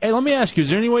internet. Hey, let me ask you, is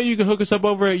there any way you can hook us up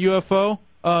over at UFO,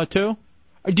 too?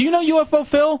 Do you know UFO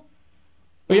Phil?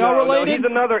 Are y'all related? No, he's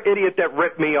another idiot that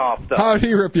ripped me off, though. How did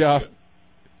he rip you off?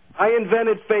 I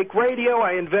invented fake radio.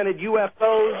 I invented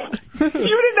UFOs. You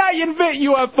did not invent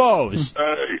UFOs.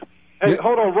 Hey,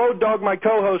 hold on. Road Dogg, my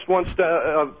co-host, wants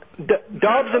to...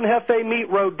 Dubs and Jefe meet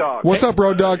Road Dogg. What's up,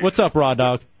 Road Dogg? What's up, Raw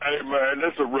Dog? Hey, man,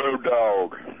 this is a Road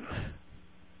Dogg.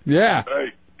 Yeah.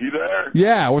 Hey, you there?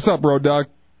 Yeah, what's up, Road Dogg?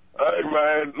 Hey,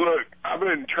 man, look, I've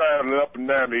been traveling up and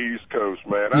down the East Coast,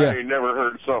 man. Yeah. I ain't never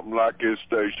heard something like this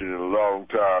station in a long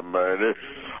time, man.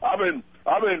 I've been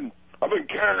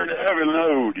carrying a heavy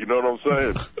load, you know what I'm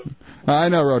saying? I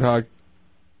know, Road Hog.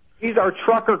 He's our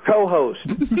trucker co-host.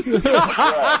 I've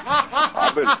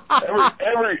been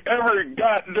every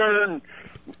goddamn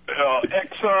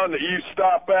Exxon that you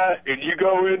stop at and you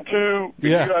go into,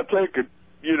 Yeah. you gotta take a,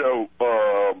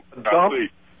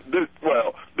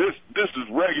 This is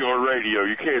regular radio.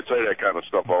 You can't say that kind of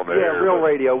stuff on the air. Yeah, real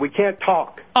radio. We can't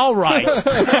talk. All right. All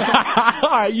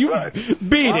right, you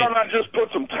beat Why it. don't I just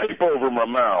put some tape over my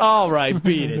mouth? All right,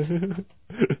 beat it.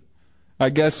 I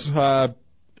guess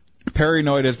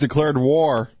Paranoid has declared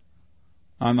war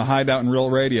on the Hideout and Real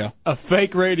Radio. A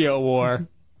fake radio war.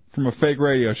 From a fake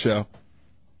radio show.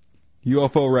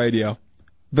 UFO Radio.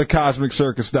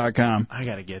 TheCosmicCircus.com. I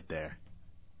gotta get there.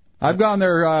 I've gone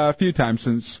there a few times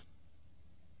since.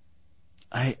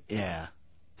 Yeah.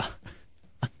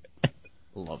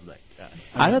 Love that guy.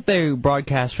 I thought they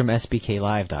broadcast from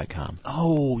SBKLive.com.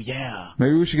 Oh, yeah.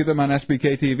 Maybe we should get them on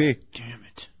SBK TV. Damn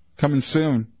it. Coming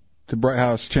soon to Bright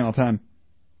House Channel 10.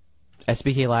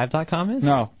 SBKLive.com is?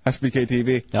 No, SBK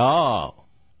TV. Oh.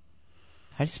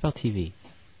 How do you spell TV?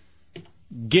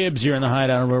 Gibbs, you're in the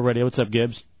Hideout on Real Radio. What's up,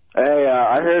 Gibbs? Hey,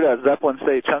 I heard Zeppelin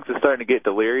say Chunks is starting to get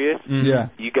delirious. Yeah.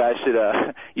 You guys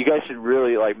should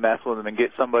really like mess with him and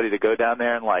get somebody to go down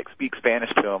there and like speak Spanish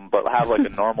to him, but have like a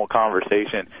normal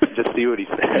conversation and just see what he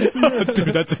says.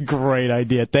 Dude, that's a great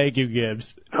idea. Thank you,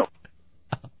 Gibbs.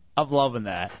 I'm loving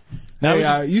that. Now,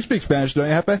 Hey, you speak Spanish, don't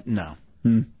you, Hefe? No.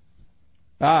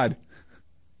 Odd.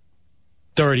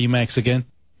 Dirty Mexican.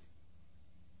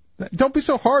 Don't be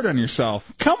so hard on yourself.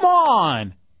 Come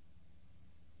on.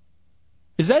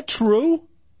 Is that true?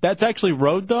 That's actually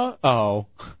Road Dogg? Oh.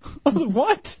 I was like,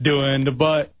 what? Doing the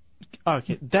butt.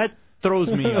 Okay, that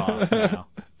throws me off now.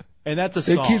 And that's a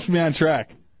song. It keeps me on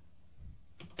track.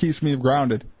 Keeps me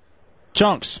grounded.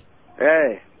 Chunks.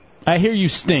 Hey. I hear you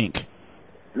stink.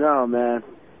 No, man.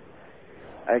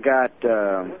 I got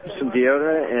some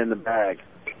deodorant in the bag.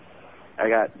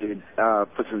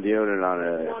 Put some deodorant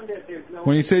on it.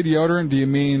 When you say deodorant, do you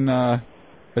mean a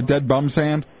dead bum's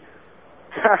hand?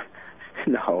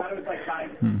 No.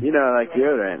 You know I like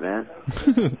deodorant, man.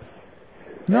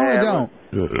 No, Hey, I don't.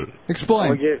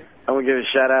 Explain. I'm gonna give a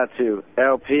shout out to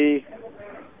LP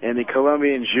and the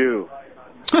Colombian Jew.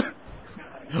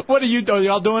 What are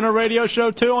y'all doing a radio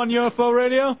show too on UFO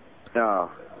Radio?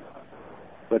 No.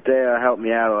 But they helped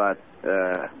me out a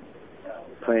lot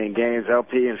playing games.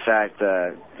 LP, in fact,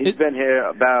 he's been here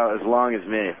about as long as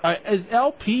me. As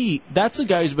LP, that's the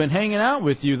guy who's been hanging out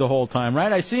with you the whole time,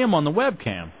 right? I see him on the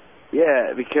webcam.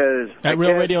 Yeah, because At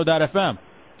RealRadio.fm.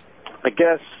 I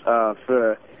guess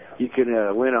you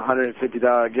can win a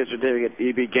 $150 gift certificate at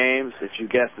EB Games if you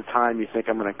guess the time you think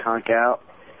I'm going to conk out.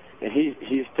 And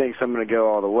he thinks I'm going to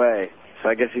go all the way. So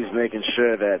I guess he's making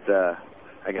sure that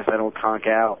I guess I don't conk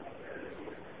out.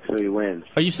 So he wins.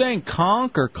 Are you saying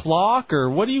conk or clock or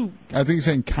what do you... I think he's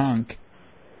saying conk.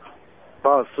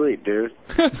 Fall asleep, dude.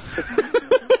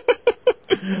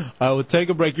 I will take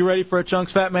a break. You ready for a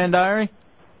Chunks Fat Man Diary?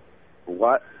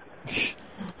 What?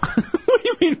 What do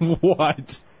you mean,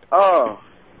 what? Oh.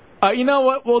 You know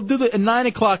what? We'll do at 9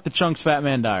 o'clock, the Chunks Fat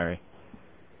Man Diary.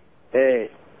 Hey.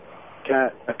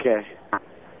 Okay.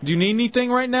 Do you need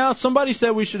anything right now? Somebody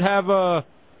said we should have a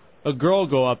girl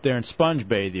go up there and sponge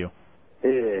bathe you.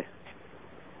 Yeah.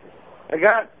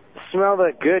 Smell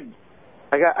that good.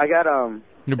 I got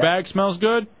Your bag smells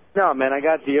good? No, man, I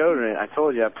got deodorant. I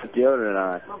told you I put deodorant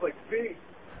on. Smells like feet.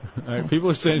 All right,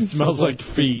 people are saying it smells like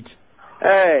feet.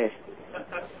 Hey. All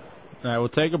right, we'll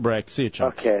take a break. See you,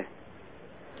 Chunks. Okay.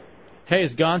 Hey,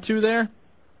 is Gone To there?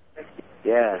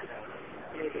 Yeah.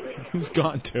 Who's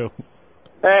Gone To?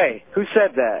 Hey, who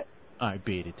said that? I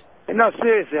beat it. No,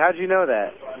 seriously, how'd you know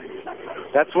that?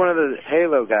 That's one of the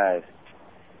Halo guys.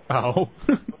 Oh?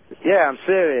 Yeah, I'm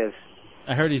serious.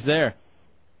 I heard he's there.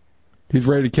 He's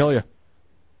ready to kill you.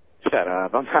 Shut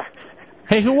up. I'm not.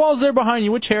 Hey, who all's there behind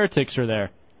you? Which heretics are there?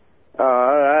 Oh,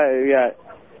 all right.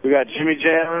 We got Jimmy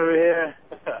Jam over here.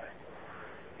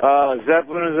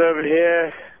 Zeppelin is over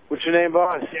here. What's your name,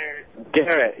 boss?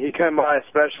 Garrett. He came by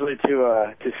especially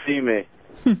to see me.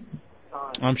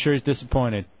 I'm sure he's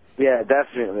disappointed. Yeah,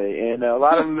 definitely. And a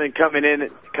lot of them have been coming in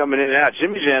and out.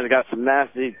 Jimmy Jam's got some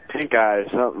nasty pink eye or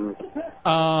something.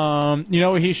 You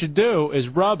know what he should do is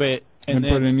rub it and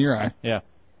then put it in your eye. Yeah.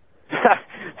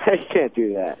 You can't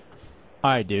do that.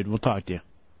 All right, dude. We'll talk to you.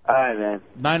 All right, man.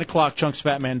 9 o'clock, Chunks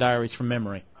Fat Man Diaries from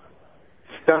memory.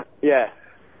 Yeah.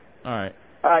 All right.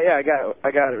 Yeah,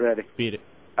 I got it ready. Beat it.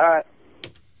 All right.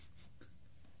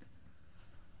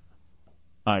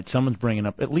 All right, someone's bringing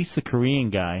up at least the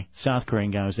Korean guy, South Korean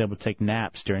guy, was able to take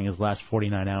naps during his last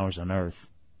 49 hours on Earth.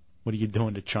 What are you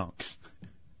doing to Chunks?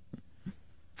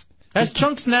 Has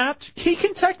Chunks napped? He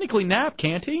can technically nap,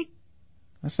 can't he?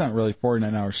 That's not really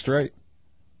 49 hours straight.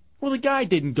 Well, the guy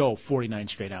didn't go 49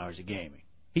 straight hours of gaming.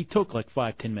 He took like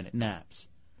 5-10-minute naps.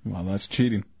 Well, that's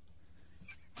cheating.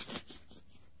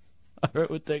 All right,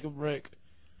 we'll take a break.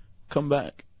 Come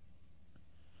back.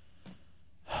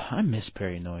 I miss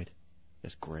Paranoid.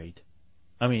 It's great.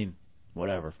 I mean,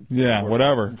 whatever. Yeah,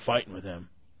 whatever. I'm fighting with him.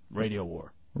 Radio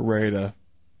war. We're ready to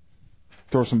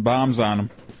throw some bombs on him.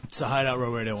 It's the Hideout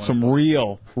Real Radio 104.1. Some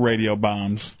real radio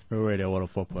bombs. Real Radio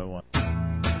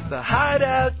 104.1. The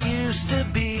Hideout used to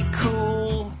be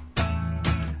cool.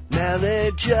 Now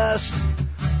they're just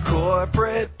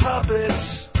corporate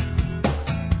puppets.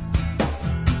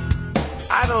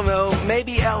 I don't know,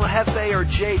 maybe El Jefe or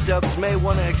J-Dubs may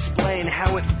want to explain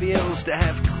how it feels to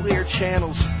have Clear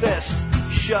Channel's fist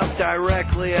shoved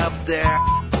directly up there.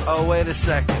 Oh, wait a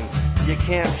second. You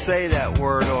can't say that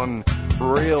word on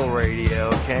real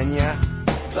radio, can ya?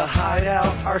 The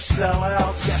Hideout are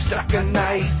sellouts. You stuck a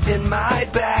knife in my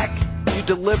back. You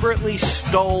deliberately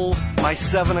stole my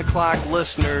 7 o'clock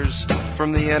listeners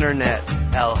from the internet,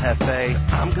 El Jefe.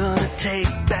 I'm gonna take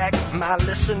back my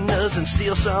listeners and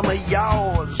steal some of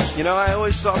yours. You know, I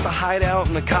always thought the Hideout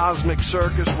and the Cosmic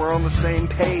Circus were on the same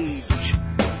page.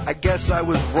 I guess I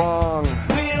was wrong.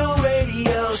 Real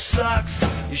radio sucks.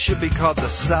 You should be called the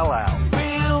Sellout.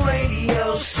 Real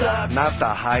radio sucks. Not the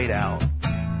Hideout.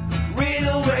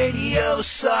 Real radio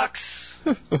sucks.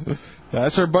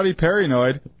 That's our buddy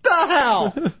Paranoid. The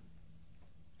hell?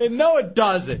 And no, it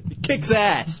doesn't. It kicks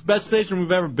ass. Best station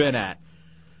we've ever been at.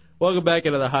 Welcome back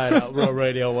into the Hideout, Real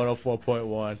Radio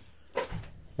 104.1.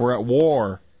 We're at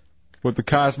war with the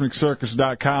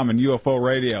CosmicCircus.com and UFO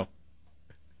Radio.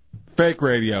 Fake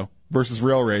radio versus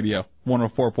real radio,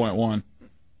 104.1.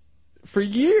 For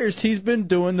years, he's been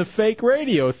doing the fake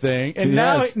radio thing, and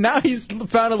now he's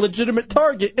found a legitimate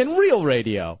target in real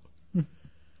radio.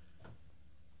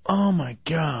 Oh, my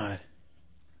God.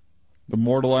 The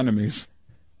mortal enemies.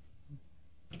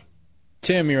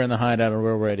 Tim, you're in the Hideout on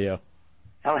Real Radio.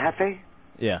 El Jefe?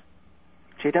 Yeah.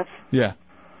 J-Dubs? Yeah.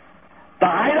 The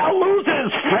Hideout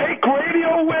loses. Fake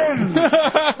radio wins.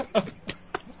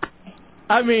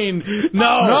 I mean,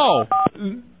 no.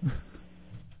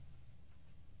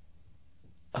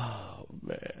 Oh,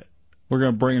 man. We're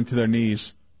going to bring them to their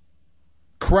knees.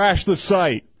 Crash the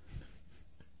site.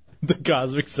 The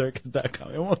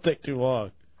CosmicCircus.com. It won't take too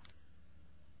long.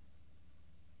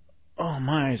 Oh,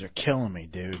 my eyes are killing me,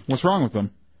 dude. What's wrong with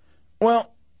them?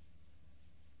 Well,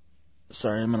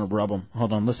 sorry, I'm going to rub them.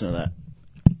 Hold on, listen to that.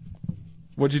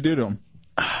 What'd you do to them?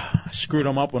 I screwed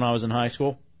them up when I was in high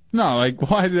school. No, like,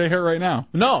 why do they hurt right now?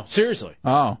 No, seriously.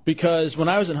 Oh. Because when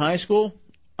I was in high school,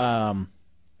 I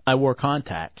wore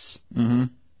contacts. Mm-hmm.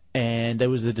 And there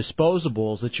was the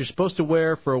disposables that you're supposed to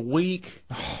wear for a week,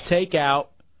 take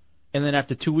out, and then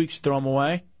after 2 weeks, throw them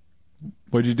away.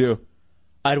 What'd you do?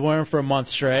 I'd wear them for a month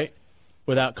straight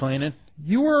without cleaning.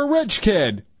 You were a rich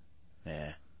kid.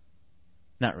 Yeah.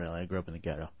 Not really. I grew up in the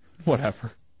ghetto.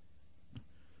 Whatever.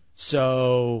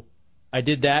 So I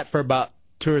did that for about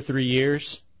 2 or 3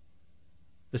 years,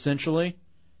 essentially.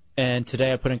 And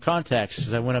today I put in contacts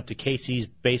because I went up to Casey's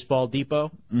Baseball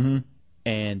Depot. Mm-hmm.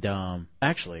 And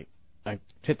actually, I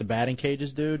hit the batting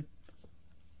cages, dude.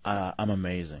 I'm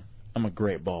amazing. I'm a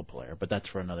great ball player, but that's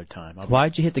for another time.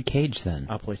 Why'd you hit the cage then?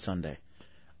 I'll play Sunday.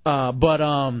 But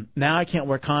now I can't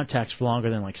wear contacts for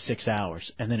longer than like 6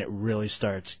 hours, and then it really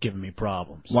starts giving me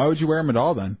problems. Why would you wear them at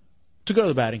all then? To go to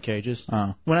the batting cages.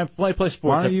 Oh. When I play sports.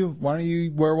 Why don't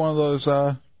you wear one of those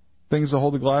things to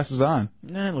hold the glasses on?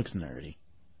 Nah, it looks nerdy.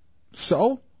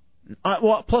 So?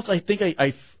 Well, plus I think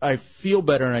I feel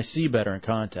better and I see better in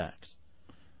contacts.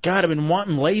 God, I've been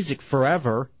wanting LASIK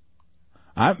forever.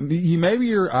 Maybe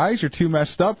your eyes are too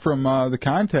messed up from the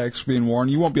contacts being worn.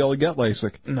 You won't be able to get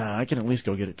LASIK. Nah, I can at least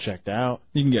go get it checked out.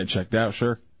 You can get it checked out,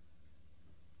 sure.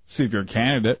 See if you're a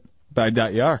candidate. But I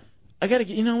doubt you are. We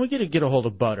gotta get a hold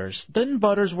of Butters. Doesn't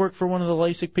Butters work for one of the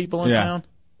LASIK people in town?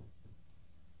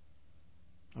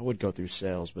 I would go through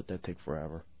sales, but that'd take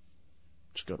forever.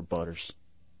 Just go to Butters.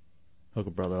 Hook a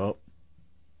brother up.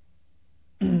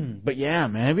 But yeah,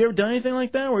 man, have you ever done anything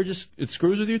like that where it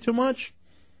screws with you too much?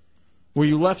 Where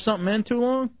you left something in too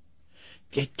long?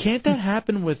 Can't that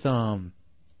happen with, not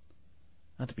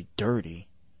to be dirty,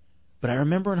 but I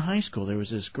remember in high school there was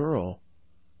this girl,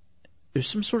 there's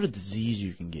some sort of disease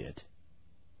you can get,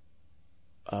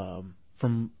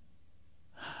 from,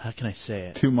 how can I say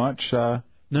it? Too much?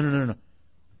 No.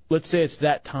 Let's say it's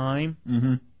that time.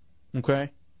 Mm-hmm.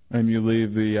 Okay? And you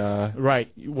leave the,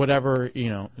 Right, whatever,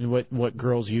 what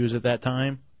girls use at that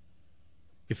time.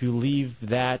 If you leave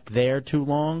that there too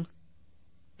long.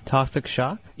 Toxic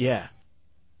shock? Yeah.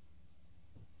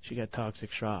 She got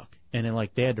toxic shock. And then,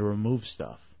 they had to remove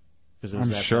stuff.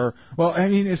 I'm sure. Well, I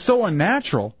mean, it's so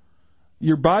unnatural.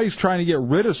 Your body's trying to get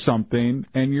rid of something,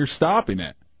 and you're stopping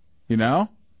it. You know?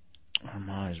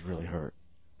 My eyes really hurt.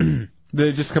 Did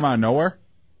it just come out of nowhere?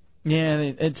 Yeah,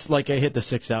 it's like I hit the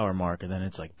 6 hour mark, and then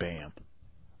it's like, bam.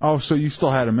 Oh, so you still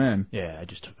had them in? Yeah, I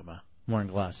just took them out. I'm wearing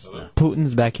glasses now.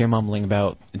 Putin's back here mumbling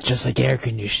about it's just like air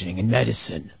conditioning and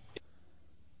medicine.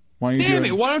 Damn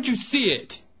it, why don't you see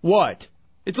it? What?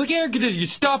 It's like air conditioning. You're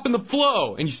stopping the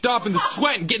flow, and you're stopping the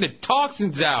sweat and getting the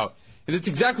toxins out. And that's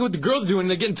exactly what the girls are doing.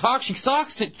 They're getting toxic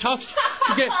shock syndrome.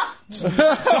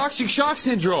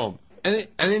 And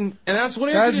that's what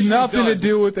air conditioning does. It has nothing to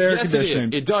do with air conditioning. Yes,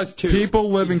 it is. It does, too.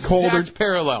 People live in colder... Exact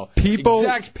parallel.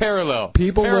 Exact parallel.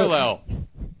 Parallel.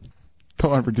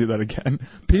 Don't ever do that again.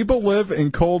 People live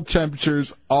in cold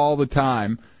temperatures all the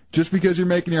time. Just because you're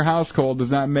making your house cold does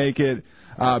not make it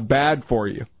bad for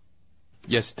you.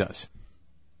 Yes, it does.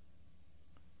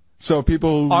 So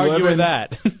people who Argue live with in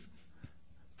that.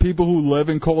 people who live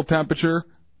in cold temperature,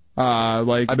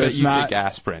 I bet you take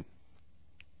aspirin.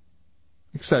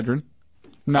 Excedrin.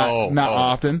 Not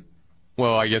often.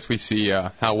 Well, I guess we see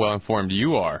how well informed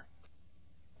you are.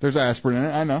 There's aspirin in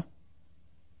it, I know.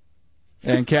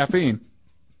 And caffeine.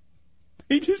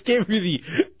 He just gave me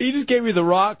the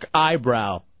rock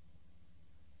eyebrow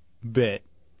bit.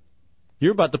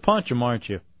 You're about to punch him, aren't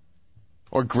you?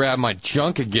 Or grab my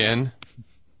junk again.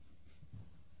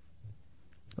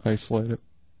 Isolate it.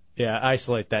 Yeah,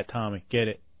 isolate that, Tommy. Get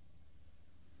it.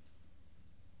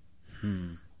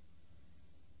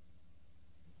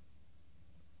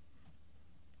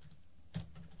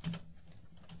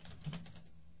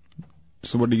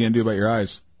 So what are you going to do about your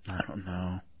eyes? I don't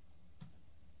know.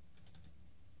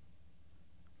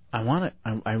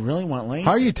 I really want LASIK.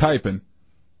 How are you typing?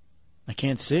 I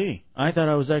can't see. I thought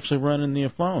I was actually running the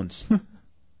phones.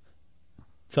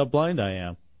 That's how blind I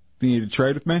am. Do you need to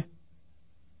trade with me?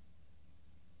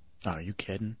 Oh, are you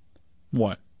kidding?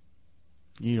 What?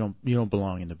 You don't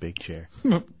belong in the big chair.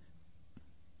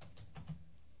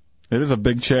 It is a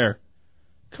big chair.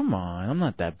 Come on, I'm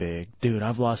not that big. Dude,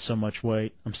 I've lost so much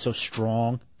weight. I'm so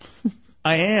strong.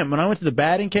 I am. When I went to the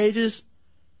batting cages,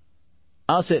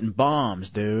 I was hitting bombs,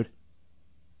 dude.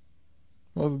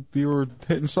 Well, you were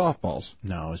hitting softballs.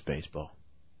 No, it was baseball.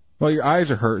 Well, your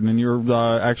eyes are hurting, and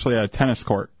you're actually at a tennis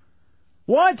court.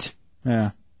 What?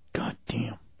 Yeah. God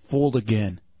damn. Fooled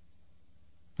again.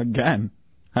 Again?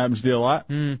 Happens to you a lot?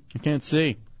 I can't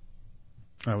see.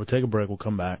 All right, we'll take a break. We'll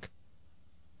come back.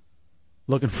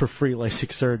 Looking for free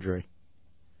LASIK surgery.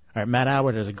 All right, Matt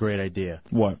Howard has a great idea.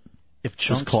 What? If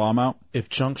Chunks, just claw him out? If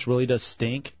Chunks really does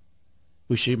stink,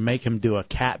 we should make him do a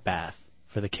cat bath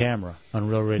for the camera on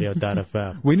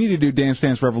RealRadio.fm. We need to do Dance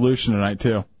Dance Revolution tonight,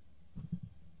 too.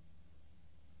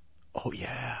 Oh,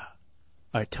 yeah.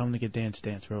 All right, tell him to get Dance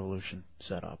Dance Revolution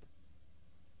set up.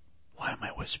 Why am I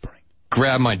whispering?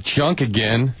 Grab my junk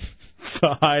again.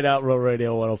 The Hideout Real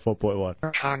Radio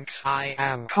 104.1. Chunks, I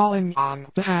am calling on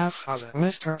behalf of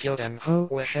Mr. Gilden, who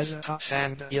wishes to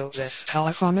send you this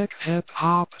telephonic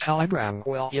hip-hop telegram.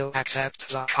 Will you accept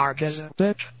the charges,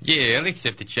 bitch? Yeah, I'll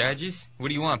accept the charges. What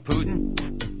do you want,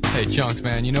 Putin? Hey, Chunks,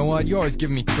 man, you know what? You always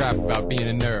giving me crap about being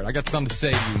a nerd. I got something to say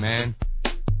to you, man.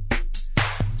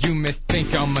 You may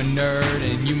think I'm a nerd,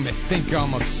 and you may think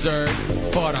I'm absurd,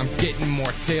 but I'm getting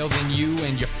more tail than you,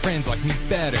 and your friends like me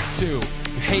better, too.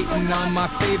 You're hating on my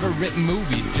favorite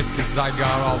movies just 'cause I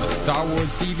got all the Star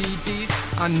Wars DVDs.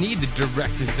 I need the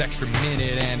director's extra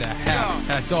minute and a half.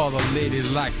 That's all the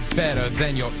ladies like better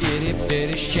than your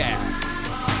itty-bitty shaft.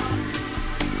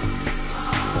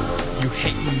 You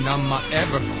hating on my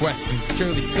EverQuest, and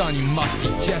surely, son, you must be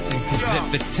jesting, 'cause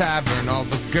at the tavern all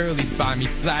the girlies buy me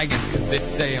flagons, 'cause they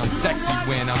say I'm sexy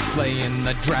when I'm slaying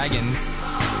the dragons.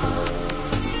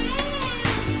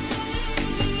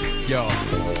 Yo,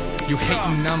 you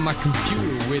hating on my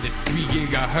computer with its 3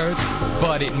 gigahertz,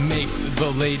 but it makes the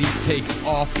ladies take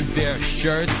off their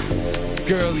shirts.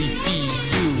 Girlies see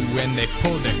you and they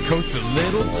pull their coats a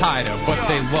little tighter, but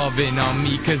they loving on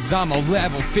me 'cause I'm a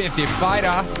level 50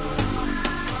 fighter.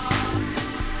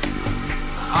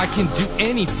 I can do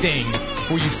anything,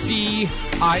 for you see,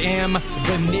 I am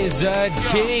the Nizzard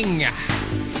King.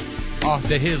 Off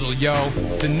the hizzle, yo.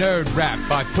 It's the nerd rap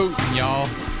by Putin, y'all.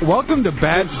 Welcome to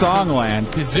Bad Songland.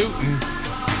 Zootin'.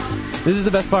 This is the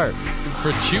best part.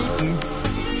 For shooting,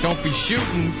 don't be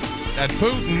shooting at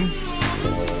Putin,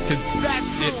 'cause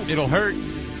it'll hurt.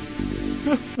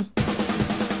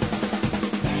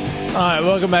 All right,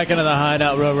 welcome back into the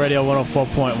Hideout Real Radio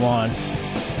 104.1.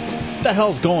 What the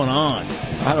hell's going on?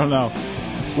 I don't know.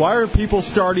 Why are people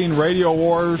starting radio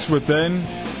wars within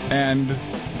and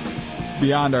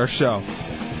beyond our show?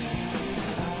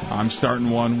 I'm starting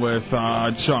one with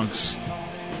Chunks.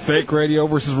 Fake radio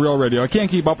versus real radio. I can't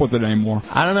keep up with it anymore.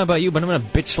 I don't know about you, but I'm going to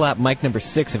bitch slap Mike number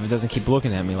 6 if it doesn't keep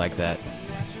looking at me like that.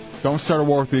 Don't start a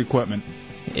war with the equipment.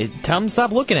 Tell him to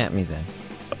stop looking at me then.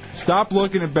 Stop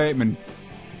looking at Bateman.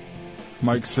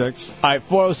 Mike 6. All right,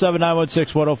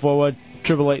 407-916-1041.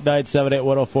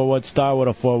 888-978-1041, star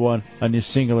 1041 on your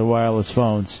singular wireless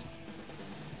phones.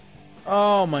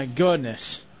 Oh, my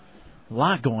goodness. A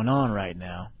lot going on right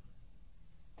now.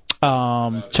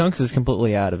 Chunks is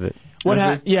completely out of it.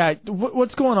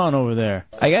 What's going on over there?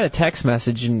 I got a text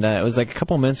message, and it was like a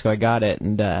couple minutes ago I got it,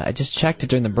 and I just checked it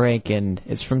during the break, and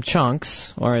it's from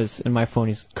Chunks, or as in my phone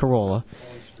he's Corolla,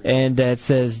 and it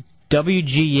says,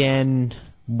 WGN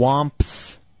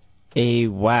womps a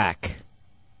whack.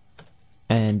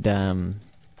 And,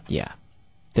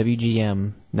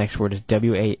 WGM, next word is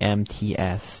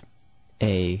WAMTSA,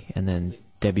 and then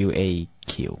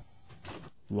WAQ.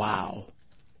 Wow.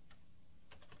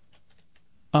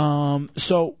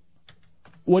 So,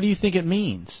 what do you think it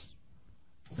means?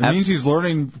 It means he's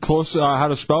learning how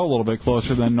to spell a little bit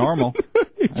closer than normal.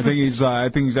 I think he's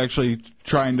actually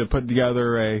trying to put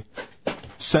together a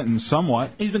sentence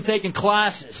somewhat. He's been taking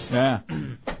classes. Yeah.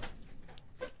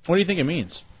 What do you think it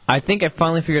means? I think I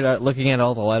finally figured out, looking at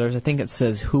all the letters, I think it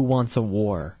says, who wants a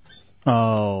war?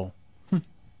 Oh.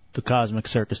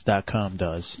 TheCosmicCircus.com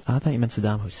does. I thought you meant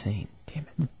Saddam Hussein. Damn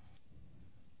it.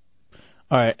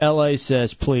 All right, L.A.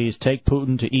 says, please take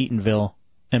Putin to Eatonville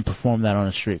and perform that on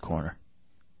a street corner.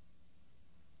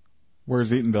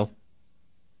 Where's Eatonville?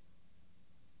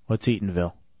 What's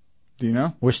Eatonville? Do you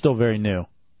know? We're still very new.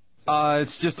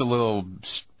 It's just a little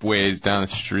ways down the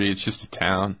street. It's just a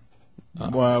town.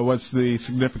 What's the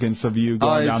significance of you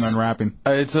going down there and rapping?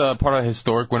 It's a part of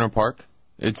historic Winter Park.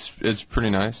 It's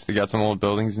pretty nice. They got some old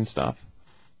buildings and stuff.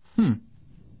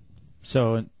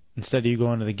 So instead of you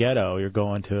going to the ghetto, you're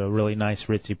going to a really nice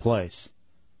ritzy place.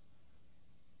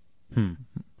 All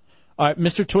right,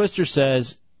 Mr. Twister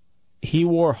says, he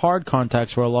wore hard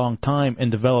contacts for a long time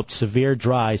and developed severe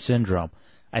dry eye syndrome.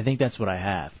 I think that's what I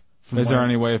have. Is there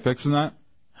any way of fixing that?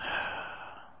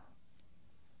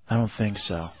 I don't think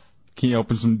so. Can you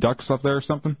open some ducts up there or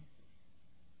something?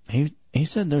 He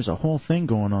said there's a whole thing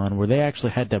going on where they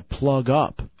actually had to plug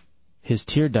up his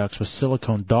tear ducts with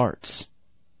silicone darts.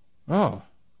 Oh.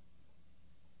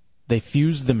 They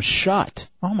fused them shut.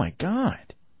 Oh, my God.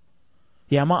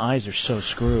 Yeah, my eyes are so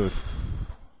screwed.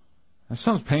 That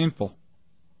sounds painful.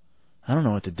 I don't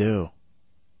know what to do.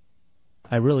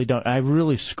 I really don't. I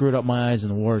really screwed up my eyes in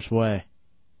the worst way.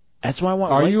 That's why I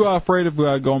want... Are you afraid of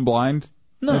going blind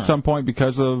No. at some point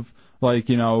because of, like,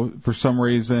 you know, for some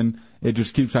reason it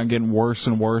just keeps on getting worse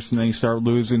and worse, and then you start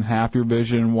losing half your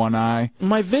vision in one eye?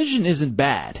 My vision isn't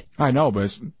bad. I know,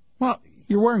 but well,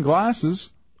 you're wearing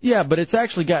glasses. Yeah, but it's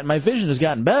actually my vision has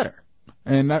gotten better.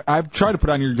 And I've tried to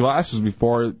put on your glasses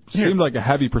before. It seemed like a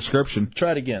heavy prescription.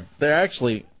 Try it again. They're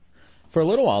actually, for a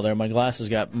little while there, my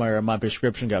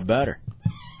prescription got better.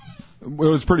 It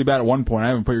was pretty bad at one point. I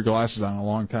haven't put your glasses on in a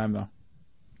long time, though.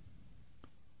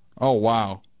 Oh,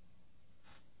 wow.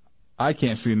 I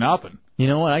can't see nothing. You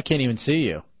know what? I can't even see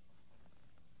you.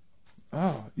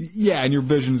 Oh, yeah, and your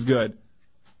vision's good.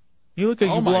 You look like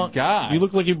Oh, my God. You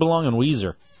look like you belong in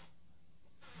Weezer.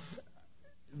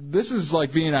 This is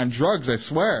like being on drugs, I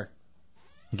swear.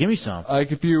 Give me some.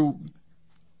 Like, it's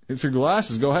your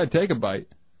glasses, go ahead, take a bite.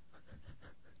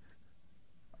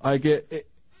 Like,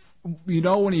 you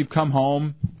know when you come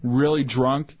home really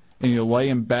drunk and you lay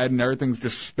in bed and everything's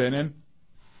just spinning?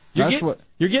 You're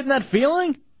getting that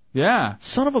feeling? Yeah.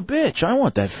 Son of a bitch, I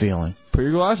want that feeling. Put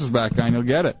your glasses back on, you'll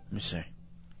get it. Let me see.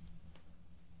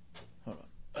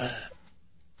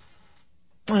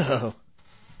 Oh.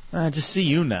 I just see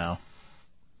you now.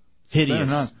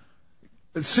 Hideous.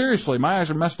 Seriously, my eyes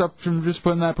are messed up from just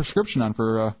putting that prescription on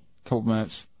for a couple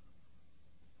minutes.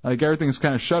 Like, everything's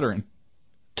kind of shuddering.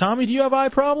 Tommy, do you have eye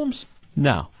problems?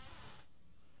 No.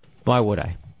 Why would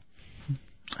I?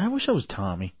 I wish I was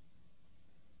Tommy.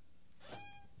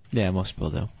 Yeah, most people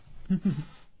do.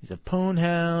 He's a poon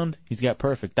hound. He's got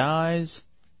perfect eyes.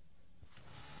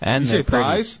 And You they're say pretty.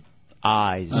 thighs?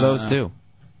 Eyes. Those two.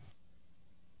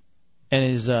 And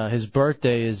his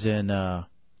birthday is in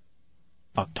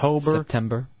October.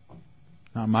 September.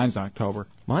 No, mine's October.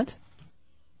 What?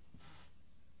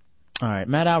 All right.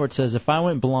 Matt Albert says, if I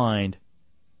went blind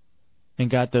and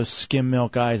got those skim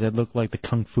milk eyes, I'd look like the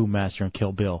Kung Fu Master in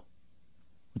Kill Bill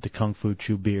with the Kung Fu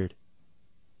Chew beard.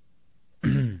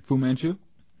 Fu Manchu?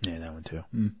 Yeah, that one too.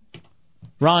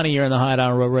 Ronnie, you're in the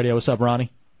Hideout on Road Radio. What's up,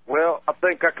 Ronnie? Well, I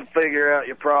think I can figure out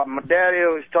your problem. My daddy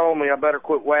always told me I better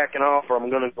quit whacking off or I'm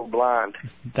going to go blind.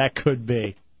 That could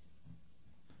be.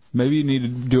 Maybe you need to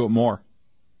do it more.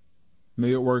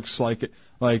 Maybe it works like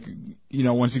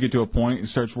once you get to a point, it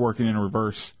starts working in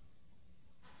reverse.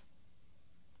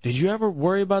 Did you ever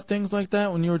worry about things like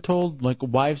that when you were told, like,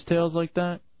 wives' tales like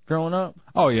that growing up?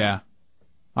 Oh, yeah.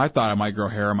 I thought I might grow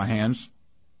hair on my hands.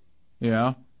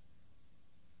 Yeah.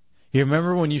 You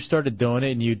remember when you started doing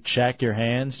it and you'd check your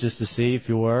hands just to see if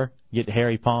you were? Get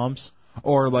hairy palms?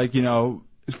 Or, like,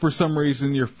 for some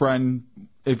reason if your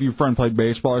friend played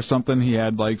baseball or something, he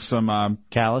had, like, some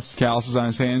calluses on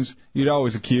his hands, you'd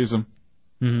always accuse him.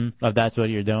 Mm-hmm. Of that's what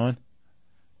you're doing?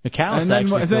 The callus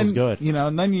actually feels good.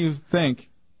 And then you think,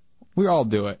 we all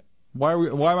do it. Why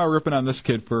am I ripping on this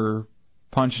kid for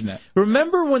punching it?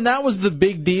 Remember when that was the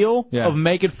big deal of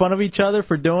making fun of each other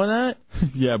for doing that?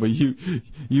 Yeah, but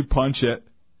you punch it.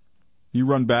 You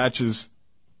run batches.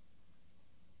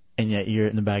 And yet you're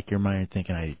in the back of your mind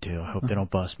thinking, I do too. I hope they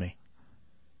don't bust me.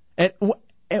 And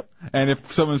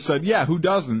if someone said, yeah, who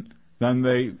doesn't? Then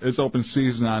it's open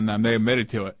season on them. They admitted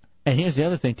to it. And here's the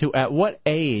other thing, too. At what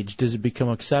age does it become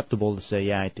acceptable to say,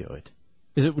 yeah, I do it?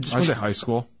 Is it just I say high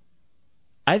school.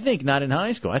 I think not in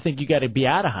high school. I think you got to be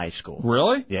out of high school.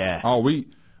 Really? Yeah. Oh, we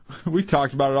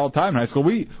talked about it all the time in high school.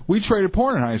 We traded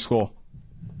porn in high school.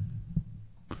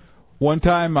 One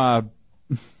time,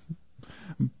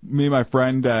 me and my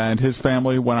friend and his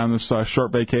family went on this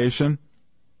short vacation.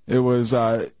 It was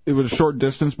a short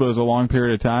distance, but it was a long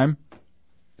period of time.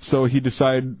 So he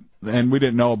decided, and we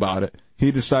didn't know about it,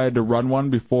 he decided to run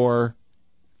one before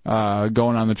going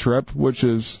on the trip, which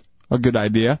is a good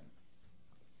idea.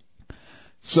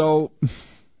 So,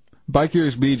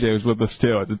 Bikers BJ was with us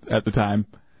too at the time.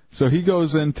 So he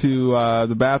goes into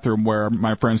the bathroom where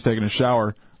my friend's taking a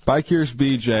shower. Bikers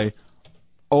BJ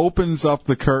opens up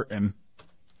the curtain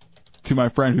to my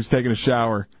friend who's taking a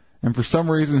shower, and for some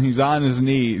reason he's on his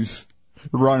knees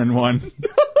running one.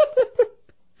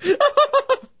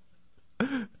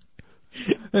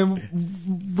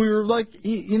 And we were like,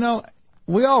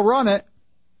 we all run it.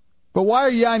 But why are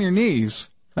you on your knees?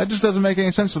 That just doesn't make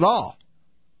any sense at all.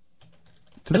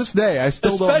 To this day, I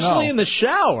still don't know. Especially in the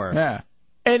shower. Yeah.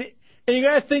 And you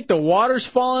gotta think the water's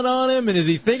falling on him, and is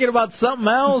he thinking about something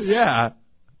else? Yeah.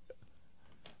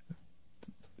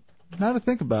 Now to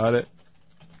think about it,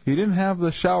 he didn't have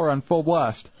the shower on full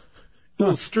blast.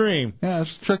 Little stream. Yeah, it's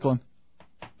just trickling.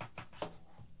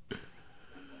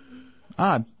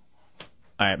 Odd.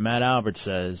 All right, Matt Albert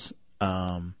says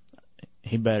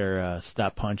he better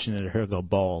stop punching it or he'll go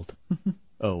bald.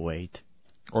 Oh, wait.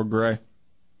 Or gray.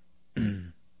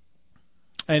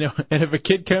 I know. And if a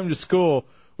kid came to school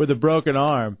with a broken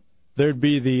arm, there'd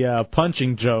be the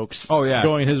punching jokes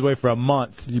going his way for a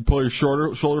month. You pull your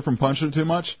shoulder from punching it too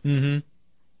much? Mm-hmm.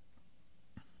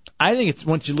 I think it's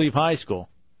once you leave high school.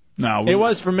 No. It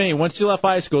was for me. Once you left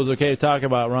high school, it was okay to talk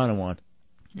about running one.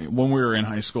 When we were in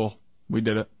high school, we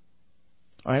did it.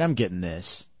 All right, I'm getting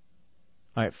this.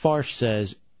 All right, Farsh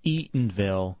says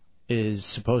Eatonville is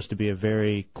supposed to be a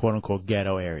very quote-unquote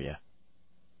ghetto area.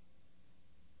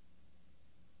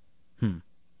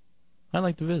 I'd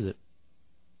like to visit.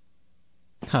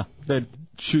 Huh. They'd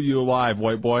shoot you alive,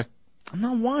 white boy. I'm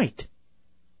not white.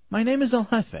 My name is El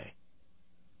Jefe.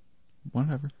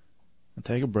 Whatever. We'll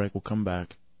take a break. We'll come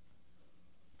back.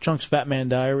 Chunk's Fat Man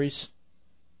Diaries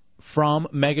from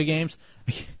Mega Games.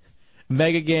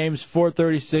 Mega Games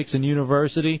 436 and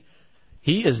University.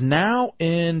 He is now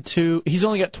he's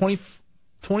only got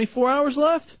 24 hours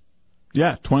left?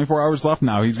 Yeah, 24 hours left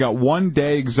now. He's got 1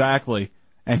 day exactly,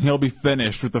 and he'll be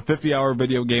finished with the 50-hour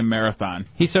video game marathon.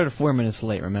 He started 4 minutes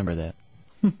late, remember that.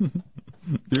 You're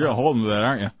going to hold him to that,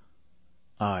 aren't you?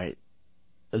 All right.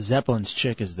 Zeppelin's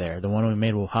chick is there. The one we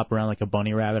made will hop around like a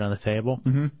bunny rabbit on the table.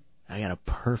 Mm-hmm. I got a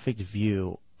perfect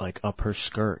view, like up her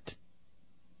skirt.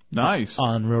 Nice.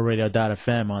 On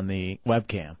RealRadio.fm on the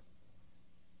webcam.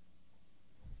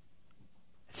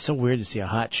 It's so weird to see a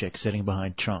hot chick sitting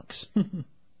behind Trunks.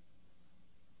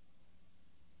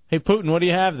 Hey, Putin, what do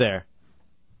you have there?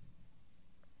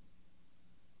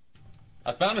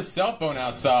 I found a cell phone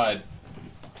outside.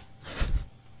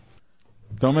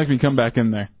 Don't make me come back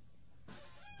in there.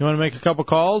 You want to make a couple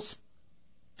calls?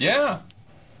 Yeah.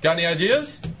 Got any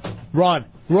ideas? Run.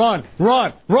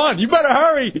 You better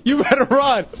hurry. You better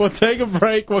run. We'll take a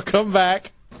break. We'll come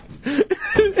back.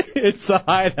 It's the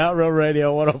Hideout Real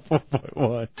Radio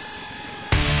 104.1.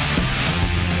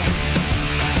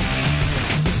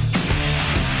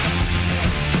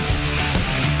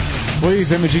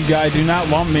 Please, imaging guy, do not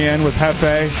lump me in with Hefe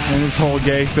and his whole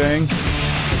gay thing.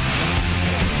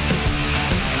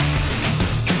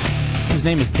 His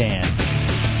name is Dan.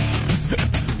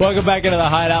 Welcome back into the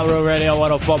Hideout Real Radio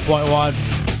 104.1.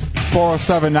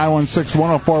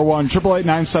 407-916-1041,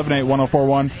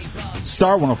 888-978-1041,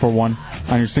 star 1041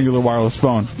 on your singular wireless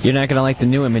phone. You're not going to like the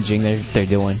new imaging they're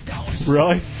doing.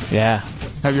 Really? Yeah.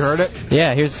 Have you heard it?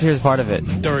 Yeah, here's part of it.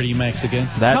 Dirty Mexican.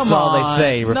 That's Come all on. they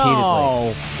say repeatedly.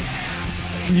 No.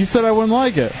 You said I wouldn't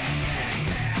like it.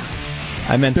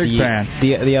 I meant Big fan.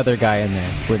 the other guy in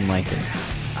there wouldn't like it.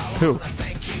 Who?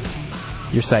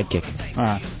 Your sidekick.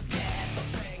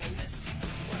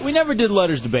 We never did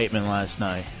letters debatement last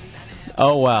night.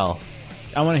 Oh, well.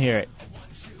 I want to hear it.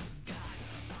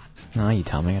 No, you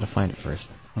tell me. I got to find it first.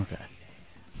 Okay.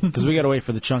 Because we got to wait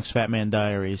for the Chunks Fat Man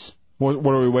Diaries. What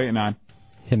are we waiting on?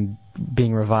 Him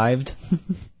being revived?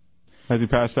 Has he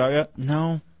passed out yet?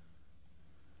 No.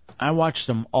 I watched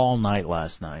them all night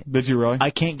last night. Did you really? I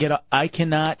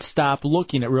cannot stop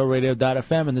looking at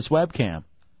RealRadio.fm and this webcam.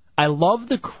 I love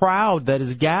the crowd that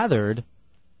is gathered.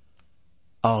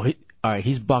 Oh, all right,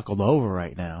 he's buckled over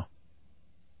right now.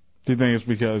 Do you think it's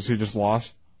because he just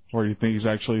lost? Or do you think he's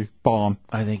actually falling?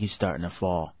 I think he's starting to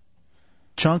fall.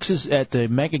 Chunks is at the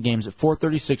Mega Games at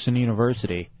 436 in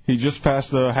University. He just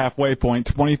passed the halfway point,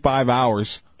 25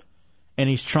 hours. And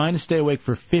he's trying to stay awake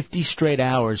for 50 straight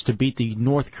hours to beat the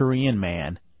North Korean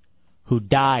man who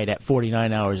died at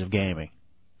 49 hours of gaming.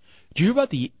 Did you hear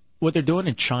about what they're doing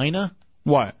in China?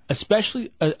 What?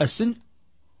 Especially,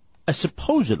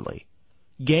 supposedly,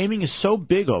 gaming is so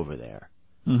big over there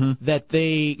that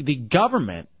the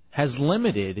government has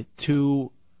limited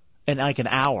to an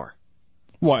hour.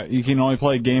 What? You can only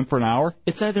play a game for an hour?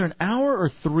 It's either an hour or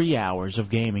 3 hours of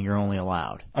gaming you're only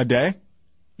allowed. A day?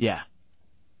 Yeah.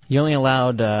 You're only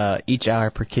allowed each hour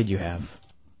per kid you have.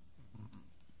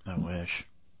 I wish.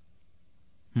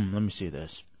 Let me see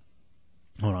this.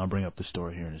 Hold on, I'll bring up the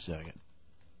story here in a second.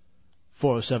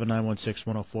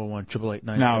 407-916-1041,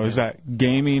 888-978. Now, is that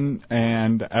gaming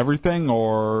and everything,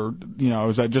 or,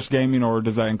 is that just gaming, or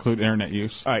does that include internet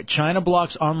use? All right, China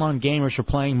blocks online gamers for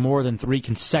playing more than 3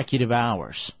 consecutive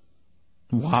hours.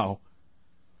 Wow.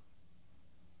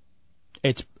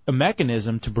 It's a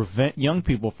mechanism to prevent young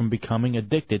people from becoming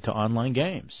addicted to online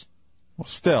games. Well,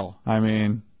 still, I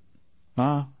mean,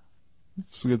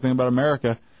 it's a good thing about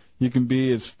America. You can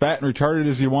be as fat and retarded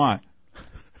as you want.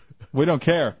 We don't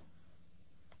care.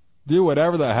 Do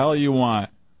whatever the hell you want.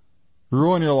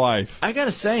 Ruin your life. I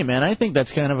gotta say, man, I think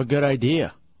that's kind of a good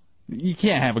idea. You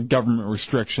can't have a government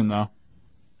restriction, though.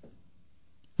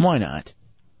 Why not?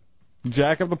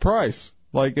 Jack up the price,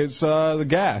 like it's the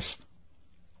gas.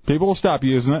 People will stop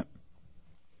using it.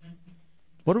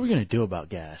 What are we gonna do about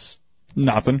gas?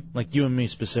 Nothing. Like you and me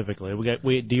specifically.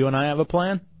 Do you and I have a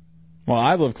plan? Well,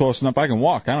 I live close enough I can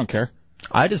walk. I don't care.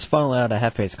 I just funneled out of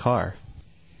Hefe's car.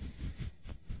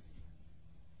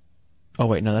 Oh,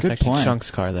 wait, no, that's Good actually plan.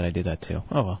 Chunk's car that I do that to.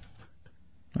 Oh, well.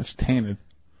 That's tainted.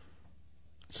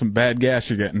 Some bad gas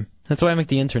you're getting. That's why I make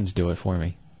the interns do it for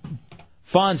me.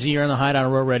 Fonzie, you're on the Hideout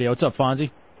on Road Radio. What's up,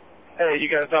 Fonzie? Hey, you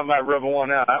guys talking about rubbing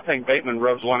one out. I think Bateman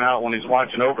rubs one out when he's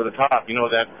watching Over the Top. You know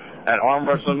that arm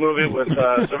wrestling movie with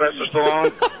Sylvester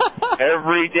Stallone?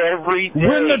 Every day.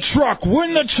 Win the truck!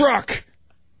 Win the truck!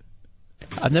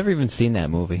 I've never even seen that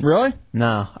movie. Really?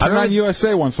 No. Turn on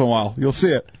USA once in a while. You'll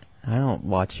see it. I don't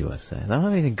watch USA. They don't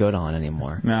have anything good on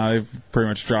anymore. No, they've pretty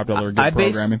much dropped all their good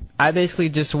programming. I basically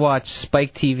just watch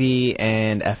Spike TV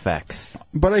and FX.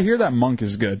 But I hear that Monk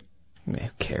is good. Who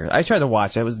cares? I tried to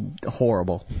watch it. It was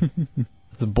horrible. I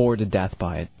was bored to death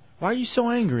by it. Why are you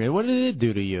so angry? What did it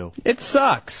do to you? It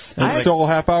sucks. It stole a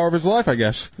half hour of his life, I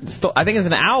guess. I think it's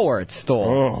an hour it stole.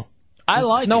 Oh. I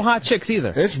like No it. hot chicks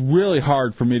either. It's really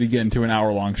hard for me to get into an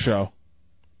hour-long show.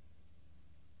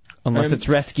 Unless it's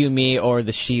Rescue Me or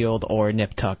The Shield or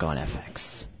Nip Tuck on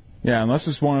FX. Yeah, unless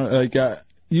it's one,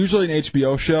 usually an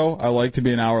HBO show, I like to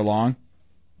be an hour long.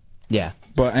 Yeah.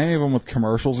 But any of them with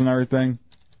commercials and everything,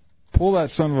 pull that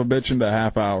son of a bitch into a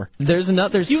half hour.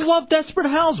 You love Desperate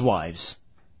Housewives.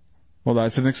 Well,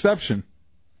 that's an exception.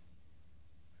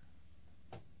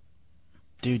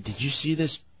 Dude, did you see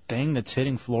this thing that's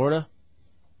hitting Florida?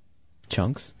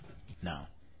 Chunks? No.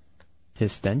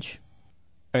 His stench?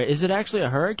 Is it actually a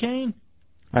hurricane?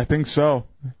 I think so.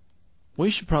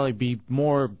 We should probably be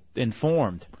more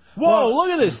informed. Whoa, look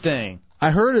at this thing.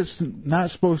 I heard it's not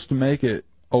supposed to make it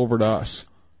over to us.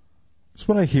 That's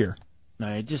what I hear. No,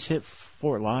 it just hit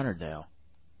Fort Lauderdale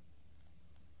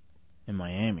in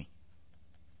Miami.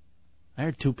 I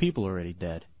heard 2 people already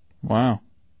dead. Wow.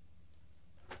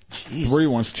 Jeez. 3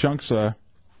 once Chunks Yeah,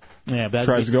 but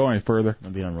tries to go any further.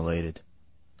 That'd be unrelated.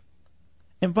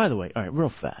 And by the way, all right, real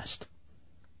fast.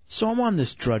 So I'm on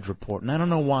this Drudge Report, and I don't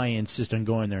know why I insist on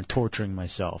going there and torturing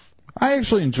myself. I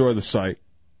actually enjoy the site.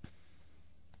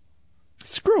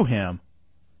 Screw him.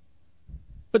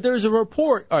 But there's a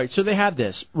report. All right, so they have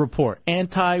this report.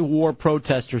 Anti-war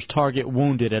protesters target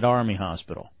wounded at Army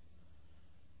Hospital.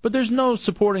 But there's no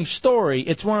supporting story.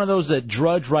 It's one of those that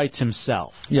Drudge writes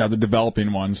himself. Yeah, the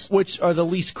developing ones. Which are the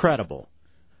least credible.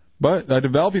 But the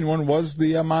developing one was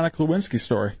the Monica Lewinsky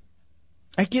story.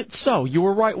 I get so. You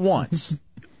were right once.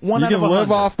 One you out can of 100.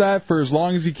 live off that for as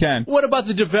long as you can. What about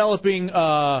the developing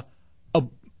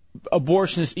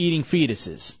abortionist eating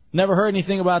fetuses? Never heard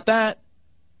anything about that?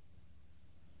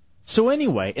 So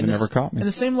anyway, in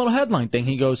the same little headline thing,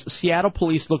 he goes, Seattle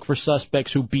police look for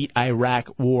suspects who beat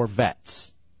Iraq war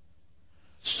vets.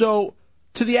 So,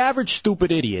 to the average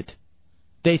stupid idiot,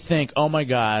 they think, oh my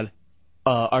God,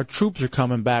 our troops are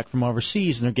coming back from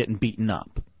overseas and they're getting beaten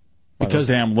up. Because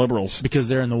damn liberals. Because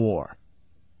they're in the war.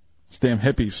 It's damn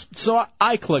hippies. So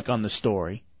I click on the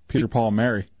story. Peter, Paul, and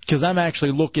Mary. Because I'm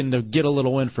actually looking to get a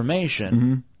little information.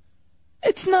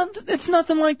 Mm-hmm. It's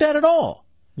nothing like that at all.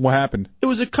 What happened? It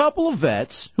was a couple of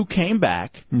vets who came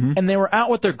back, and they were out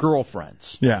with their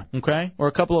girlfriends. Yeah. Okay? Or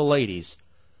a couple of ladies.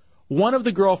 One of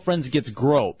the girlfriends gets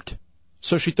groped,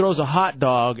 so she throws a hot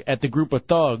dog at the group of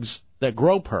thugs that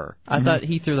grope her. I thought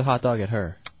he threw the hot dog at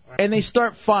her. And they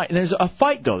start fighting. There's a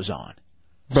fight goes on.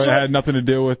 But it had nothing to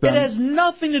do with them? It has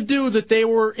nothing to do that they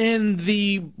were in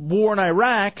the war in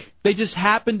Iraq. They just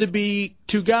happened to be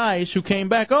 2 guys who came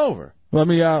back over. Let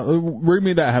me, read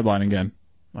me that headline again.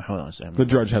 Hold on a second. The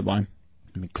Drudge headline.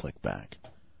 Let me click back.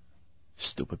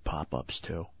 Stupid pop-ups,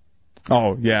 too.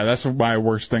 Oh, yeah, that's my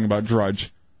worst thing about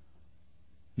Drudge.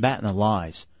 That and the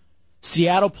lies.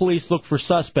 Seattle police look for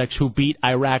suspects who beat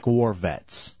Iraq war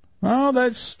vets. Oh,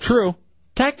 that's true.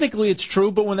 Technically it's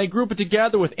true, but when they group it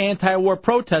together with anti-war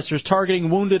protesters targeting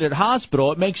wounded at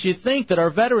hospital, it makes you think that our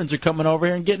veterans are coming over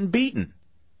here and getting beaten.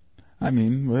 I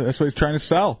mean, that's what he's trying to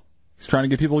sell. He's trying to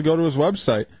get people to go to his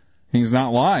website. He's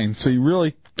not lying, so you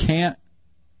really can't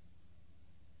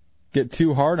get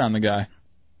too hard on the guy.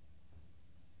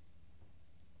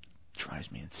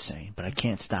 Drives me insane, but I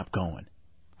can't stop going.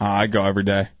 I go every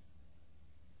day.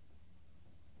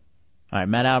 All right,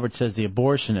 Matt Albert says the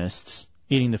abortionists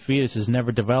eating the fetus has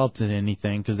never developed into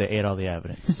anything because they ate all the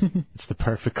evidence. It's the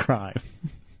perfect crime.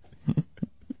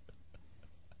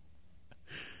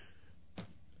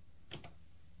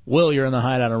 Will, you're in the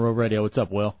Hideout on Road Radio. What's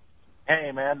up, Will?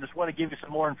 Hey, man, just want to give you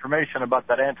some more information about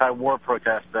that anti-war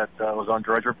protest that was on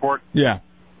Drudge Report. Yeah.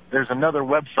 There's another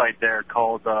website there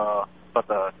called, about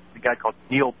the guy called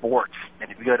Neil Bortz.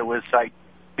 And if you go to his site,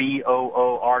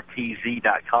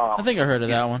 BOORTZ.com. I think I heard of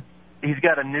that one. He's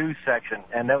got a news section,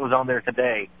 and that was on there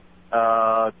today.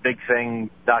 Big thing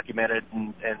documented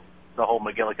and the whole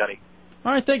McGillicuddy.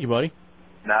 All right, thank you, buddy.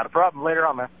 Not a problem. Later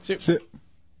on, man. See.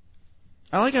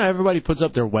 I like how everybody puts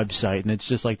up their website, and it's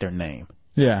just like their name.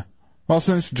 Yeah. Well,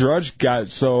 since Drudge got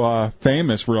so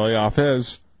famous, really, off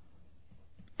his,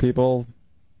 people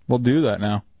will do that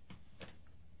now.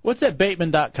 What's at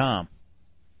Bateman.com?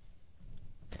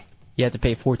 You have to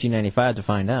pay $14.95 to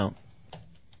find out.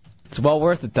 It's well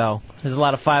worth it, though. There's a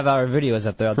lot of 5-hour videos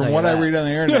up there, I'll From tell you what I that. read on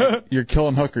the internet, you're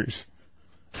killing hookers.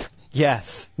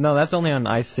 Yes. No, that's only on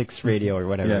I6 radio or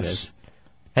whatever it is.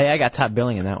 Hey, I got top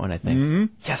billing in that one, I think. Mm-hmm.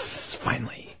 Yes,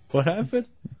 finally. What happened?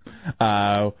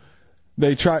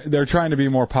 They're trying to be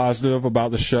more positive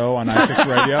about the show on I6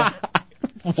 Radio.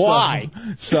 Why?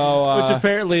 So which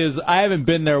apparently is, I haven't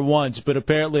been there once, but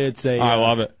apparently it's a... I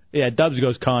love it. Yeah, Dubs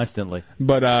goes constantly.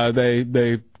 But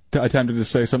they attempted to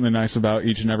say something nice about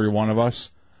each and every one of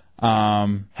us.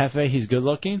 Hefe, he's good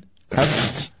looking?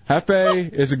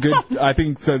 Hefe is a good, I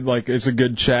think said like, is a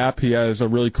good chap. He has a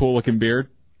really cool looking beard.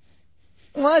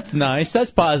 Well, that's nice. That's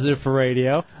positive for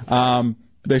radio.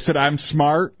 They said I'm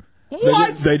smart.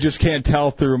 What? They just can't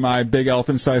tell through my big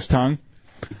elephant-sized tongue.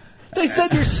 They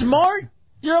said you're smart?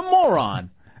 You're a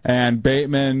moron. And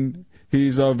Bateman,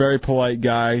 he's a very polite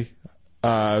guy.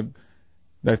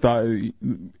 They thought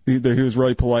he was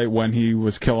really polite when he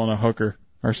was killing a hooker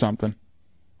or something.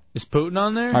 Is Putin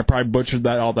on there? I probably butchered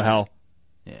that all to hell.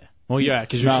 Yeah. Well, yeah,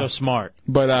 because you're so smart.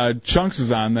 But Chunks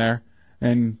is on there,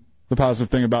 and the positive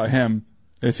thing about him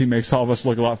is he makes all of us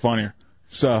look a lot funnier.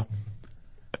 So...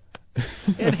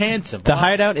 And handsome. The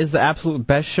Hideout is the absolute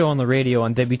best show on the radio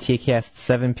on WTKS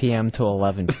 7 p.m. to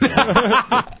 11 p.m.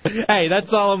 Hey,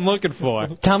 that's all I'm looking for.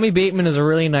 Tommy Bateman is a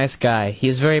really nice guy. He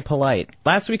is very polite.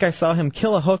 Last week I saw him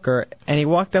kill a hooker, and he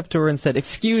walked up to her and said,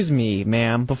 "Excuse me,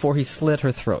 ma'am," before he slit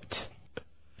her throat.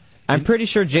 I'm pretty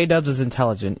sure J-Dubs is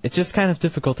intelligent. It's just kind of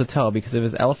difficult to tell because of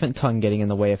his elephant tongue getting in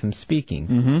the way of him speaking.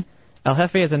 Mm-hmm. El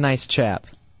Jefe is a nice chap.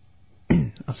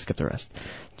 I'll skip the rest.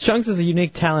 Chunks has a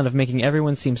unique talent of making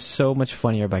everyone seem so much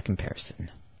funnier by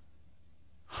comparison.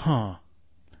 Huh.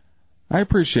 I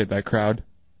appreciate that, crowd.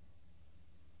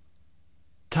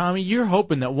 Tommy, you're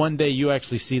hoping that one day you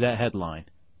actually see that headline.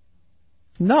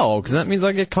 No, because that means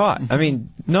I get caught. I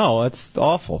mean, no, that's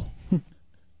awful. All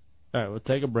right, we'll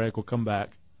take a break. We'll come back.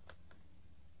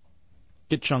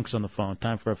 Get Chunks on the phone.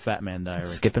 Time for a Fat Man Diary.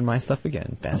 Skipping my stuff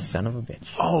again. Best son of a bitch.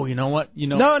 Oh, you know what?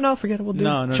 No, forget it. We'll do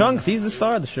No, Chunks, he's the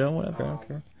star of the show. Whatever, I don't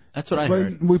care. That's what I But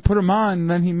heard. we put him on,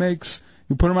 and then you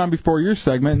put him on before your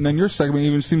segment, and then your segment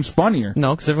even seems funnier.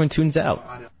 No, because everyone tunes out.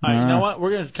 All right, you know what?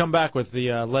 We're going to come back with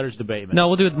the letters to Bateman. No,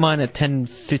 we'll do mine at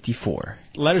 10:54.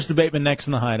 Letters to Bateman next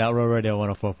in the Hideout, Road Radio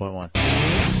 104.1.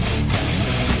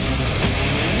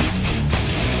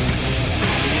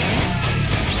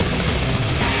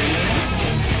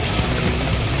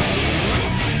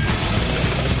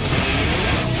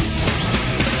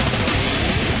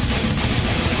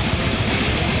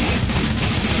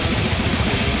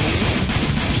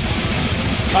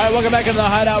 All right, welcome back into the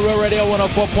Hideout, Real Radio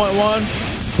 104.1.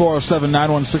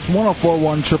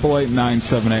 407-916-1041,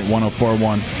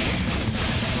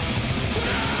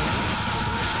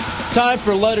 888-978-1041. Time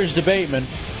for letters to Bateman.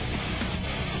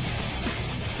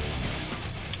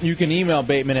 You can email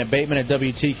Bateman at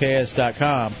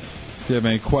bateman@wtks.com. If you have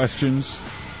any questions,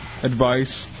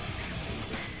 advice,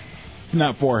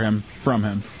 not for him, from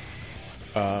him,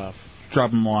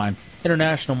 drop him a line.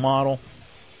 International model.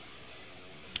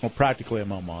 Well, practically a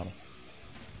male model.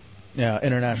 Yeah,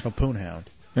 international poonhound.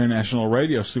 International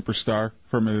radio superstar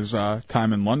from his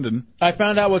time in London. I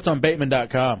found out what's on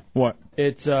Bateman.com. What?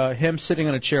 It's him sitting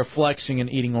on a chair flexing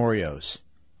and eating Oreos.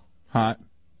 Hot.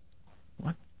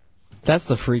 What? That's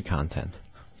the free content.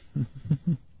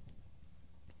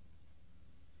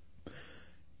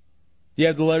 You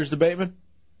have the letters to Bateman?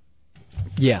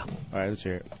 Yeah. All right, let's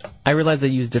hear it. I realize I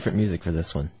used different music for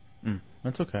this one.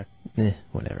 That's okay.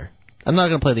 Whatever. I'm not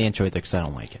going to play the intro either because I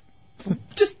don't like it.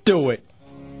 Just do it.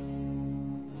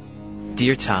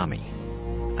 Dear Tommy,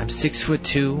 I'm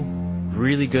 6'2",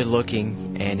 really good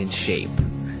looking, and in shape.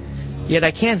 Yet I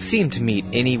can't seem to meet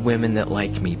any women that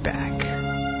like me back.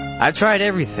 I've tried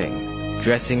everything.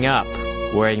 Dressing up,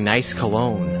 wearing nice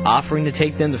cologne, offering to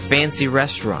take them to fancy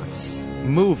restaurants,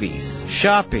 movies,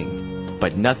 shopping,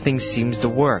 but nothing seems to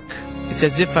work. It's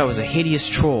as if I was a hideous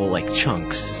troll like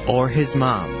Chunks or his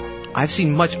mom. I've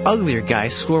seen much uglier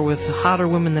guys score with hotter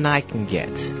women than I can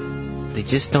get. They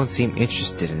just don't seem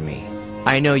interested in me.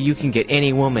 I know you can get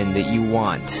any woman that you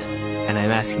want, and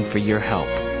I'm asking for your help.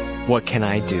 What can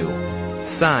I do?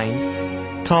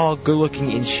 Signed, tall,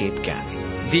 good-looking, in-shape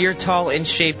guy. Dear tall,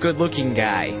 in-shape, good-looking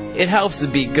guy, it helps to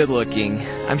be good-looking.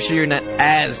 I'm sure you're not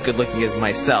as good-looking as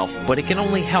myself, but it can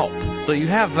only help, so you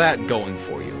have that going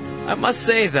for you. I must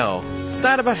say, though, it's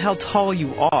not about how tall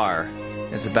you are,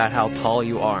 it's about how tall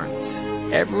you aren't.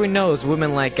 Everyone knows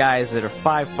women like guys that are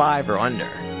 5'5" or under,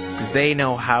 because they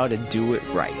know how to do it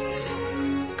right.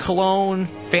 Cologne,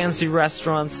 fancy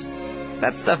restaurants,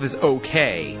 that stuff is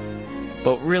okay.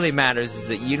 But what really matters is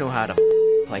that you know how to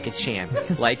like a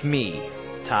champ, like me,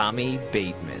 Tommy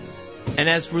Bateman. And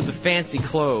as for the fancy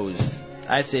clothes,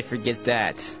 I say forget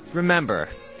that. Remember,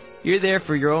 you're there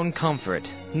for your own comfort,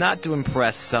 not to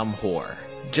impress some whore.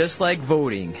 Just like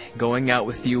voting, going out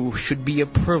with you should be a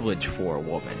privilege for a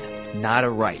woman, not a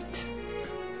right.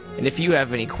 And if you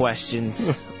have any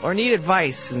questions, or need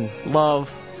advice in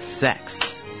love,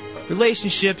 sex,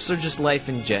 relationships, or just life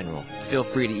in general, feel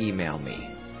free to email me.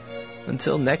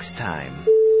 Until next time,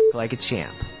 like a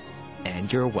champ,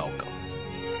 and you're welcome.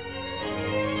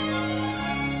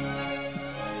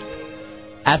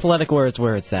 Athletic wear is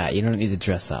where it's at. You don't need to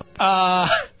dress up.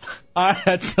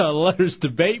 That's letters to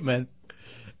Bateman.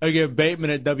 Again, Bateman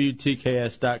at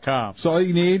WTKS.com. So all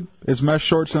you need is mesh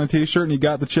shorts and a t-shirt, and you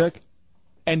got the chick?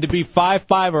 And to be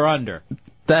 5'5" or under.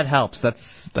 That helps.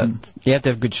 That's You have to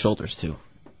have good shoulders, too.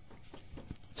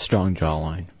 Strong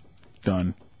jawline.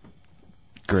 Done.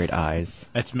 Great eyes.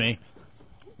 That's me.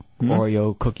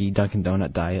 Oreo cookie Dunkin'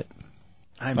 Donut diet.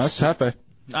 That's Hefe.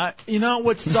 You know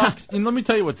what sucks? And let me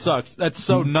tell you what sucks. That's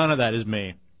none of that is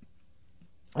me.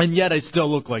 And yet I still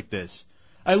look like this.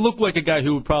 I look like a guy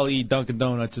who would probably eat Dunkin'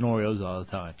 Donuts and Oreos all the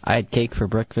time. I had cake for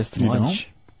breakfast and lunch.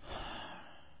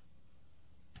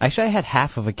 Actually, I had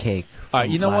half of a cake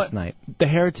you know last what? night. The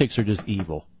heretics are just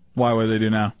evil. Why would they do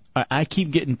now? I keep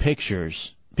getting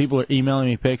pictures. People are emailing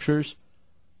me pictures.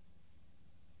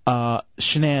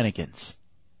 Shenanigans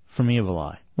from Evil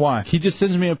Eye. Why? He just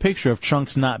sends me a picture of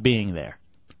Chunks not being there.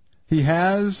 He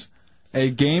has a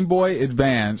Game Boy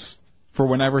Advance for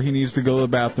whenever he needs to go to the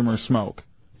bathroom or smoke.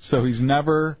 So he's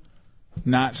never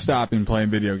not stopping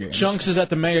playing video games. Chunks is at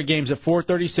the Mega Games at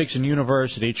 436 in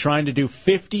University trying to do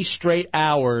 50 straight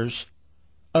hours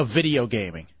of video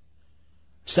gaming.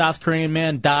 South Korean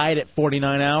man died at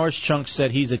 49 hours. Chunks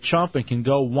said he's a chump and can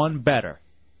go one better.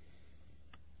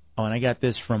 Oh, and I got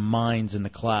this from Minds in the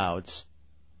Clouds.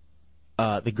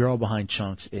 The girl behind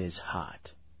Chunks is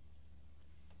hot.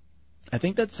 I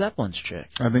think that's Zeppelin's chick.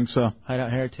 I think so.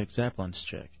 Hideout Heretic, Zeppelin's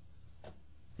chick.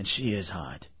 And she is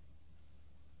hot.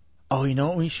 Oh, you know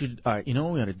what we should... All right, you know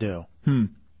what we ought to do?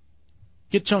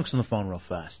 Get Chunks on the phone real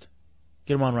fast.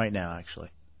 Get him on right now, actually.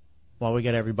 While we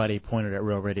get everybody pointed at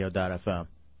realradio.fm.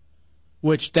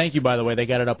 Which, thank you, by the way, they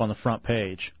got it up on the front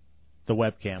page. The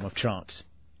webcam of Chunks.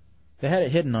 They had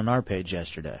it hidden on our page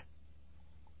yesterday.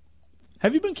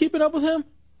 Have you been keeping up with him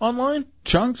online?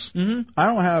 Chunks? Mm-hmm. I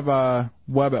don't have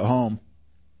web at home,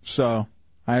 so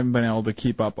I haven't been able to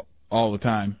keep up all the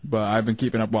time, but I've been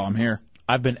keeping up while I'm here.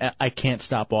 I can't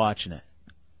stop watching it.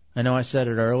 I know I said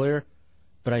it earlier,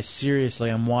 but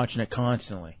I'm watching it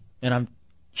constantly. And I'm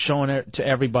showing it to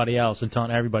everybody else and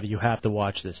telling everybody you have to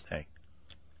watch this thing.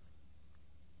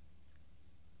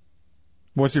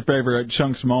 What's your favorite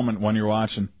Chunks moment when you're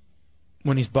watching?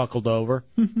 When he's buckled over.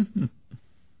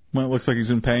 When it looks like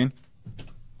he's in pain?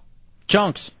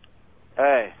 Chunks.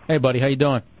 Hey. Hey, buddy, how you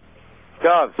doing?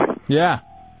 Dubs. Yeah.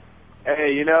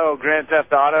 Hey, you know Grand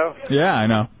Theft Auto? Yeah, I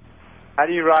know. How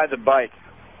do you ride the bike?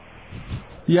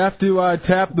 You have to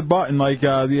tap the button, like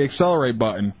the accelerate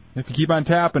button. If you keep on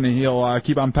tapping it, he'll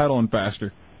keep on pedaling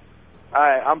faster.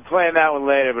 Alright, I'm playing that one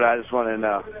later, but I just wanted to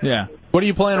know. Yeah. What are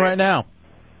you playing right now?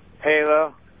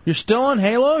 Halo? You're still on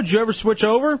Halo? Did you ever switch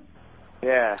over?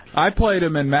 Yeah. I played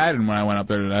him in Madden when I went up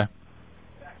there today.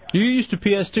 You used to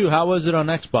PS2. How was it on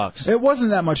Xbox? It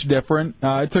wasn't that much different.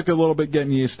 It took a little bit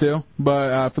getting used to,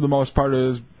 but for the most part, it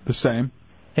was the same.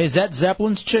 Hey, is that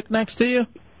Zeppelin's chick next to you?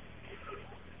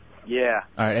 Yeah.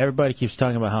 All right, everybody keeps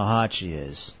talking about how hot she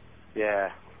is.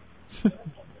 Yeah.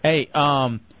 Hey,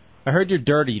 I heard you're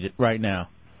dirty right now.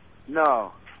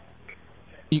 No.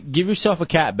 You give yourself a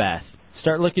cat bath.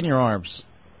 Start licking your arms.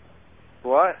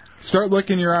 What? Start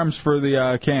licking your arms for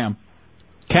the cam.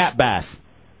 Cat bath.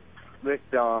 Lick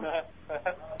Dom.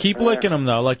 Keep licking them,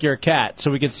 though, like you're a cat,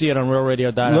 so we can see it on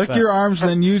RealRadio.fm. Lick your arms,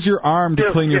 then use your arm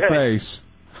to clean your face.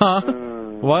 Huh?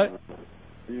 What?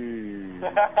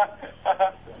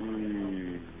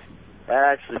 That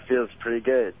actually feels pretty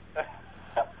good.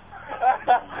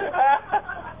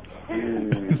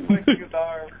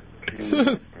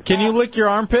 Can you lick your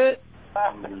armpit?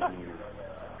 I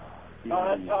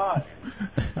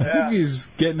think he's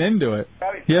getting into it.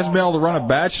 He hasn't been able to run a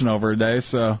batch in over a day,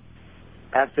 so.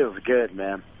 That feels good,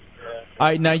 man. All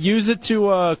right, now use it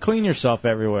to clean yourself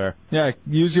everywhere. Yeah,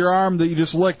 use your arm that you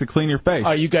just licked to clean your face.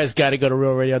 Oh, you guys got to go to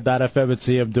RealRadio.fm and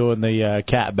see him doing the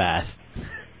cat bath.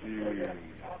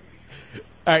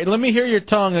 All right, let me hear your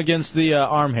tongue against the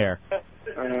arm hair.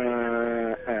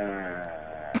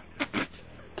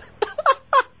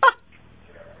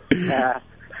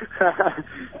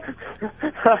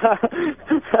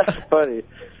 That's funny.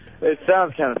 It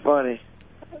sounds kind of funny.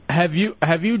 Have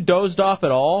you dozed off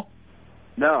at all?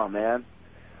 No, man.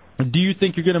 Do you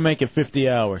think you're going to make it 50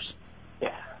 hours?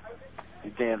 Yeah.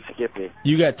 You damn skippy.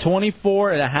 You got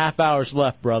 24 and a half hours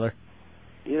left, brother.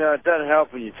 You know, it doesn't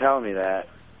help when you tell me that.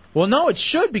 Well, no, it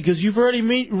should, because you've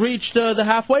already reached the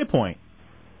halfway point.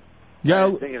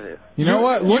 Yeah, Think of it. you know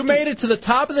what? You made it to the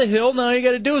top of the hill. Now all you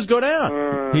got to do is go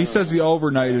down. He says the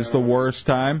overnight is the worst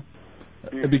time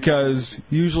because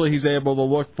usually he's able to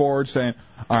look forward saying,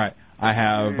 all right, I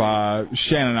have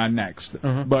Shannon on next.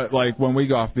 But, like, when we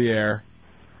go off the air,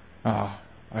 I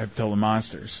have Phil the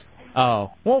Monsters.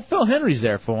 Oh. Well, Phil Henry's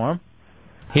there for him.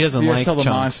 He doesn't He has like Phil the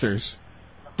chunks. Monsters.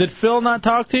 Did Phil not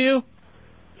talk to you?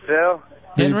 Phil?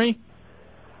 Henry?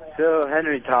 Phil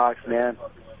Henry talks, man.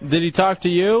 Did he talk to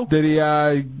you? Did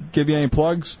he give you any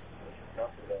plugs?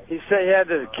 He said he had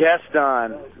this guest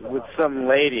on with some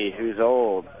lady who's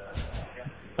old.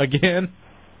 Again?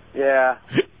 Yeah.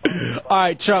 All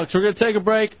right, Chunks, we're going to take a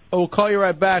break. We'll call you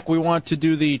right back. We want to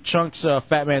do the Chunks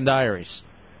Fat Man Diaries.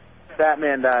 Fat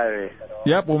Man Diary.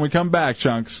 Yep, when we come back,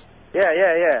 Chunks.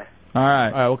 Yeah. All right.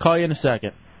 All right, we'll call you in a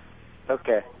second.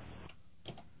 Okay.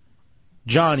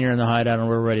 John, you're in the Hideout on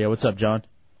Real Radio. What's up, John?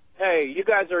 Hey, you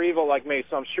guys are evil like me,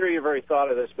 so I'm sure you've already thought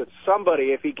of this, but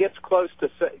somebody, if he gets close to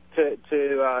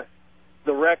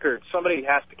the record, somebody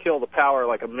has to kill the power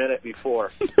like a minute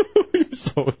before. You're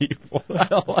so evil.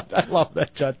 I love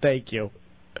that, John. Thank you.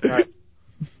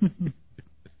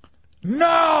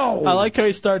 No! I like how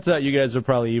he starts out, you guys are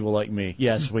probably evil like me.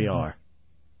 Yes, we are.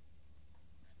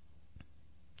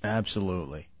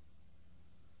 Absolutely.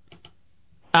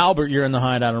 Albert, you're in the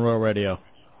Hideout on Real Radio.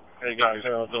 Hey guys, how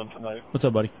are you doing tonight? What's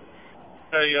up, buddy?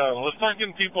 Hey, let's start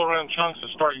getting people around Chunks to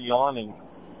start yawning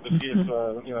to see if you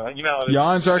know how it is.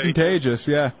 Yawns are contagious,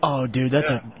 yeah. Oh, dude,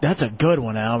 that's a good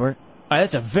one, Albert.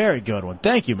 That's a very good one.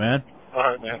 Thank you, man. All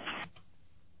right, man.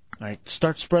 All right,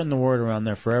 start spreading the word around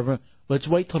there forever. Let's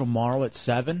wait till tomorrow at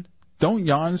 7. Don't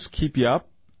yawns keep you up?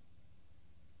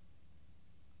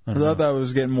 I thought that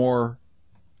was getting more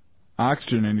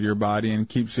oxygen into your body and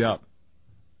keeps you up.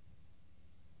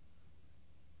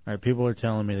 All right, people are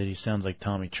telling me that he sounds like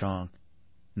Tommy Chong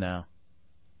now.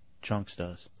 Chunks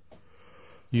does.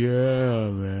 Yeah,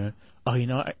 man. Oh, you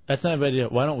know, that's not a bad idea.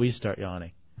 Why don't we start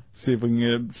yawning? See if we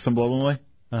can get some subliminally?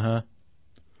 Uh-huh.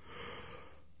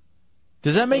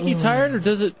 Does that make you tired, or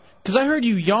does it... Because I heard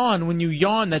you yawn. When you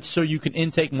yawn, that's so you can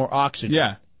intake more oxygen.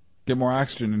 Yeah, get more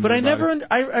oxygen into But your I body.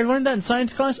 never... I learned that in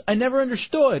science class. I never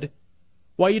understood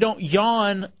why you don't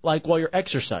yawn, like, while you're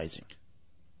exercising.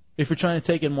 If you're trying to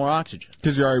take in more oxygen.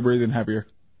 Because you're already breathing heavier.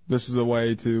 This is a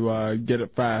way to get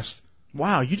it fast.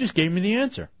 Wow, you just gave me the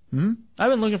answer. Hmm?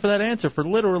 I've been looking for that answer for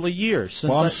literally years.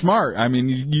 Since Well, I'm smart. I mean,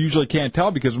 you usually can't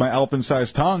tell because of my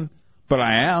elephant-sized tongue, but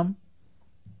I am.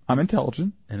 I'm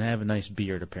intelligent. And I have a nice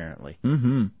beard, apparently.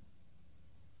 Mm-hmm.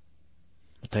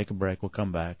 We'll take a break. We'll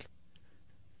come back.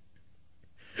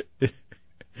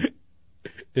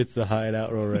 It's the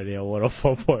Hideout Row Radio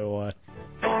 104.1.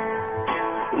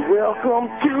 Welcome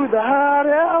to the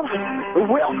Hideout.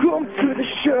 Welcome to the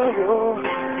show.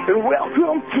 And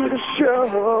welcome to the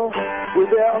show. With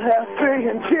Al Happy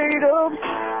and J-Dubs.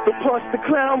 So punch the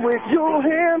clown with your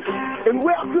hand. And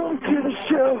welcome to the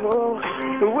show.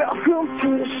 And welcome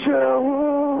to the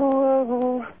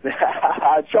show.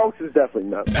 Chunks is definitely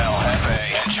nuts. Al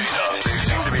Happy and J-Dubs. They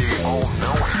seem to be all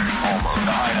knowing, almost.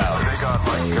 The Hideout. They got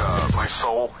like my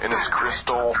soul in this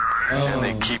crystal, and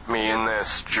they keep me in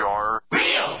this jar.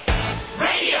 Radio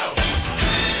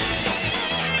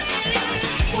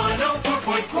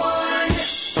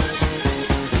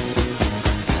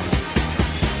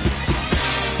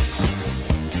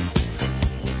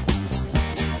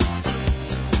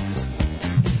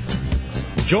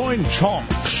Join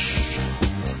Chunks.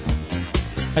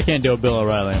 I can't do a Bill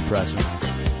O'Reilly impression.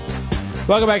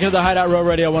 Welcome back to the Hideout Road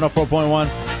Radio 104.1.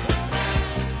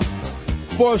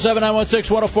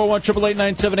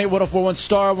 407-916-1041, 888-978-1041,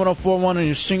 star 1041 on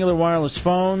your singular wireless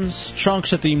phones.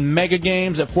 Chunks at the Mega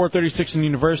Games at 436 in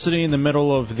University in the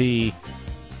middle of the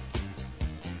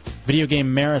video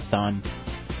game marathon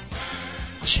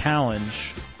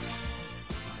challenge.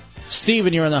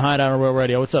 Steven, you're on the Hideout on Road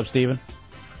Radio. What's up, Steven?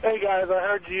 Hey, guys, I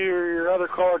heard your other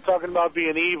caller talking about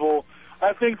being evil.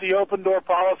 I think the open door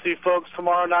policy folks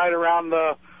tomorrow night around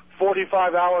the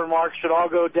 45-hour mark should all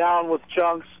go down with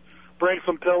Chunks, bring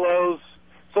some pillows,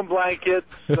 some blankets,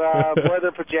 wear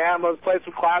their pajamas, play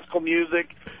some classical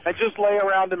music, and just lay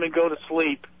around him and go to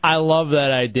sleep. I love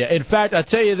that idea. In fact, I'll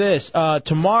tell you this.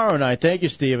 Tomorrow night, thank you,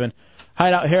 Steven,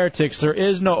 Hideout Heretics, there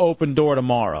is no open door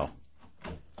tomorrow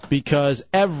because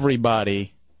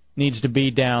everybody needs to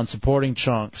be down supporting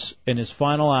Chunks in his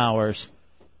final hours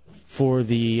for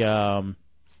the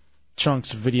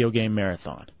Chunks video game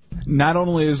marathon. Not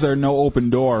only is there no open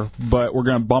door, but we're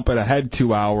going to bump it ahead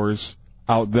 2 hours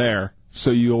out there,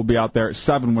 so you'll be out there at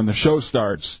 7 when the show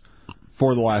starts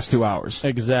for the last 2 hours.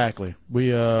 Exactly.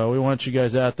 We want you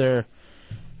guys out there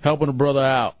helping a brother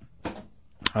out.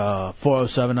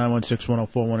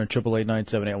 407-916-1041 and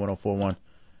 888-978-1041.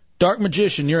 Dark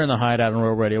Magician, you're in the Hideout on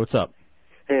Road Radio. What's up?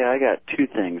 Hey, I got two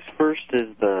things. First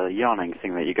is the yawning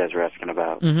thing that you guys were asking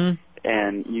about. Mm-hmm.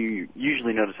 And you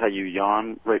usually notice how you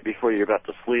yawn right before you're about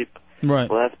to sleep. Right.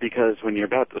 Well, that's because when you're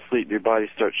about to sleep, your body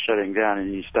starts shutting down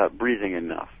and you stop breathing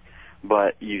enough.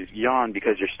 But you yawn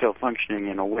because you're still functioning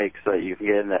and awake so that you can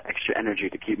get that extra energy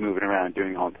to keep moving around and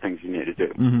doing all the things you need to do.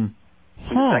 Mm-hmm.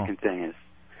 And the second thing is,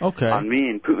 on me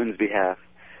and Putin's behalf,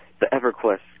 the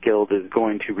EverQuest Guild is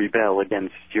going to rebel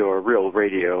against your real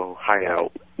radio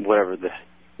hideout,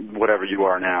 whatever you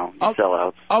are now, you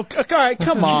sellouts. Oh, all right,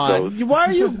 come on. Why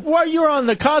are you on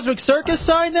the Cosmic Circus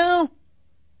side now?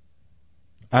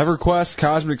 EverQuest,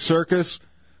 Cosmic Circus,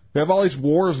 we have all these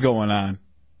wars going on.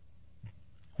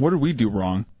 What did we do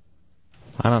wrong?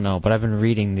 I don't know, but I've been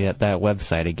reading that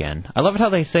website again. I love it how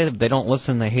they say that they don't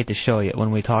listen, they hate the show, yet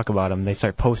when we talk about them, they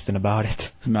start posting about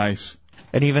it. Nice.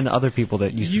 And even other people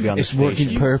that used to be on the it's station.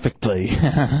 working perfectly.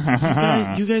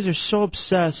 You guys are so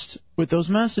obsessed with those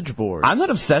message boards. I'm not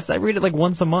obsessed. I read it like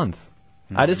once a month.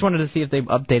 I just wanted to see if they've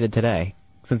updated today,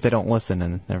 since they don't listen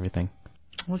and everything.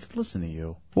 Listen to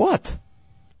you. What?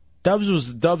 Dubs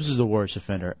is the worst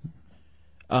offender.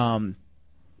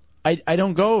 I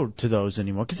don't go to those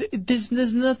anymore because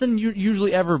there's nothing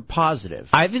usually ever positive.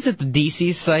 I visit the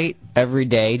DC site every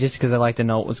day just because I like to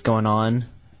know what's going on,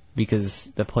 because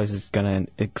the place is going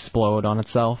to explode on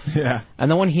itself. Yeah.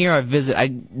 And the one here I visit,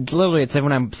 it said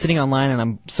when I'm sitting online and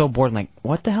I'm so bored, I'm like,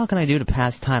 what the hell can I do to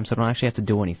pass time so I don't actually have to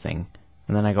do anything?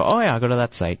 And then I go, oh yeah, I'll go to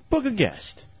that site. Book a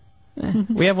guest.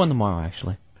 We have one tomorrow,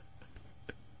 actually.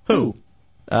 Who?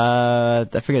 I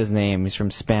forget his name. He's from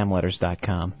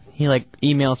spamletters.com. He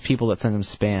emails people that send him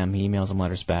spam. He emails them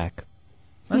letters back.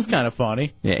 That's kind of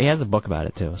funny. Yeah, he has a book about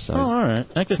it too. So he's all right.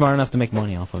 smart enough to make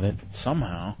money off of it.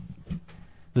 Somehow.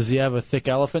 Does he have a thick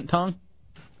elephant tongue?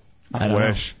 I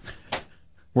wish.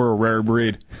 We're a rare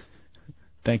breed.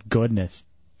 Thank goodness.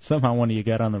 Somehow one of you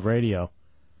got on the radio. All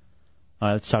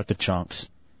right, let's talk to Chunks.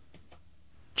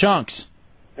 Chunks.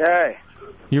 Hey.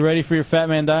 You ready for your Fat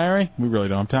Man Diary? We really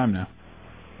don't have time now.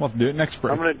 We'll have to do it next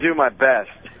break. I'm going to do my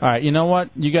best. All right, you know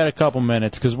what? You got a couple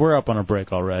minutes because we're up on a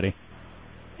break already.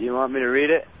 You want me to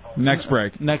read it? Next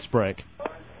break. Next break.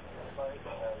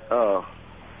 Oh.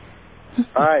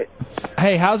 All right.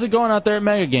 Hey, how's it going out there at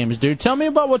Mega Games, dude? Tell me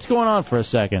about what's going on for a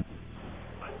second.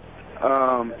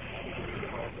 All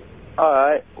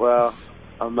right. Well,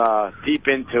 I'm deep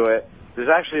into it. There's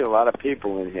actually a lot of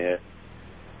people in here.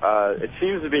 It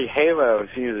seems to be Halo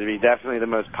seems to be definitely the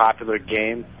most popular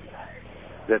game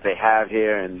that they have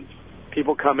here, and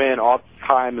people come in all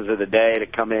times of the day to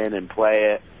come in and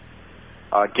play it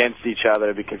against each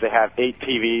other because they have 8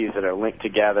 TVs that are linked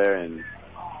together and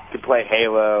to play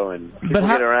Halo, and people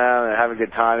get around and have a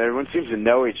good time. Everyone seems to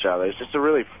know each other. It's just a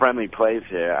really friendly place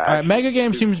here. All right, Mega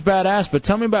Game seems badass, but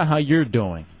tell me about how you're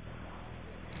doing.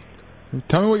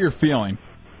 Tell me what you're feeling.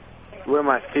 What am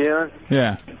I feeling?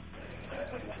 Yeah.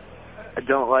 I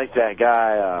don't like that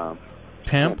guy.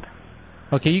 Pimp?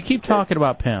 Okay, you keep talking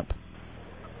about Pimp.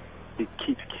 He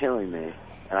keeps killing me,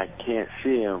 and I can't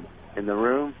see him in the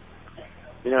room.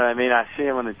 You know what I mean? I see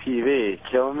him on the TV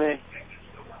killing me.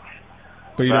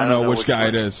 But you don't know which guy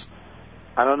it is.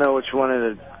 I don't know which one of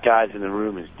the guys in the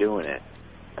room is doing it,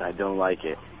 and I don't like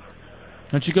it.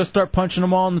 Why don't you go start punching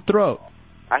them all in the throat?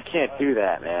 I can't do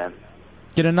that, man.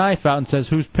 Get a knife out and says,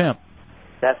 who's Pimp?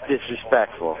 That's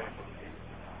disrespectful.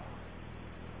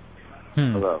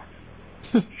 Hello.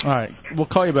 All right, we'll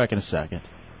call you back in a second.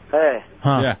 Hey.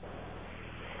 Huh. Yeah.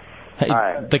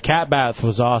 Hey, the cat bath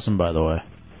was awesome, by the way.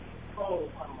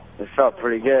 It felt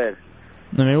pretty good.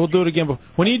 I mean, we'll do it again.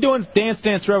 When are you doing Dance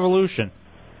Dance Revolution?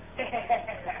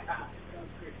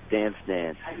 Dance.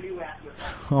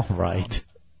 All right.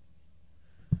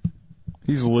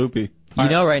 He's loopy. You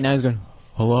know, right now he's going,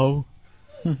 hello?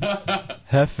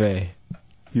 Hefe.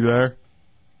 You there?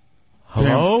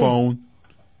 Hello?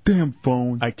 Damn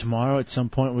phone. All right, tomorrow at some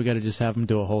point we got to just have him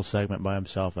do a whole segment by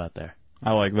himself out there.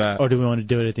 I like that. Or do we want to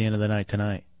do it at the end of the night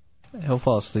tonight? He'll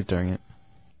fall asleep during it.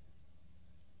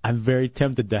 I'm very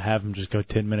tempted to have him just go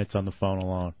 10 minutes on the phone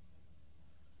alone.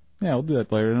 Yeah, we'll do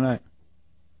that later tonight.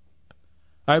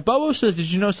 All right, Bobo says,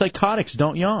 did you know psychotics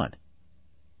don't yawn?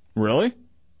 Really?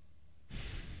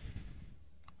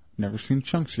 Never seen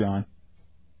Chunks yawn.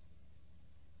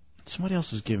 Somebody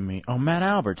else was giving me... Oh, Matt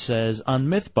Albert says, on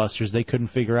Mythbusters, they couldn't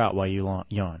figure out why you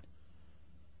yawn.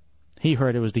 He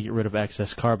heard it was to get rid of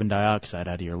excess carbon dioxide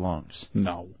out of your lungs.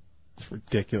 No. It's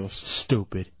ridiculous.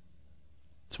 Stupid.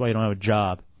 That's why you don't have a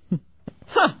job.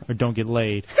 Or don't get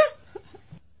laid.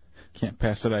 Can't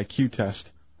pass that IQ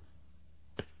test.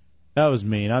 That was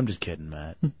mean. I'm just kidding,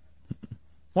 Matt.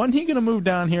 Wasn't he going to move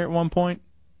down here at one point?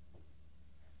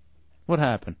 What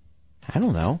happened? I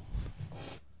don't know.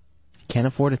 Can't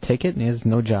afford a ticket and he has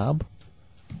no job.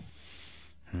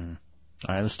 All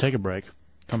right, let's take a break.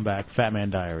 Come back. Fat Man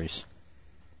Diaries.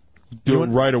 Do it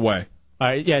right away. All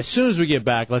right, yeah, as soon as we get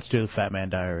back, let's do the Fat Man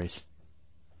Diaries.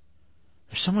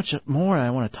 There's so much more I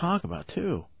want to talk about,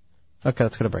 too. Okay,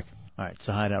 let's go to break. All right,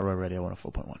 so Hideout Road Radio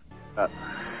 104.1.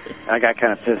 I got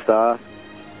kind of pissed off.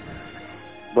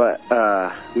 But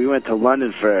we went to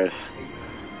London first.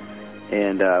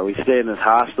 And we stayed in this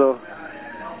hostel.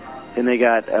 And they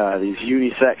got these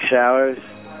unisex showers.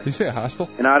 Did you say a hostel?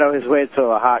 And I'd always wait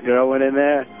till a hot girl went in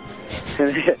there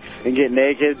and get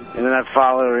naked. And then I'd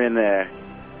follow her in there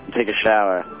and take a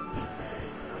shower.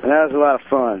 And that was a lot of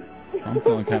fun. I'm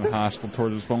feeling kind of hostile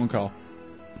towards this phone call.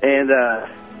 And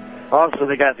also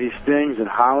they got these things in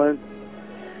Holland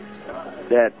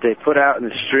that they put out in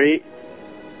the street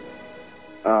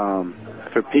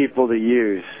for people to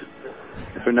use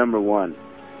for number one.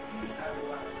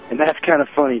 And that's kind of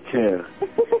funny too.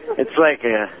 It's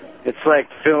like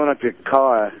filling up your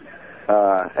car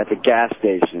at the gas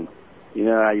station. You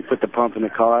know how you put the pump in the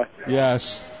car?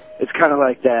 Yes. It's kind of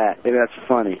like that. And that's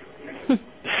funny.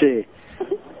 See.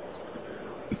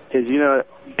 Because, you know,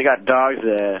 they got dogs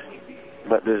there,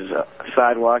 but there's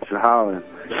sidewalks in Holland.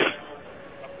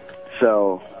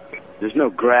 So, there's no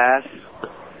grass.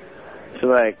 So,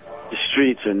 like, the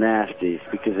streets are nasty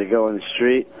because they go in the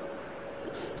street.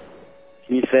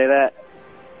 Can you say that?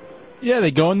 Yeah,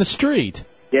 they go in the street.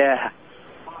 Yeah.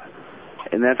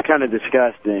 And that's kind of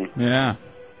disgusting. Yeah.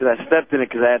 Because I stepped in it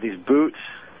because I had these boots,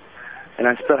 and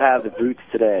I still have the boots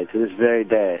today, to this very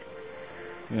day.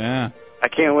 Yeah. I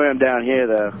can't wear them down here,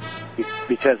 though,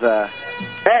 because,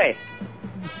 hey!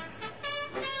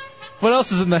 What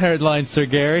else is in the headlines, Sir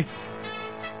Gary?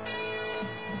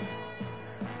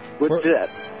 What's that?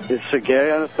 Is Sir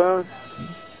Gary on the phone?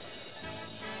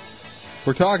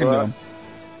 We're talking to him.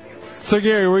 Sir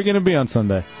Gary, where are you going to be on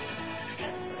Sunday?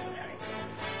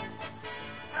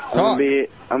 I'm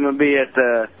gonna be at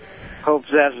the Hope's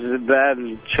After the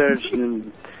Baptist Church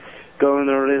and going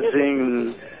to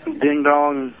sing Ding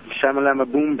Dong Shamalama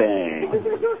Boom Bang.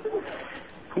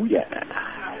 Ooh, yeah.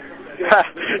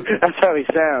 That's how he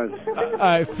sounds. All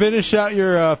right, finish out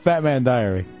your Fat Man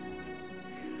Diary.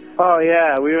 Oh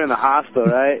yeah, we were in the hostel,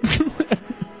 right?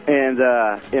 And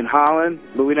in Holland,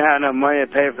 but we didn't have enough money to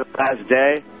pay for the last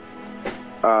day.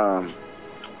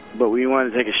 But we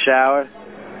wanted to take a shower.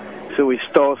 So we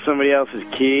stole somebody else's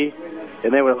key,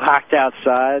 and they were locked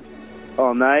outside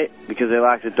all night because they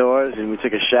locked the doors, and we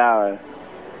took a shower.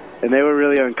 And they were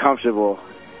really uncomfortable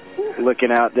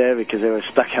looking out there because they were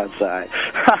stuck outside.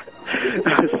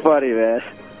 It was funny, man.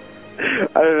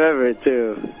 I remember it,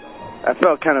 too. I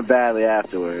felt kind of badly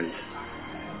afterwards.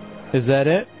 Is that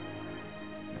it?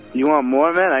 You want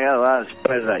more, man? I got a lot of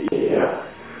stories about you.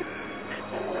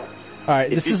 All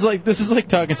right, this is like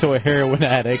talking to a heroin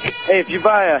addict. Hey, if you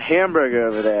buy a hamburger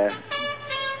over there, it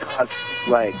costs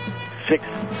like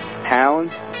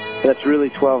 £6. That's really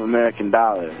 $12 American.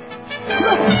 All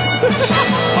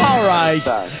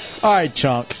right,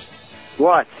 Chunks.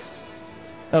 What?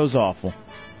 That was awful.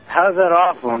 How's that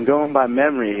awful? I'm going by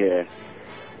memory here.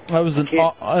 That was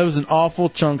an awful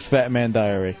Chunks Fat Man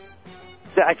Diary.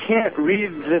 I can't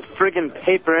read this friggin'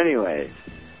 paper anyways.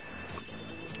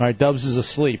 All right, Dubs is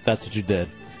asleep. That's what you did.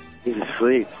 He's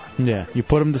asleep. Yeah, you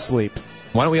put him to sleep.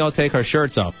 Why don't we all take our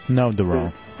shirts off? No,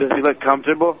 Daron. Does he look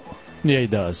comfortable? Yeah, he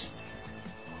does.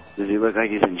 Does he look like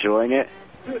he's enjoying it?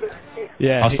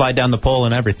 Yeah, I'll slide down the pole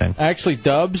and everything. Actually,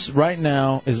 Dubs right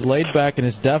now is laid back in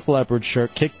his Def Leppard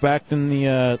shirt, kicked back in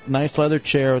the nice leather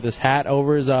chair with his hat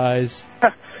over his eyes,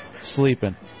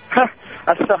 sleeping. I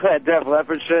saw that Def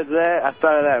Leppard shirt there. I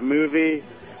thought of that movie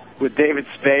with David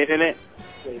Spade in it.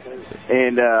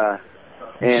 And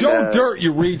Joe Dirt,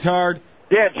 you retard.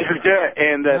 Yeah, Joe Dirt.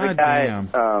 And the God guy,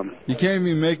 damn. You can't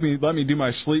even let me do my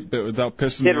sleep bit without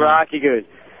pissing Kid me Rock, he goes,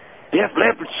 Def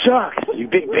Leppard sucks, you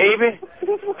big baby.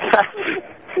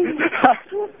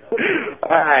 All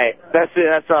right, that's it.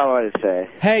 That's all I wanted to say.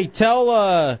 Hey,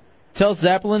 tell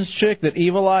Zeppelin's chick that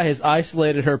Evil Eye has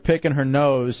isolated her picking her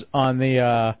nose on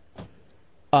the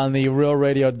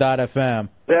RealRadio.fm.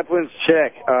 Zeppelin's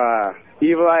chick,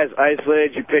 Evil Eye has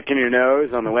isolated you picking your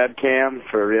nose on the webcam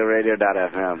for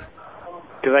RealRadio.fm.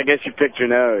 Because I guess you picked your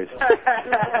nose.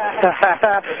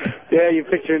 Yeah, you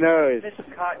picked your nose.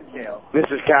 Mrs. Cottontail.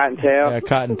 Mrs. Cottontail? Yeah,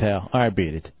 Cottontail. All right,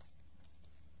 beat it.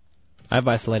 I've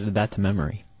isolated that to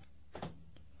memory.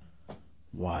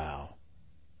 Wow.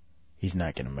 He's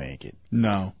not going to make it.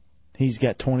 No. He's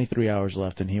got 23 hours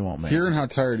left and he won't make it. Hearing how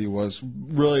tired he was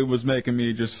really was making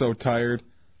me just so tired.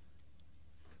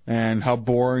 And how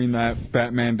boring that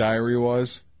Batman Diary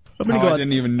was. I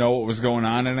didn't even know what was going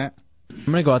on in it. I'm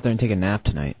going to go out there and take a nap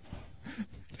tonight.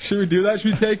 Should we do that?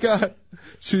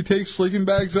 Should we take sleeping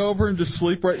bags over and just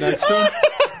sleep right next to him?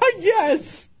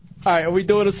 Yes! All right, are we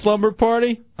doing a slumber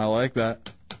party? I like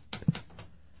that.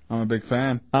 I'm a big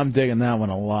fan. I'm digging that one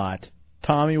a lot.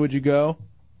 Tommy, would you go?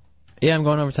 Yeah, I'm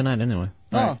going over tonight anyway.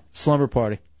 Oh. All right, slumber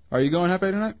party. Are you going Happy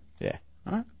tonight? Yeah.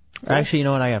 All right. Actually, you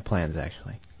know what? I got plans,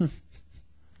 actually.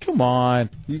 Come on.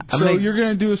 You're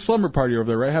going to do a slumber party over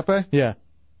there, right, Happy? Yeah.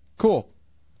 Cool.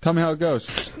 Tell me how it goes.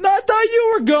 No, I thought you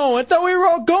were going. I thought we were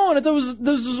all going. I thought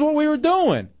this was what we were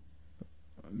doing.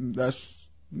 Me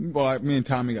and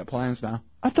Tommy got plans now.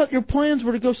 I thought your plans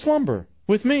were to go slumber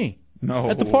with me. No.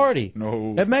 At the party.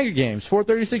 No. At Mega Games,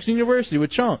 436 University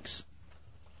with Chunks.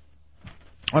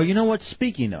 Oh, you know what?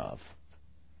 Speaking of,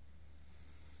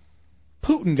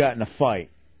 Putin got in a fight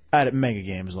out at Mega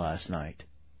Games last night.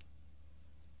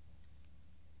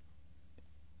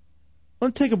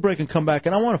 Let's take a break and come back,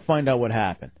 and I want to find out what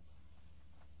happened.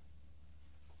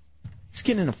 He's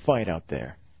getting in a fight out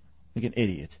there, like an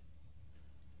idiot.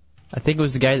 I think it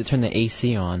was the guy that turned the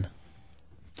AC on.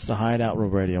 It's the Hideout Real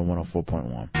Radio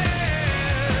 104.1.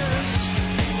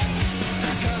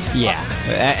 Yeah.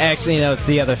 Actually, no, it's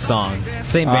the other song.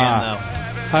 Same band, though.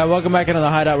 All right, welcome back into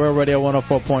the Hideout Real Radio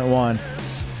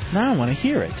 104.1. Now I want to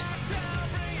hear it.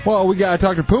 Well, we got to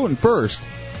talk to Putin first.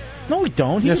 No, we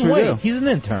don't. He Yes, can we wait. do. He's an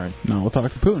intern. No, we'll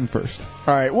talk to Putin first.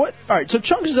 All right, what? All right, so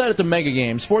Chunks is out at the Mega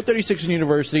Games, 436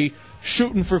 University,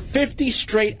 shooting for 50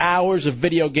 straight hours of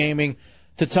video gaming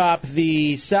to top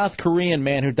the South Korean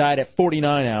man who died at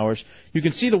 49 hours. You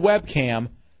can see the webcam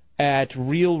at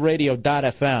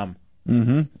realradio.fm.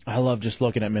 Mm-hmm. I love just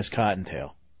looking at Miss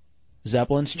Cottontail.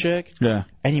 Zeppelin's chick? Yeah.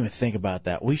 I didn't even think about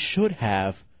that. We should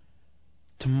have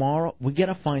tomorrow. We got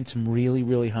to find some really,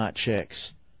 really hot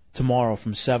chicks tomorrow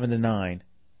from 7 to 9.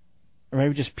 Or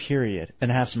maybe just period.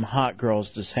 And have some hot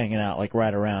girls just hanging out like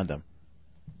right around them.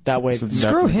 That way,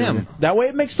 Screw him. That way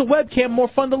it makes the webcam more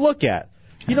fun to look at.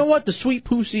 You know what? The Sweet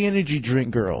Pussy Energy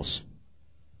Drink girls.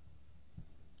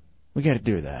 We got to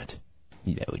do that.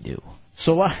 Yeah, we do.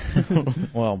 So,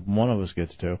 well, one of us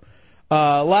gets to.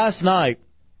 Last night,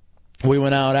 we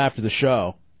went out after the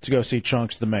show to go see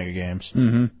Chunks at the Mega Games.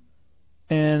 Mm-hmm.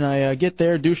 And I get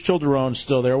there, Deuce Childerone's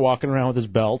still there, walking around with his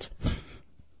belt.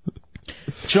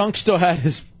 Chunks still had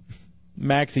his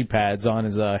maxi pads on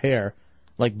his hair,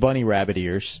 like bunny rabbit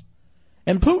ears.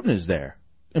 And Putin is there.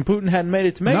 And Putin hadn't made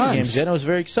it to Mega Games yet, and I was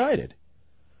very excited.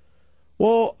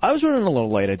 Well, I was running a little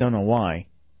late, I don't know why.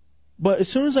 But as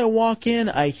soon as I walk in,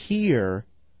 I hear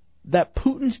that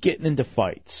Putin's getting into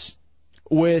fights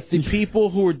with the people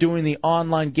who are doing the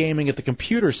online gaming at the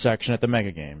computer section at the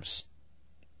Mega Games.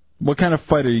 What kind of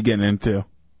fight are you getting into?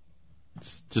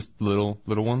 It's just little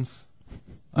ones.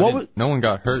 No one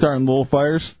got hurt. Starting little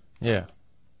fires? Yeah.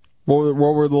 What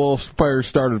were the little fires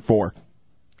started for?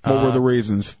 What were the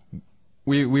reasons?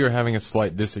 We were having a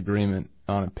slight disagreement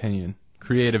on opinion.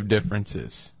 Creative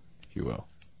differences, if you will.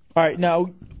 All right, now,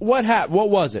 what happened? What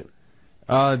was it?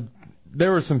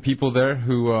 There were some people there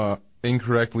who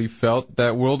incorrectly felt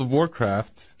that World of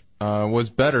Warcraft was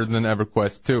better than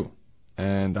EverQuest 2,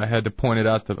 and I had to point it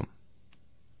out to them.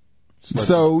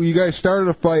 So you guys started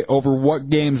a fight over what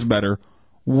game's better,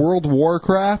 World of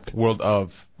Warcraft? World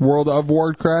of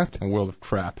Warcraft? And World of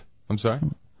Crap. I'm sorry?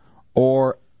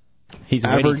 Or He's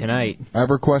waiting tonight.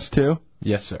 EverQuest 2?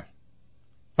 Yes, sir.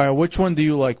 All right, which one do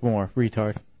you like more,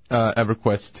 retard?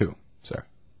 EverQuest 2, sir.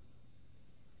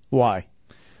 Why?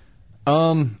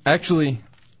 Actually,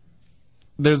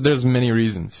 there's many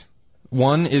reasons.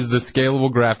 One is the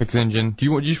scalable graphics engine. Do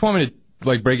you just want me to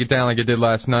like break it down like I did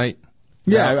last night?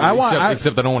 Yeah,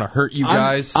 Except I don't want to hurt you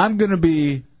guys. I'm gonna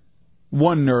be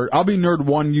one nerd. I'll be nerd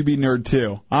 1, you be nerd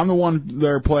 2. I'm the one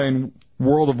there playing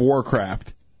World of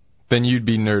Warcraft. Then you'd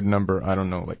be nerd number, I don't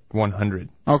know, like 100.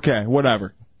 Okay,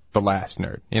 whatever. The last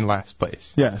nerd, in last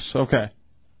place. Yes, okay.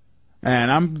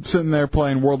 And I'm sitting there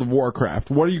playing World of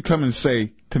Warcraft. What do you come and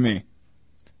say to me?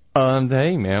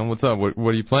 Hey man, what's up? What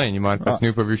are you playing? You mind if I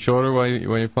snoop over your shoulder while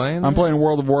you're playing? I'm playing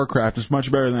World of Warcraft. It's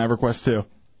much better than EverQuest 2.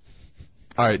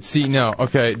 Alright, see, no,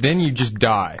 okay, then you just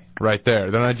die right there.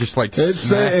 Then I just like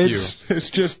smack you. It's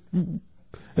just,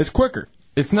 it's quicker.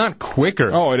 It's not quicker.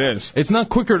 Oh, it is. It's not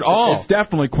quicker at all. It's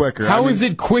definitely quicker. How is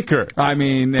it quicker? I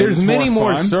mean, there's many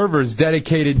more fun. servers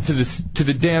dedicated to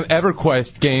the damn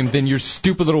EverQuest game than your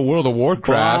stupid little World of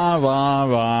Warcraft. Blah, blah,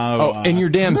 blah, blah. Oh, and your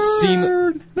damn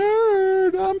nerd,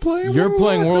 I'm playing. You're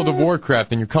playing World of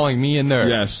Warcraft, and you're calling me a nerd.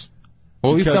 Yes.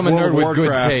 Well, at least I'm a World nerd of with good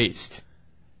Warcraft. taste.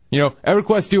 You know,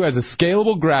 EverQuest 2 has a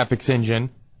scalable graphics engine.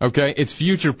 Okay, it's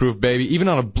future-proof, baby. Even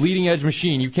on a bleeding-edge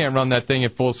machine, you can't run that thing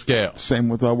at full scale. Same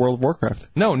with World of Warcraft.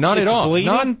 No, not at all.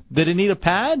 Bleeding? Did it need a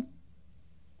pad?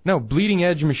 No,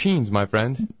 bleeding-edge machines, my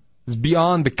friend. It's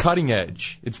beyond the cutting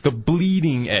edge. It's the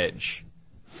bleeding edge.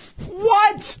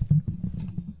 What?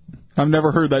 I've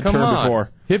never heard that Come term on.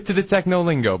 before. Hip to the techno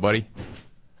lingo, buddy.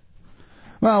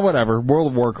 Well, whatever. World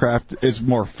of Warcraft is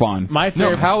more fun. My favorite.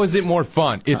 No, how is it more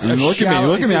fun? It's I mean, look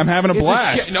at me. I'm having a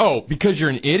blast. No, because you're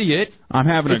an idiot.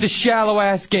 It's a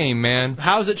shallow-ass game, man.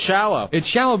 How's it shallow? It's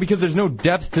shallow because there's no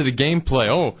depth to the gameplay.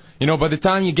 Oh, you know, by the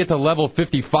time you get to level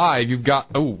 55, you've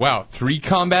got, 3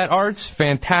 combat arts?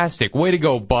 Fantastic. Way to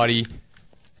go, buddy.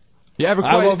 Yeah,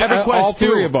 EverQuest all 2.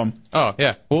 3 of them. Oh,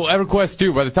 yeah. Well, EverQuest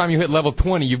 2, by the time you hit level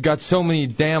 20, you've got so many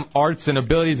damn arts and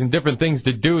abilities and different things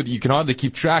to do that you can hardly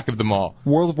keep track of them all.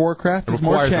 World of Warcraft is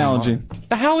more challenging.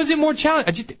 How is it more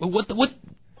challenging?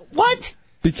 What?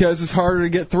 Because it's harder to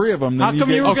get 3 of them than you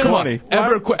get 20.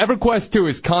 EverQuest 2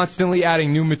 is constantly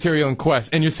adding new material and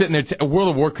quests, and you're sitting there. World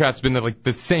of Warcraft's been like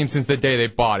the same since the day they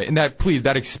bought it. And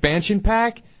that expansion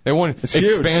pack, that one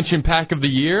expansion pack of the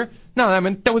year. No,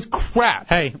 that was crap.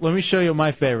 Hey, let me show you what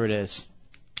my favorite is.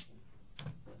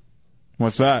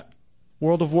 What's that?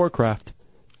 World of Warcraft.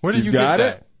 Where did you get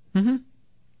that? Mm-hmm.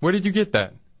 Where did you get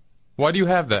that? Why do you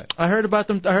have that? I heard about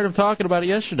them. I heard them talking about it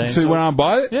yesterday. So you went out and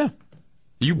bought it? Yeah.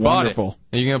 You bought Wonderful.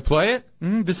 it. Are you gonna play it?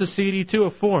 This is CD2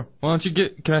 of 4. Why don't you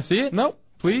get? Can I see it? Nope.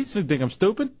 Please. You think I'm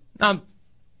stupid? I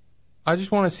just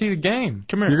want to see the game.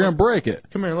 Come here. You're going to break it.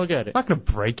 Come here. Look at it. I'm not gonna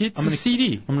break it. It's a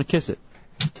CD. I'm gonna kiss it.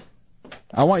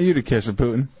 I want you to kiss it,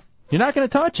 Putin. You're not gonna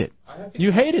touch it.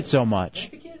 You hate it so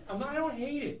much. I don't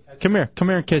hate it. Come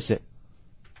here and kiss it.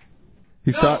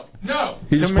 No.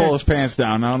 He just pulled his pants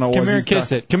down. I don't know what Come here and he's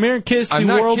kiss it. Come here and kiss the I'm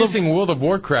not World kissing World of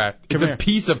Warcraft. It's here. a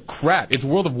piece of crap. It's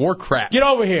World of Warcraft. Get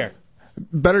over here.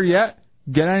 Better yet,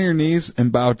 get on your knees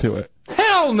and bow to it.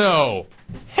 Hell no.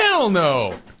 Hell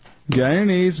no. Get on your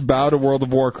knees, bow to World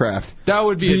of Warcraft. That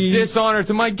would be a dishonor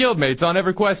to my guildmates on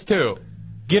EverQuest 2.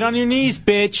 Get on your knees,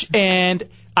 bitch, and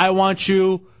I want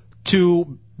you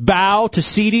to bow to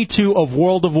CD2 of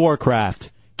World of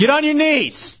Warcraft. Get on your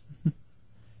knees.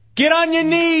 Get on your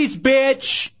knees,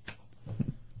 bitch.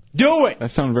 Do it.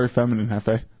 That sounded very feminine,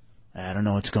 Hefe. I don't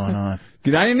know what's going on.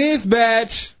 Get on your knees,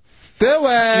 bitch. Do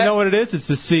it. You know what it is? It's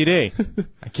the CD.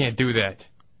 I can't do that.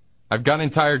 I've got an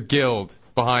entire guild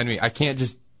behind me. I can't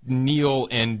just kneel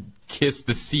and kiss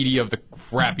the CD of the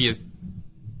crappiest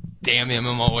damn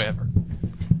MMO ever.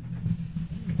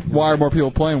 Why are more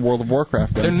people playing World of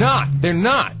Warcraft then? They're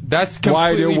not. That's completely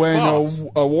Why did it win false.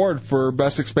 an award for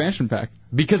Best Expansion Pack?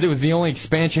 Because it was the only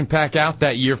expansion pack out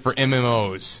that year for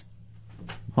MMOs.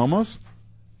 Homos?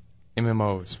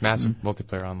 MMOs. Massive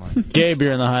multiplayer online. Gabe,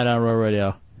 you're in the Hideout Row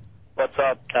Radio. What's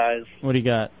up, guys? What do you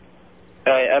got?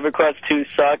 Hey, EverQuest 2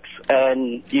 sucks,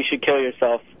 and you should kill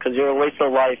yourself, because you're a waste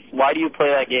of life. Why do you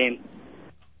play that game?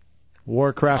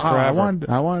 Warcraft I forever.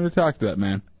 wanted to talk to that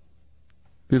man.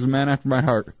 He's a man after my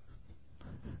heart.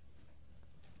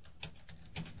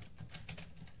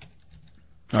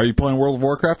 Are you playing World of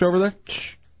Warcraft over there?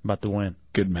 About to win.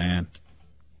 Good man.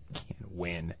 Can't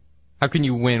win. How can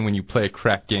you win when you play a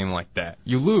crap game like that?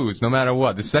 You lose no matter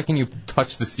what. The second you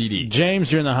touch the CD.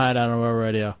 James, you're in the Hideout on Row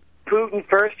Radio. Putin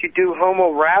first, you do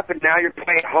homo rap, and now you're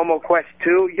playing Homo Quest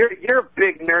 2. You're a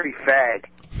big nerdy fag.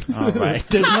 All right.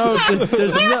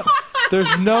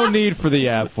 There's no need for the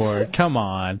F word. Come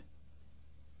on.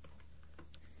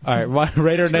 All right.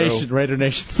 Raider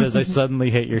Nation says I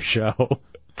suddenly hate your show.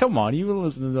 Come on, you've been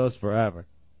listening to those forever.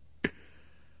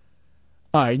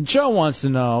 All right, Joe wants to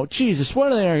know, Jesus,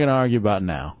 what are they going to argue about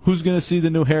now? Who's going to see the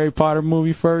new Harry Potter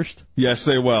movie first? Yes,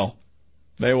 they will.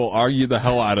 They will argue the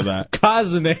hell out of that.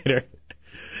 Cosinator.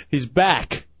 He's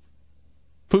back.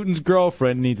 Putin's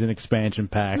girlfriend needs an expansion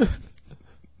pack.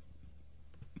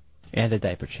 And a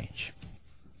diaper change.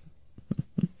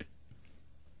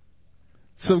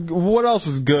 So what else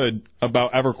is good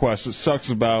about EverQuest? It sucks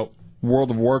about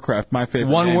World of Warcraft, my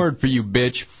favorite One game. word for you,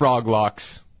 bitch.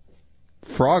 Froglocks.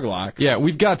 Froglocks? Yeah,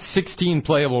 we've got 16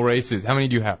 playable races. How many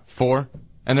do you have? 4?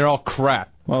 And they're all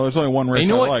crap. Well, there's only one race you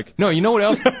know I what? like. No, you know what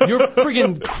else? Your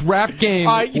friggin' crap game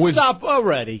All right, you was... stop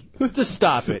already. Just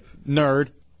stop it, nerd.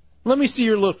 Let me see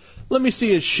Let me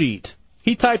see his sheet.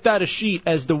 He typed out a sheet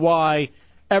as to why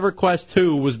EverQuest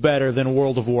 2 was better than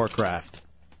World of Warcraft.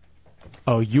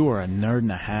 Oh, you are a nerd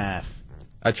and a half.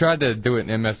 I tried to do it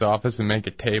in MS Office and make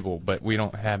a table, but we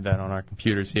don't have that on our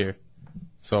computers here.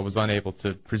 So I was unable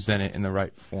to present it in the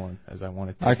right form as I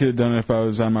wanted to. I could have done it if I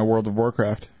was on my World of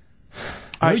Warcraft.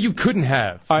 No, you couldn't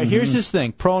have. All right, here's this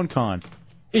thing, pro and con.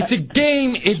 It's a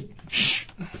game.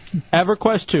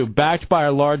 EverQuest 2, backed by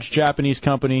a large Japanese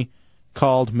company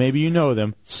called, maybe you know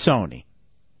them, Sony.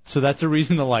 So that's a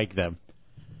reason to like them.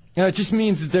 Yeah, it just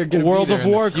means that they're going to World be there of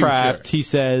in the Warcraft, future. he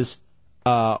says,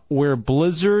 we're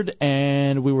Blizzard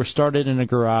and we were started in a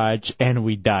garage and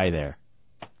we die there.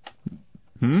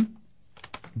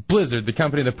 Blizzard, the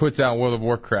company that puts out World of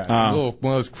Warcraft. One of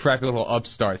those crappy little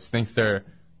upstarts thinks they're,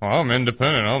 well, I'm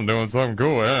independent. I'm doing something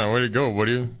cool. Yeah, way to go,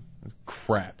 buddy.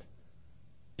 Crap.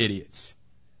 Idiots.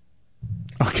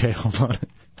 Okay, hold on.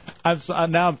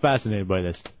 Now I'm fascinated by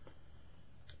this.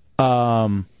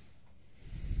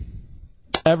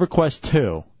 EverQuest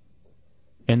 2,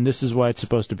 and this is why it's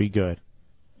supposed to be good.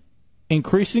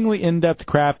 Increasingly in-depth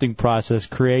crafting process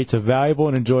creates a valuable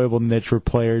and enjoyable niche for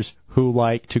players who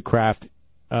like to craft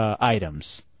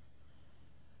items.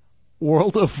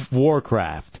 World of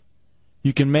Warcraft.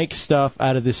 You can make stuff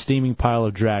out of this steaming pile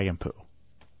of dragon poo.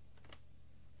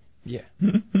 Yeah.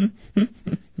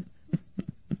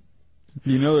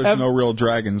 You know there's no real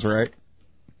dragons, right?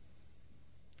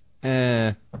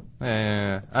 No,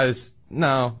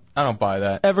 I don't buy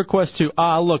that. EverQuest 2.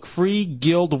 Look, free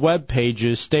guild web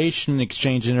pages, station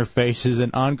exchange interfaces,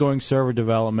 and ongoing server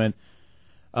development.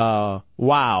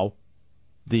 WoW,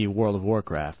 the World of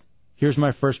Warcraft. Here's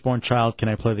my firstborn child. Can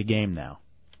I play the game now?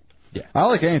 Yeah. I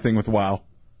like anything with WoW.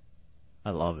 I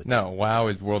love it. No, WoW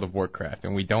is World of Warcraft,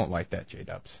 and we don't like that,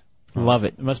 J-Dubs. Love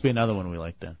it. It must be another one we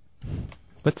like then.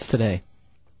 What's today?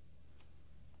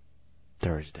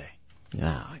 Thursday.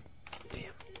 Oh,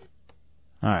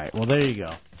 All right, well, there you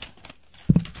go.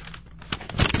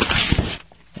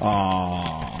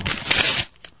 Aww.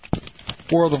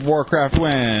 World of Warcraft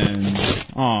wins.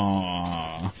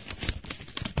 Aww.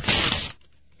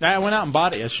 I went out and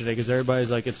bought it yesterday because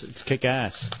everybody's like, it's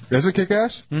kick-ass. Is it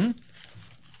kick-ass? Mm-hmm.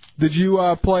 Did you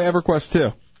play EverQuest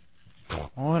 2?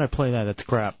 Why would I play that? That's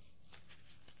crap.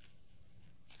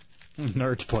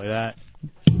 Nerds play that.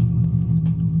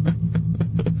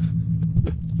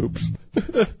 Oops.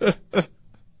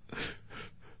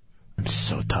 I'm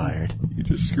so tired. You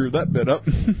just screwed that bit up.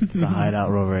 It's the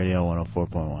Hideout Row Radio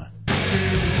 104.1.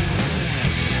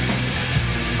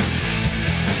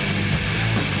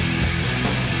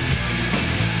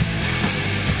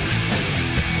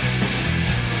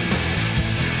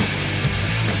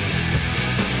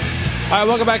 All right,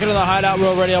 welcome back into the Hideout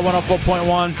Row Radio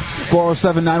 104.1.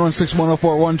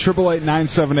 407-916-1041,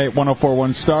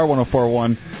 888-978-1041, star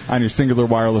 1041 on your singular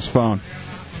wireless phone.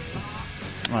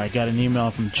 All right, got an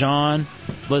email from John,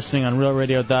 listening on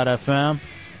RealRadio.fm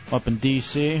up in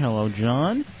D.C. Hello,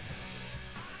 John.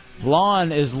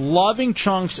 Lon is loving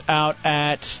Chunks out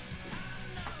at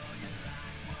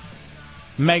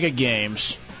Mega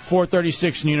Games,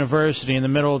 436 University, in the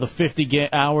middle of the 50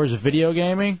 hours of video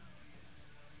gaming.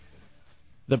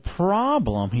 The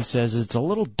problem, he says, is it's a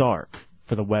little dark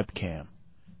for the webcam.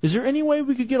 Is there any way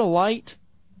we could get a light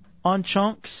on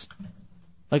Chunks?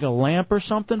 Like a lamp or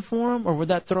something for him? Or would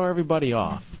that throw everybody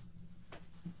off?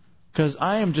 Because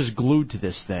I am just glued to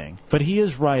this thing. But he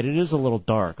is right. It is a little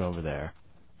dark over there.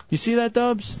 You see that,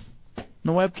 Dubs? On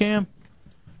the webcam?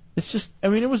 It's just, I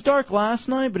mean, it was dark last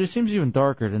night, but it seems even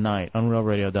darker tonight on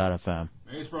RealRadio.fm.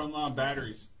 Maybe it's running low on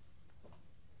batteries.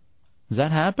 Does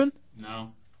that happen?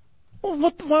 No.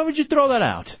 Well, why would you throw that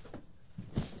out?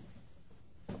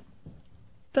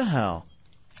 The hell?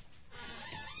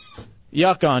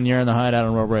 Yuck on, you're in the Hideout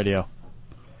on Road Radio.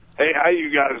 Hey, how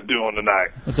you guys doing tonight?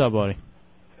 What's up, buddy?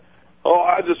 Oh,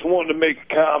 I just wanted to make a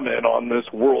comment on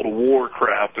this World of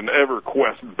Warcraft and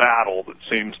EverQuest battle that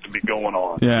seems to be going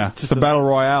on. Yeah, it's just a battle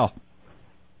royale.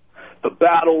 the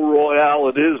battle royale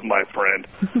it is, my friend.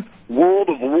 World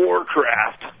of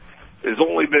Warcraft has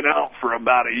only been out for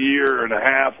about a year and a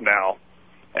half now,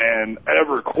 and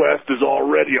EverQuest is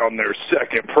already on their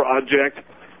second project,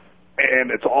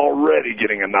 and it's already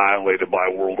getting annihilated by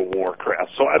World of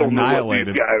Warcraft. So I don't know what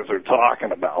these guys are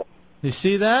talking about. You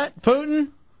see that, Putin?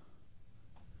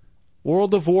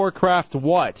 World of Warcraft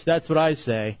what? That's what I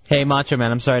say. Hey, Macho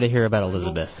Man, I'm sorry to hear about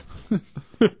Elizabeth.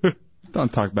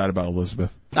 Don't talk bad about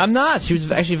Elizabeth. I'm not. She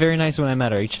was actually very nice when I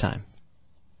met her each time.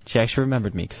 She actually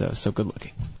remembered me because I was so good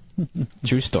looking.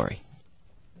 True story.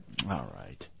 All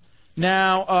right.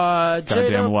 Now,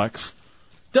 Goddamn Lex.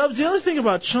 Dubs, the other thing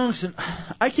about Chunks, and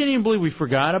I can't even believe we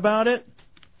forgot about it,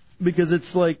 because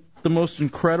it's like the most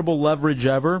incredible leverage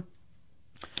ever.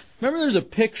 Remember there's a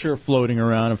picture floating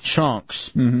around of Chunks.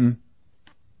 Mm-hmm.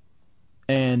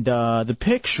 And the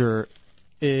picture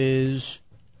is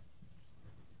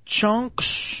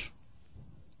Chunks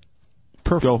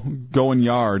going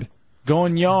yard.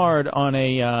 Going yard on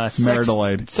a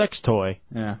sex toy.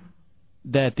 Yeah.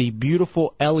 That the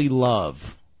beautiful Ellie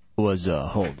Love was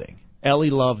holding.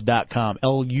 EllieLove.com.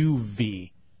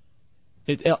 L-U-V.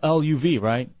 It's L-U-V,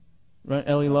 right? Right?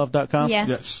 EllieLove.com? Yeah.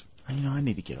 Yes. You know, I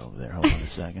need to get over there. Hold on a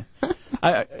second.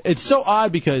 It's so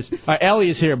odd because Ellie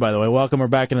is here, by the way. Welcome her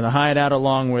back into the Hideout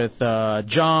along with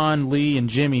John, Lee, and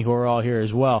Jimmy, who are all here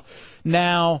as well.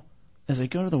 Now, as I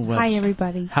go to the website. Hi,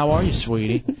 everybody. How are you,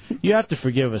 sweetie? You have to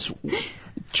forgive us.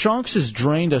 Chunks has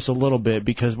drained us a little bit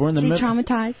because we're in the Is he middle.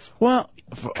 traumatized? Well,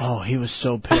 he was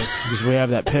so pissed because we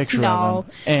have that picture of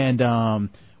him. And,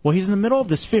 well, he's in the middle of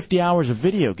this 50 hours of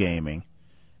video gaming.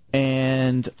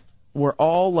 And we're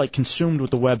all, like, consumed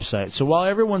with the website. So while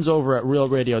everyone's over at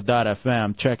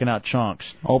realradio.fm checking out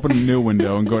Chunks. Open a new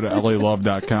window and go to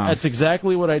LALove.com. That's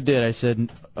exactly what I did. I said,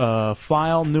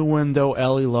 file, new window,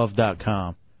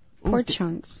 LALove.com. Poor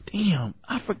Chunks. Damn,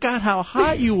 I forgot how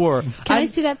hot you were. Can I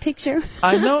see that picture?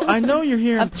 I know you're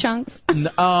here. Of Chunks.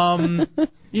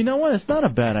 You know what? It's not a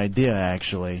bad idea,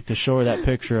 actually, to show her that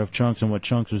picture of Chunks and what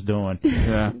Chunks was doing.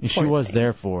 Yeah. She was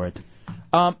there for it.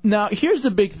 Now, here's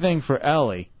the big thing for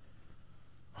Ellie.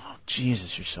 Oh,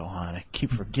 Jesus, you're so hot. I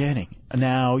keep forgetting.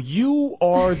 Now, you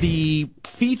are the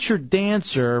featured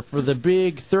dancer for the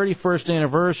big 31st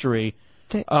anniversary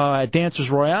at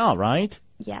Dancers Royale, right?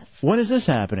 Yes. When is this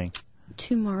happening?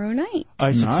 Tomorrow night.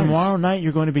 So tomorrow night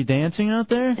you're going to be dancing out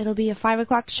there? It'll be a 5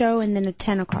 o'clock show and then a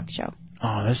 10 o'clock show.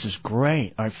 Oh, this is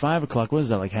great. All right, 5 o'clock. What is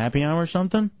that, like happy hour or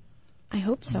something? I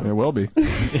hope so. It will be.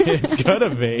 It's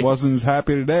gonna be. Wasn't as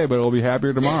happy today, but it'll be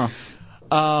happier tomorrow.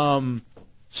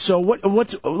 So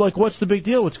what's the big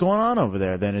deal? What's going on over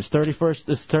there then? Is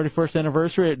 31st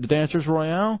anniversary at the Dancers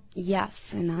Royale?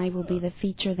 Yes, and I will be the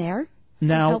feature there.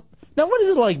 Now, what is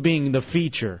it like being the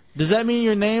feature? Does that mean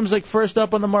your name's like first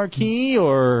up on the marquee,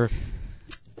 or?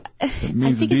 It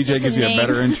means the DJ gives you a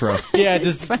better intro. Yeah,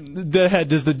 does the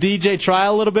DJ try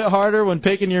a little bit harder when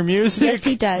picking your music? Yes,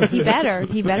 he does. He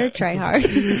better try hard.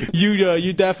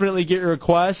 You definitely get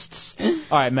requests. All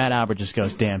right, Matt Albert just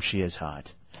goes, damn, she is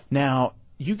hot. Now,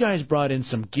 you guys brought in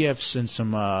some gifts and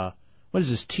some what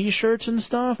is this, T-shirts and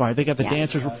stuff? All right, they got the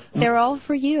dancers. They're all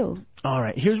for you. All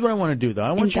right, here's what I want to do though.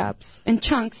 I want Dubs and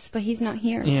Chunks, but he's not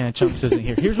here. Yeah, Chunks isn't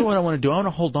here. Here's what I want to do. I want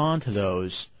to hold on to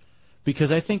those.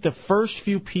 Because I think the first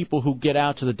few people who get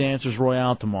out to the Dancers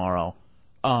Royale tomorrow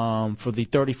for the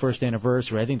 31st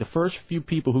anniversary, I think the first few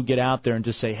people who get out there and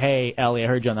just say, hey, Ellie, I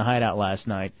heard you on the Hideout last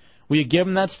night, will you give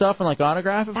them that stuff and, like,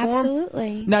 autograph it for them?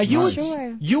 Absolutely. Now,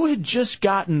 you had just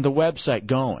gotten the website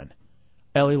going,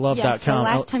 EllieLove.com. Yes, the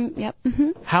last time, yep.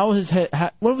 Mm-hmm.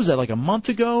 What was that, like a month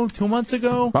ago, 2 months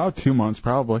ago? About 2 months,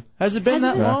 probably. Has it been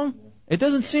that long? It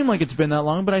doesn't seem like it's been that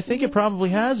long, but I think it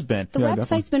probably has been. The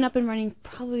website's been up and running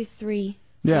probably three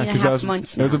and a because half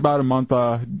months now. it was about a month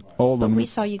old. But we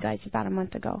saw you guys about a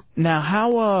month ago. Now,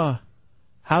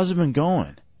 how's it been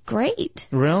going? Great.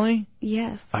 Really?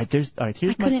 Yes. I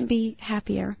couldn't be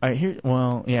happier.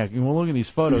 Well, look at these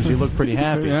photos. You look pretty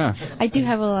happy. Yeah. I do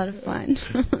have a lot of fun.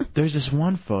 There's this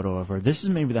one photo of her. This is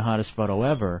maybe the hottest photo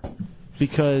ever,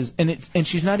 because and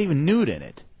she's not even nude in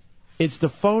it. It's the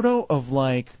photo of,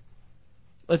 like,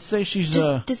 let's say she's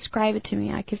just describe it to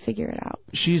me. I could figure it out.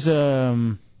 She's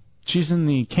in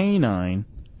the canine.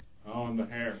 Oh, and the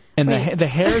hair. And the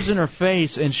hair's in her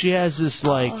face, and she has this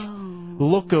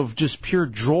look of just pure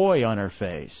joy on her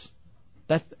face.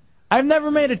 I've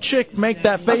never made a chick make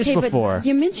that face before. But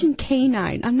you mentioned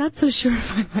canine. I'm not so sure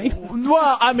if I like.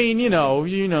 Well, I mean, you're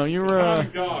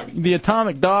the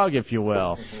atomic dog, if you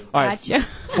will. All right. Gotcha.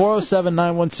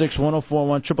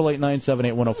 407-916-1041,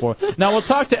 888-978-1004. Now we'll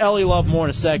talk to Ellie Love more in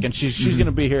a second. She's going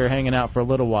to be here hanging out for a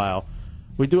little while.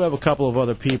 We do have a couple of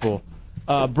other people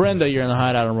Brenda, you're in the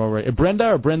Hideout on Roll Radio.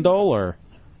 Brenda or Brindle or?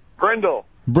 Brindle.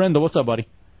 Brenda, what's up, buddy?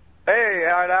 Hey,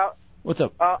 Hideout. What's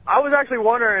up? I was actually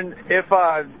wondering if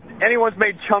anyone's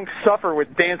made Chunks suffer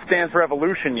with Dance Dance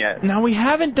Revolution yet. Now, we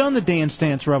haven't done the Dance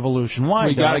Dance Revolution. Why?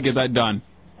 We got to get that done.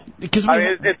 Because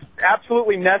it's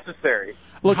absolutely necessary.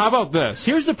 Look, how about this?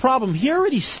 Here's the problem. He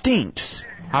already stinks.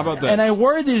 How about this? And I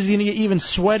worry that he's going to get even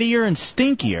sweatier and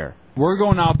stinkier. We're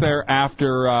going out there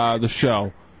after the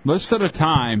show. Let's set a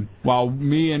time while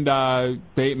me and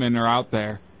Bateman are out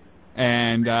there,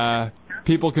 and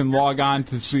people can log on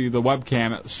to see the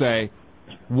webcam at, say,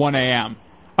 1 a.m.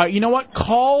 All right, you know what?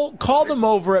 Call them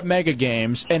over at Mega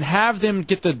Games and have them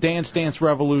get the Dance Dance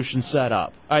Revolution set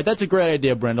up. All right, that's a great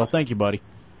idea, Brindle. Thank you, buddy.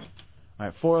 All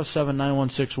right,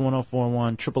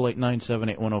 407-916-1041,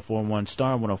 888-978-1041,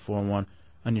 star 1041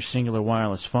 on your singular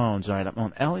wireless phones. All right, I'm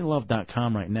on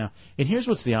LALove.com right now. And here's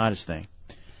what's the oddest thing.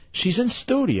 She's in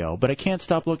studio, but I can't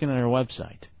stop looking at her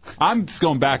website. I'm just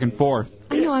going back and forth.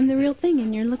 I know, I'm the real thing,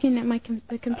 and you're looking at my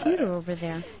the computer over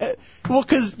there. Well,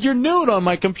 because you're nude on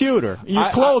my computer.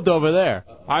 You're clothed over there.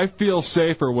 I feel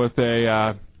safer with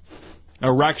a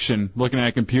erection looking at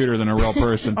a computer than a real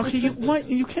person. Okay,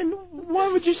 why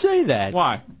would you say that?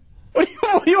 Why?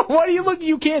 What do you look?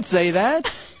 You can't say that.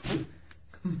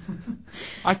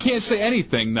 I can't say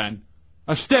anything then.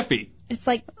 A stiffy. It's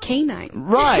like canine.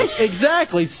 Right,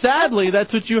 exactly. Sadly,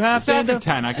 that's what you have to After do.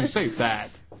 10, I can say that.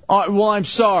 Well, I'm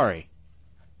sorry.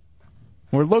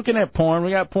 We're looking at porn.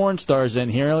 We got porn stars in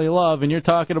here, Ellie Love, and you're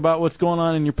talking about what's going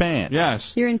on in your pants.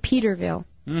 Yes. You're in Peterville.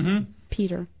 Mm-hmm.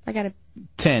 Peter. I got a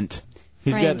tent.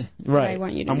 friend Right. that I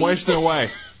want you to I'm meet. wasting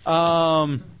away.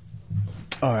 All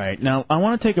right. Now, I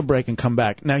want to take a break and come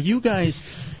back. Now, you guys...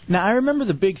 Now, I remember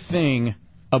the big thing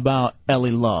about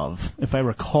Ellie Love, if I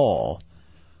recall,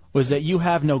 was that you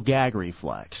have no gag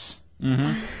reflex.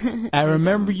 Mm-hmm. I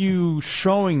remember you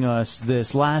showing us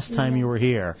this last time you were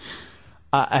here.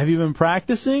 Have you been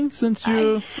practicing since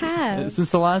you... I have.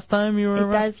 Since the last time you were It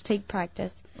around? does take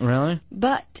practice. Really?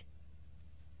 But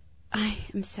I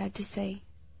am sad to say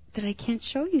that I can't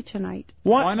show you tonight.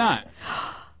 What? Why not?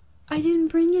 I didn't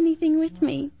bring anything with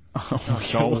me.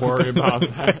 Don't worry about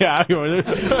that. Yeah,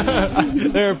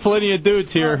 there are plenty of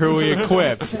dudes here who we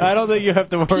equipped. I don't think you have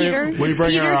to worry. Peter, We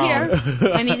bring Peter our own.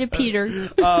 here. I need a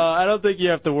Peter. I don't think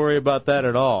you have to worry about that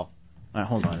at all. All right,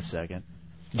 hold on a second.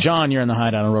 John, you're in the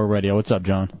Hideout on Road Radio. What's up,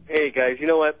 John? Hey, guys, you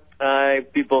know what? I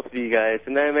beat both of you guys,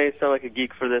 and I may sound like a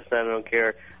geek for this, and I don't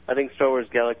care. I think Star Wars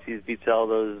Galaxies beats all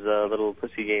those little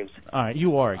pussy games. All right,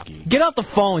 you are a geek. Get off the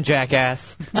phone,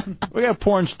 jackass. We got a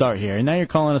porn star here, and now you're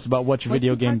calling us about what your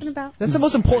video games... About? That's the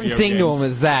most important Video thing to games.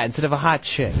 him is that, instead of a hot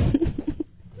chick.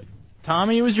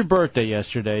 Tommy, it was your birthday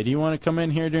yesterday. Do you want to come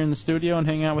in here during the studio and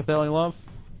hang out with Ellie Love?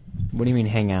 What do you mean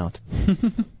hang out?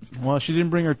 Well, she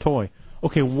didn't bring her toy.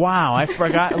 Okay, wow, I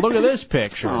forgot. Look at this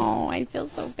picture. Oh, I feel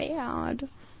so bad.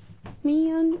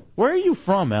 Man. Where are you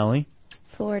from, Ellie?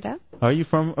 Florida. Are you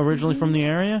originally from the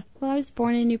area? Well, I was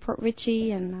born in Newport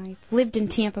Richey, and I've lived in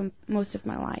Tampa most of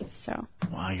my life, so.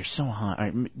 Wow, you're so hot. All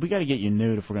right, we got to get you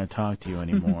nude if we're going to talk to you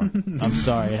anymore. I'm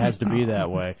sorry, it has to be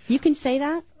that way. You can say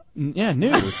that? Yeah,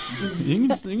 nude. you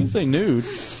can say nude.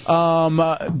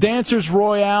 Dancers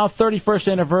Royale,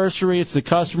 31st anniversary. It's the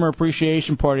customer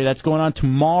appreciation party that's going on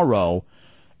tomorrow.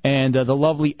 And the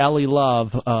lovely Ellie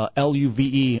Love,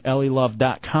 L-U-V-E,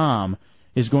 EllieLove.com,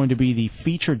 is going to be the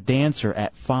featured dancer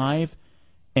at 5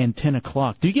 and 10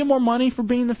 o'clock. Do you get more money for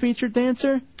being the featured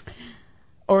dancer?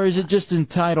 Or is it just in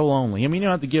title only? I mean, you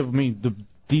don't have to give me the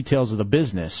details of the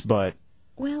business, but...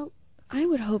 Well, I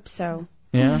would hope so.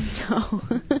 Yeah? No.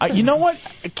 You know what?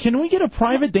 Can we get a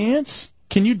private dance?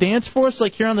 Can you dance for us,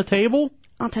 like here on the table?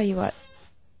 I'll tell you what.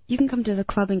 You can come to the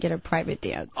club and get a private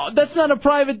dance. Oh, that's not a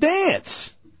private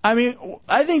dance. I mean,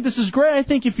 I think this is great. I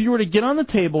think if you were to get on the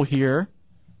table here...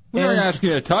 We aren't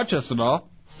asking you to touch us at all.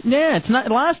 Yeah, it's not.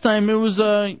 Last time it was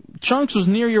Chunks was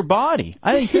near your body.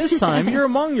 I think this time you're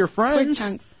among your friends. Where's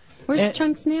Chunks? Where's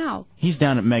Chunks now? He's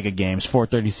down at Mega Games,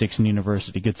 436 in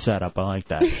University. Good setup. I like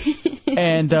that.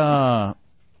 And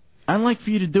I'd like for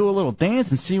you to do a little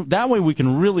dance and see. That way we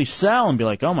can really sell and be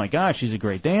like, oh my gosh, she's a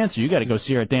great dancer. You got to go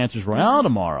see her at Dancers Royale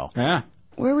tomorrow. Yeah.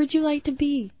 Where would you like to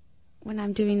be when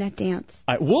I'm doing that dance?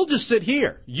 All right, we'll just sit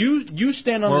here. You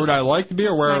stand on. Where this... would I like to be,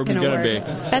 or where are we going to be?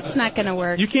 That's not going to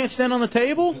work. You can't stand on the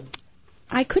table?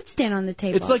 I could stand on the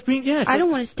table. It's like being, yeah. I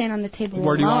don't want to stand on the table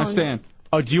Where do you want alone. to stand?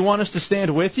 Oh, do you want us to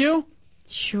stand with you?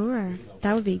 Sure.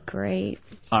 That would be great.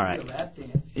 All right.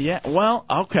 Yeah, well,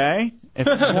 okay.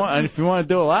 If you want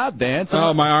to do a lap dance.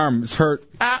 Oh, my arm is hurt.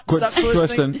 Quit Stop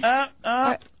twisting. All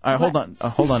right, hold on.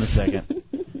 Hold on a second.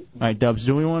 All right, Dubs,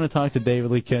 do we want to talk to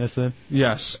David Lee Kinnison?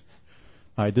 Yes.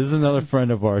 All right, this is another friend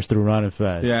of ours through Ron and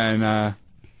Fez. Yeah, and I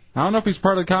don't know if he's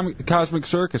part of the Cosmic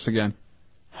Circus again.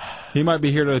 He might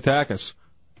be here to attack us.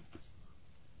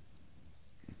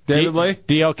 David Lee?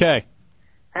 DLK.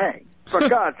 Hey, for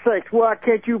God's sakes, why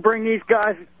can't you bring these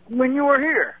guys when you were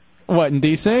here? What, in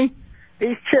D.C.?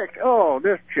 These chicks. Oh,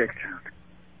 this chick.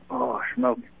 Oh,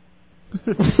 smoking.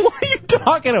 What are you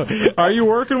talking about? Are you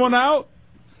working one out?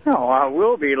 No, I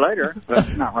will be later,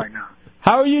 but not right now.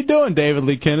 How are you doing, David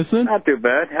Lee Kinnison? Not too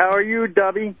bad. How are you,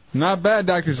 Dubby? Not bad,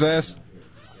 Dr. Zass.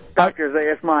 Doctor's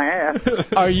ass my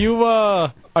ass. Are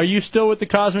you still with the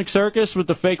Cosmic Circus with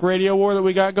the fake radio war that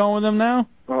we got going with them now?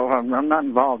 Oh, I'm not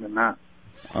involved in that.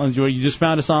 Oh, you just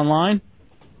found us online?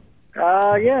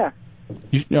 Yeah.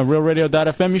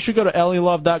 RealRadio.fm. You should go to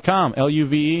LELove.com.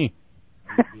 LUVE.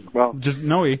 Well, just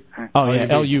no E. Oh yeah,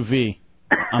 LUV.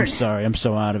 I'm sorry, I'm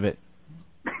so out of it.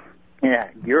 Yeah,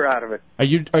 you're out of it.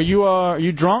 Are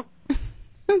you drunk?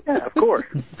 Yeah, of course.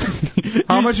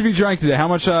 How much have you drank today? How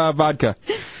much vodka?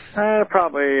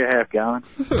 Probably a half gallon.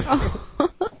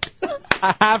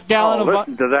 A half gallon of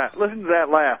vodka. Listen to that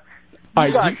laugh.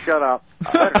 You guys shut up.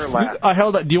 Let her laugh.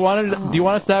 Hold on. Do you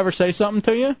want us to have her say something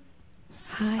to you?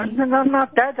 I'm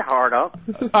not that hard up.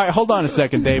 All right, hold on a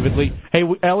second, David Lee. Hey,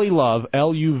 Ellie Love,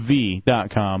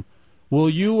 LUV.com. Will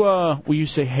you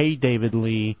say, hey, David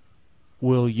Lee,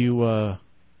 will you, I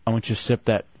want you to sip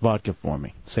that vodka for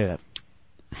me. Say that.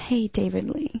 Hey, David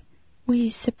Lee, will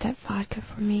you sip that vodka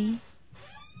for me?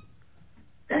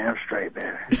 Damn straight,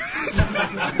 baby.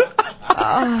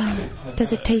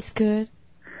 Does it taste good?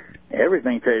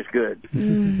 Everything tastes good.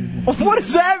 What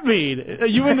does that mean? Are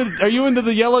you into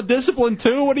the yellow discipline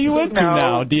too? What are you into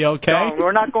now, DLK? No,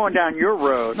 we're not going down your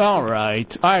road. All right,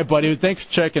 buddy. Thanks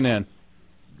for checking in.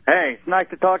 Hey, it's nice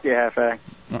to talk to you, Half-A.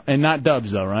 And not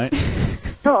Dubs though, right?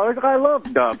 No, I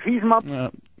love Dubs. He's my.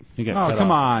 He got cut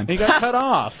off. On. He got cut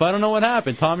off. I don't know what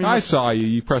happened, Tommy. I saw you.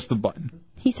 You pressed the button.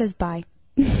 He says bye.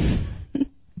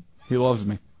 He loves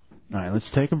me. All right,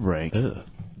 let's take a break.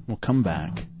 We'll come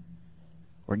back.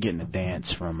 We're getting a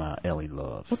dance from Ellie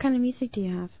Love. What kind of music do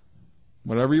you have?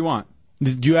 Whatever you want.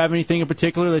 Do you have anything in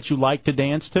particular that you like to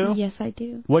dance to? Yes, I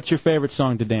do. What's your favorite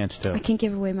song to dance to? I can't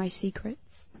give away my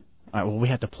secrets. All right, well, we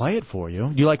have to play it for you.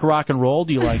 Do you like rock and roll?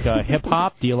 Do you like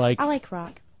hip-hop? Do you like... I like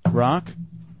rock. Rock?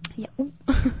 Yeah.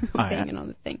 Right. Banging on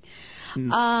the thing.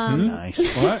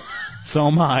 Nice. What? So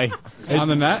am I. On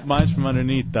the net? Mine's from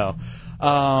underneath, though.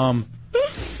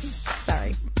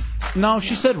 Sorry. No,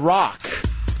 she said rock.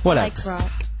 Whatever. I like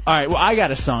rock. All right, well, I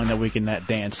got a song that we can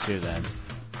dance to then.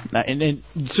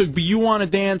 So you want to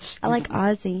dance? I like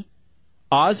Ozzy.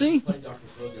 Ozzy?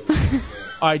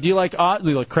 All right, do you like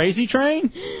Crazy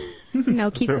Train? No,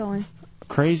 keep going.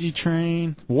 Crazy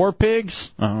Train. War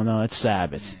Pigs? Oh, no, that's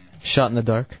Sabbath. Shot in the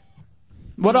Dark.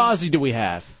 What Ozzy do we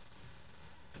have?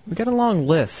 We got a long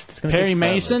list. Perry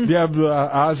Mason? Do you have the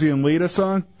Ozzy and Lita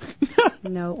song?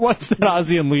 No. What's that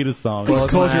Ozzy and Lita song?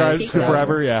 Close Your Eyes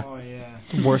Forever, yeah.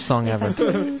 Worst song ever.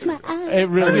 It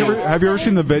really. Have you ever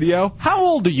seen the video? How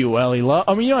old are you, Ellie Love?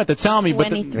 I mean, you don't have to tell me,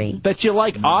 23. but that you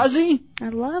like Ozzy? I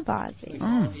love Ozzy.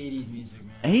 Oh. 80s music,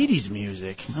 man. 80s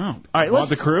music. Oh. All right, let's.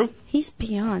 The Crew? He's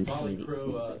beyond 80s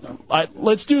music. All right,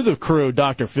 let's do the Crew,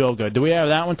 Dr. Feelgood. Do we have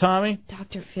that one, Tommy?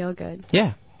 Dr. Feelgood.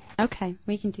 Yeah. Okay,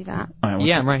 we can do that. All right,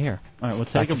 yeah, I'm right here. All right, we'll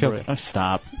take a break. Oh,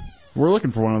 stop. We're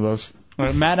looking for one of those.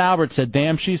 Matt Albert said,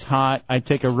 damn, she's hot. I'd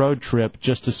take a road trip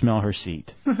just to smell her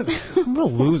seat. What a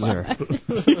loser.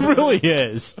 He really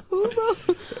is.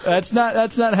 That's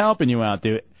not helping you out,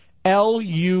 dude.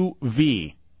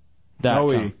 LUV.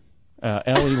 Ellie.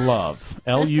 Ellie Love.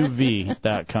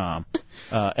 LUV.com.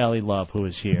 Ellie Love, who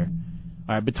is here.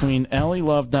 All right, between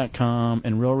EllieLove.com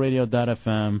and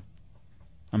RealRadio.fm,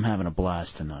 I'm having a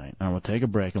blast tonight. All right, we'll take a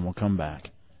break and we'll come back.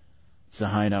 It's the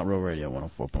Hideout Real Radio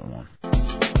 104.1.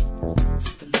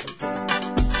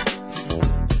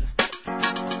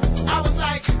 I was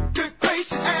like, good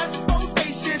gracious, ass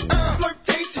bodacious,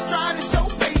 flirtatious, trying to show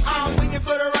patience. I'm waiting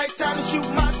for the right time to shoot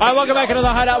my. All right, welcome back into the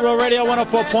Hideout Real Radio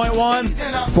 104.1.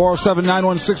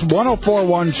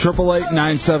 407-916-1041,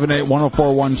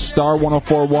 888-978-1041, star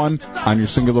 1041 on your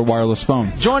singular wireless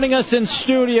phone. Joining us in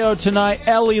studio tonight,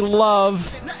 Ellie Love.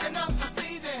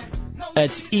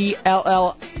 That's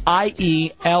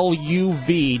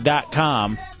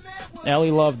ELLIELUV.com.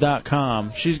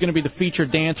 EllieLove.com. She's going to be the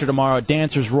featured dancer tomorrow at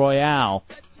Dancers Royale.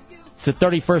 It's the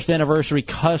 31st anniversary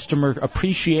customer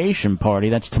appreciation party.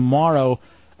 That's tomorrow.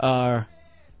 The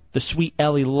sweet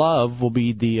Ellie Love will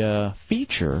be the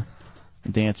feature,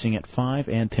 dancing at 5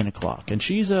 and 10 o'clock. And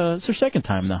it's her second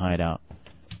time in the Hideout.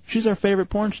 She's our favorite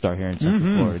porn star here in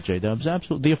Central Florida, J-Dubs.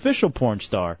 Absolutely. The official porn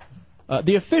star.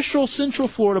 The official Central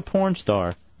Florida porn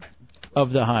star.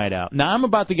 of the Hideout. Now, I'm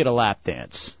about to get a lap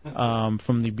dance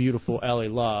from the beautiful Ellie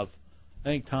Love. I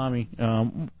think, Tommy,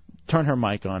 turn her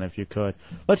mic on if you could.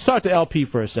 Let's talk to LP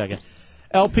for a second.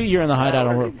 LP, you're in the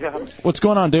Hideout. What's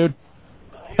going on, dude?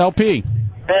 LP.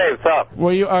 Hey, what's up?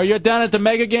 Are you down at the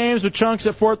Mega Games with Chunks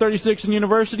at 436 and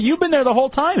University? You've been there the whole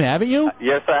time, haven't you?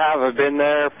 Yes, I have. I've been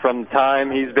there from the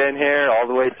time he's been here all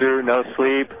the way through, no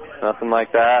sleep, nothing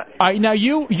like that. All right, now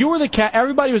you were the cat.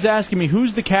 Everybody was asking me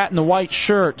who's the cat in the white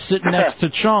shirt sitting next to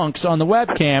Chunks on the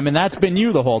webcam, and that's been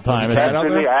you the whole time. Is that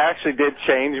Definitely, I actually did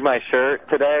change my shirt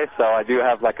today, so I do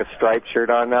have like a striped shirt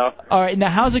on now. All right, now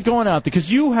how's it going out?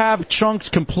 Because you have Chunks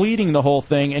completing the whole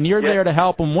thing, and you're there to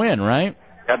help him win, right?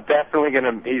 I'm definitely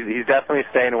gonna. He's definitely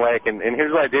staying awake, and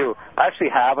here's what I do. I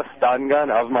actually have a stun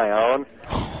gun of my own,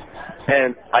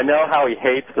 and I know how he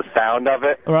hates the sound of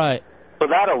it. Right. So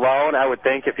that alone, I would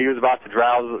think if he was about to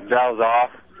drowse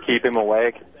off, keep him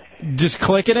awake. Just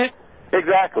clicking it?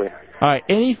 Exactly. All right,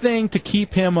 anything to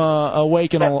keep him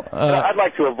awake and I'd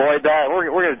like to avoid that.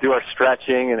 We're going to do our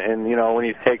stretching and you know when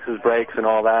he takes his breaks and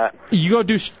all that. You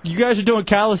guys are doing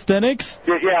calisthenics?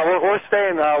 Yeah, we're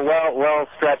staying well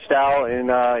stretched out and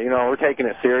you know we're taking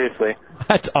it seriously.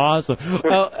 That's awesome.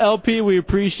 LP, we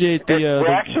appreciate the.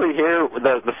 We're actually here.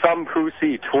 The Some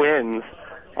Pussy twins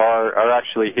are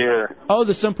actually here. Oh,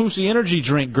 the Some Pussy energy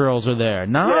drink girls are there.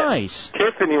 Nice.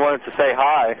 Yeah. Tiffany wanted to say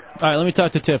hi. All right, let me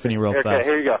talk to Tiffany real fast. Okay,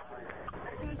 here you go.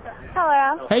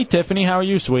 Hello. Hey, Tiffany, how are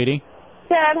you, sweetie?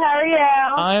 Good, how are you?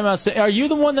 Are you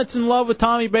the one that's in love with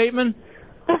Tommy Bateman?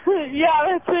 Yeah,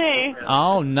 that's me.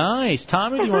 Oh, nice.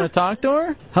 Tommy, do you want to talk to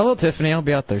her? Hello, Tiffany. I'll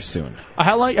be out there soon.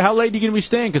 How late are you going to be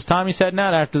staying? Because Tommy's heading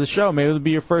out after the show. Maybe it'll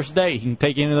be your first date. He can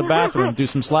take you into the bathroom and do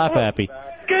some slap happy.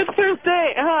 Good first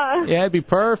date, huh? Yeah, it'd be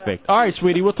perfect. All right,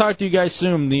 sweetie, we'll talk to you guys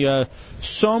soon. The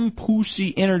Some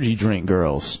Pussy energy drink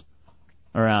girls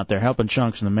are out there helping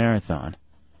Chunks in the marathon.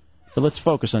 But let's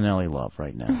focus on Ellie Love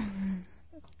right now.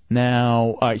 Now,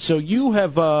 all right, so you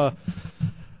have the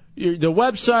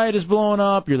website is blowing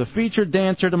up. You're the featured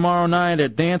dancer tomorrow night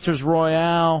at Dancers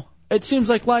Royale. It seems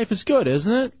like life is good,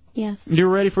 isn't it? Yes. You're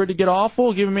ready for it to get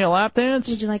awful, giving me a lap dance?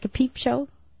 Would you like a peep show?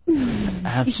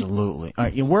 Absolutely. All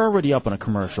right, we're already up on a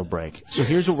commercial break, so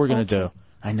here's what we're going to do.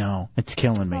 I know, it's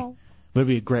killing me. But it'd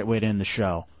be a great way to end the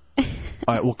show. All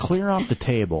right, we'll clear out the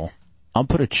table. I'll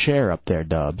put a chair up there,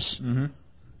 Dubs. Mm-hmm.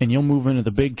 And you'll move into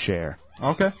the big chair.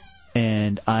 Okay.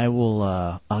 And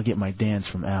I'll get my dance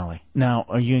from Allie. Now,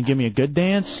 are you going to give me a good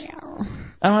dance?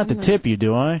 I don't have to tip you,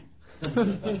 do I?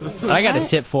 I got a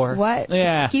tip for her. What?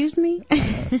 Yeah. Excuse me?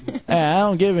 I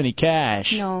don't give any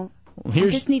cash. No. I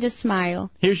just need a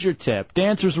smile. Here's your tip.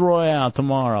 Dancers Royale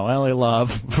tomorrow. Ellie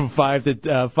Love from 5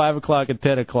 o'clock and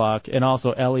 10 o'clock. And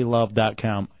also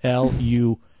ellielove.com.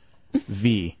 LUV.com.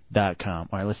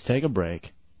 All right, let's take a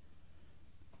break.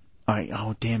 All right,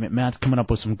 oh, damn it. Matt's coming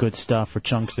up with some good stuff for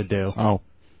Chunks to do. Oh.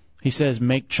 He says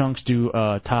make Chunks do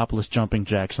topless jumping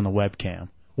jacks on the webcam.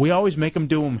 We always make him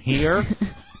do them here,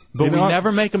 but we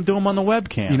never make him do them on the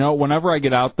webcam. You know, whenever I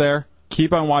get out there,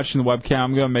 keep on watching the webcam.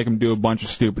 I'm going to make him do a bunch of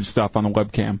stupid stuff on the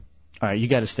webcam. All right, you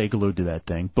got to stay glued to that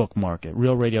thing. Bookmark it.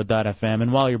 RealRadio.fm.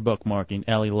 And while you're bookmarking,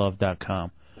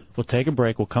 ellielove.com. We'll take a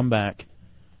break. We'll come back.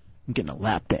 I'm getting a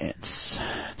lap dance.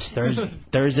 It's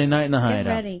Thursday night in the Hideout. Get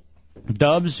ready.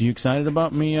 Dubs, you excited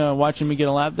about me watching me get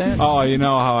a lap dance? Oh, you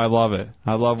know how I love it.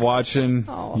 I love watching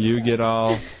you get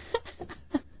all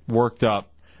worked up.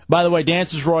 By the way,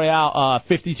 Dancers Royale,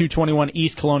 5221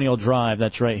 East Colonial Drive.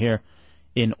 That's right here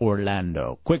in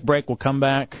Orlando. Quick break. We'll come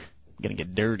back. I'm going to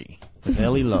get dirty with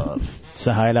Ellie Love. It's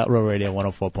a Hideout Real Radio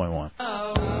 104.1.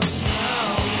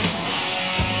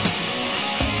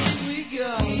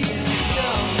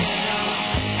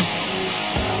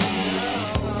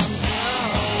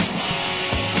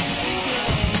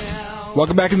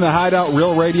 Welcome back into the Hideout,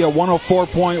 Real Radio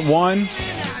 104.1.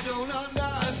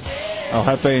 El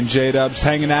Jefe and J-Dubs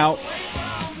hanging out,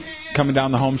 coming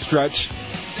down the home stretch.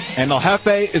 And El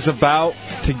Jefe is about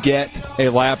to get a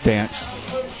lap dance.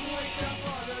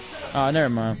 Never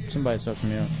mind. Somebody sucked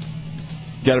me up.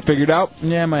 Got it figured out?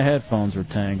 Yeah, my headphones were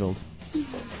tangled.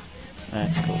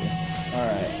 That's cool. All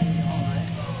right.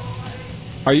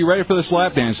 Are you ready for this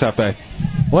lap dance, Jefe?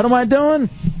 What am I doing?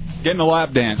 Getting a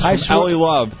lap dance from Ellie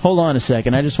Love. Hold on a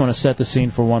second. I just want to set the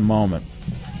scene for one moment.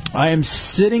 I am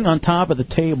sitting on top of the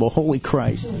table. Holy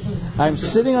Christ! I'm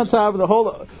sitting on top of the. Hold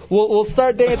on. We'll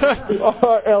start dancing.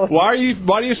 Why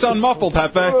do you sound muffled,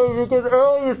 Jefe? Because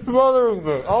Ellie is smothering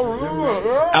me.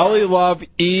 Ellie Love,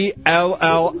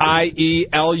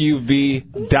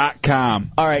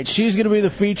 ELLIELUV.com. All right, she's going to be the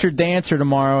featured dancer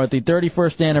tomorrow at the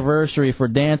 31st anniversary for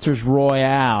Dancers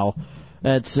Royale.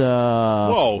 That's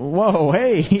whoa,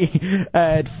 hey,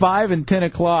 at 5 and 10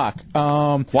 o'clock.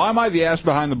 Why am I the ass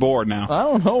behind the board now? I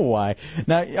don't know why.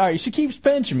 Now, all right, she keeps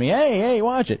pinching me. Hey,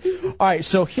 watch it. All right,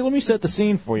 so here, let me set the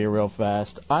scene for you real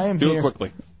fast. I am Do here. it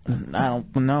quickly. I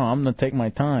don't know. I'm gonna take my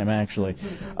time actually.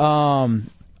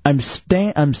 I'm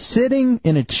sitting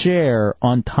in a chair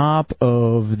on top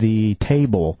of the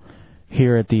table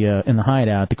here at the in the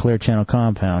Hideout, the Clear Channel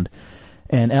compound,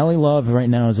 and Ellie Love right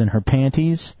now is in her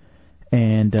panties,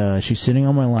 and she's sitting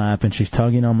on my lap and she's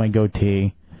tugging on my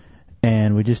goatee,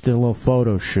 and we just did a little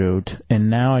photo shoot, and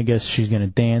now I guess she's gonna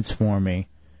dance for me.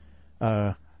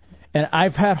 And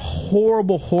I've had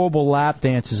horrible lap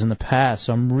dances in the past,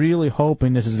 so I'm really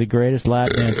hoping this is the greatest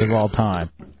lap dance of all time.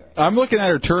 I'm looking at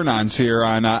her turn-ons here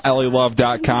on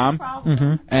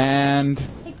LLove.com, and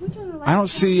I don't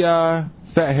see fat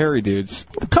hairy dudes.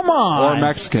 Come on! Or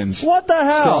Mexicans. What the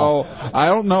hell? So I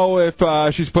don't know if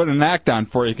she's putting an act on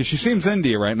for you, because she seems into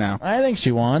you right now. I think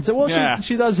she wants it. Well, Yeah.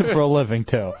 she does it for a living,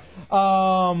 too.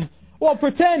 Well,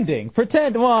 pretend.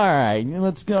 Well, all right,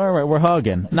 let's go. All right, we're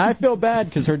hugging. Now I feel bad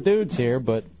because her dude's here,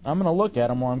 but I'm gonna look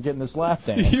at him while I'm getting this lap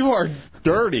dance. You are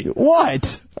dirty.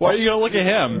 What? Why are you gonna look at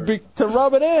him? To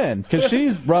rub it in, because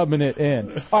she's rubbing it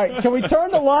in. All right, can we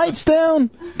turn the lights down?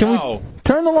 Can we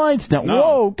turn the lights down? No.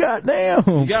 Whoa, goddamn!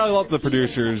 You gotta let the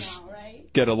producers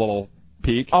get a little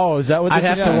peek. Oh, is that what I'd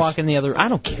this have is? to walk in the other. I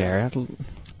don't care. All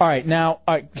right, now,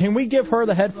 can we give her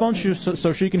the headphones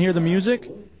so she can hear the music?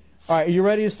 All right, are you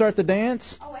ready to start the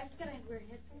dance? Oh, I forgot I wear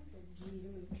headphones. Or do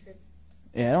you trip?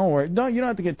 Yeah, don't worry. You don't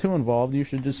have to get too involved. You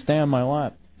should just stay on my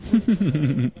lap.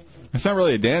 It's not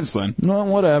really a dance, then. No,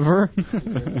 whatever.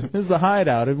 This is the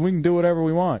Hideout. We can do whatever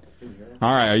we want.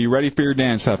 All right, are you ready for your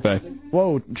dance, Hefe?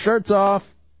 Whoa, shirts off.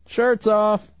 Shirts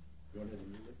off.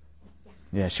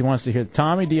 Yeah, she wants to hear.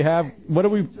 Tommy, do you have... What are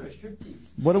we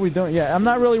doing? Yeah, I'm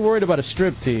not really worried about a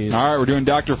striptease. All right, we're doing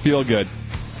Dr. Feelgood.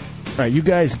 All right, you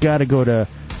guys got to go to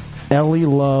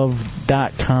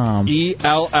EllieLove.com.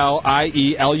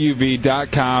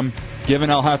 ELLIELUV.com. Giving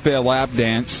El Jefe a lap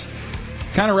dance.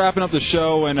 Kind of wrapping up the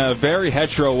show in a very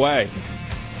hetero way.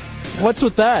 What's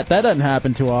with that? That doesn't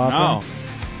happen too often. No.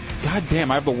 God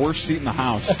damn, I have the worst seat in the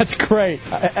house. That's great.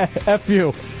 F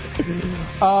you.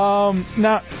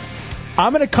 Now,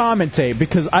 I'm going to commentate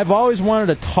because I've always wanted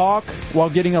to talk while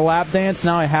getting a lap dance.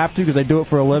 Now I have to because I do it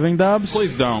for a living, Dubs.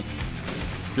 Please don't.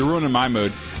 You're ruining my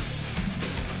mood.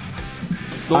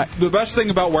 The best thing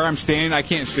about where I'm standing, I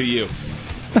can't see you.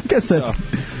 I guess that's...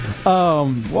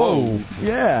 Whoa.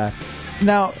 Yeah.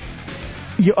 Now,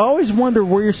 you always wonder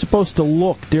where you're supposed to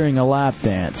look during a lap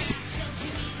dance.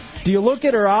 Do you look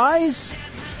at her eyes?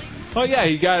 Oh, yeah,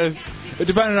 you got to...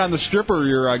 Depending on the stripper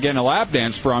you're getting a lap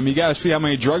dance from, you got to see how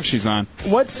many drugs she's on.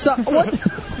 What So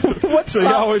you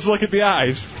always look at the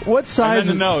eyes. What size?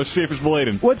 And then the nose, see if it's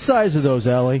bleeding. What size are those,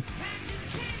 Ellie?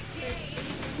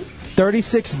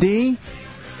 36D?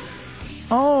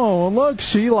 Oh, look,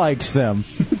 she likes them.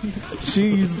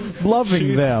 She's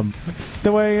loving them.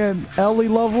 The way Ellie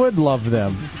Love would love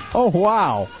them. Oh,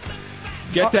 wow.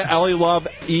 Get to Ellie Love,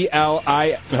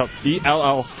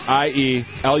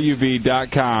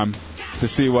 ELLIELUV.com to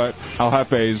see what El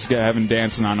Jefe is having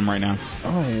dancing on him right now.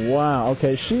 Oh, wow.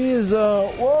 Okay, she is,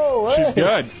 whoa. She's hey.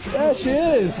 good. Yeah, she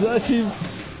is. She's,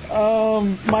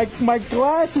 my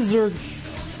glasses are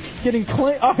getting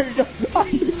clean.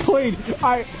 Clean.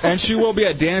 And she will be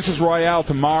at Dances Royale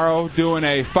tomorrow doing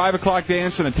a 5 o'clock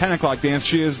dance and a 10 o'clock dance.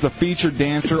 She is the featured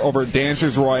dancer over at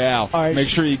Dancers Royale. Right, make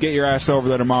sure you get your ass over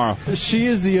there tomorrow. She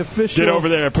is the official... Get over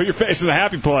there. Put your face in the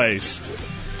happy place.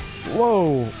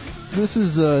 Whoa. This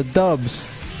is Dubs.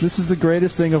 This is the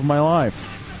greatest thing of my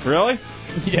life. Really?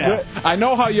 Yeah. I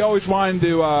know how you always wanted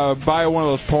to buy one of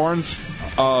those porns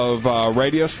of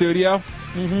radio studio.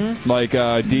 Mm-hmm. Like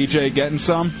DJ getting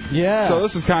some. Yeah. So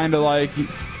this is kind of like...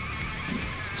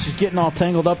 She's getting all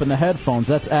tangled up in the headphones.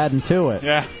 That's adding to it.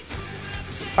 Yeah.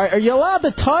 Are you allowed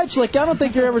to touch? Like, I don't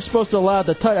think you're ever supposed to allow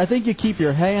to touch. I think you keep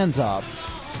your hands up.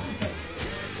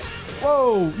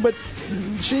 Whoa, but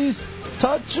she's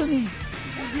touching...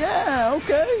 Yeah,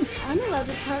 okay. I'm allowed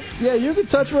to touch. Yeah, you can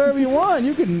touch wherever you want.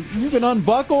 You can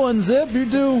unbuckle and zip. You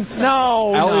do.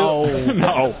 No.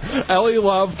 No. Ellie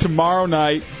Love tomorrow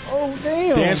night. Oh,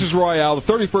 damn. Dances Royale,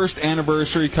 the 31st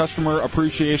anniversary customer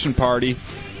appreciation party.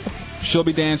 She'll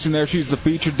be dancing there. She's the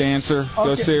featured dancer.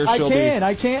 Go see her. I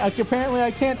can't. Apparently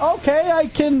I can't. Okay, I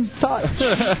can touch.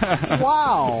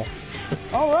 Wow.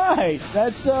 All right.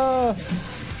 That's,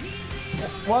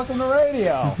 welcome to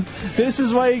radio. This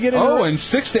is why you get into... Oh, and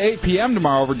 6 to 8 p.m.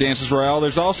 tomorrow over Dances Royale,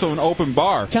 there's also an open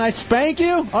bar. Can I spank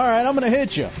you? All right, I'm going to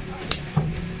hit you.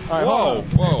 All right,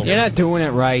 whoa. You're not doing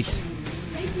it right.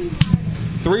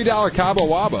 $3 Cabo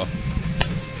Wabo.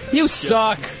 You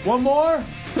suck. One more?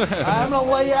 I'm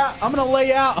gonna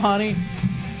lay out, honey.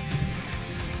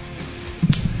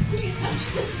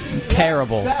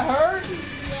 Terrible. That hurt?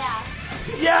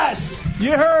 Yes!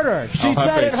 You heard her. She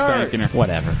said it hurt. Spanking her.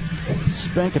 Whatever.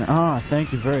 Spanking her. Oh,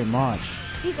 thank you very much.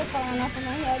 These are falling off of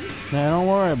my head. Nah, don't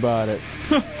worry about it.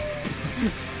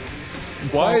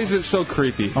 Why is it so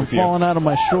creepy? I'm falling out of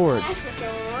my shorts.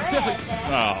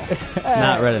 Oh.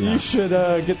 Not red enough. You should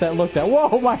get that looked at.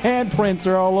 Whoa, my handprints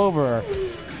are all over her.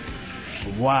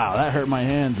 Wow, that hurt my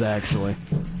hands, actually.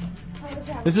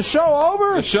 Is the show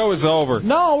over? The show is over.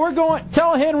 No, we're going.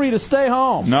 Tell Henry to stay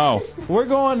home. No. We're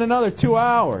going another 2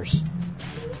 hours. He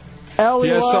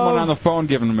has someone on the phone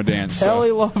giving him a dance. So.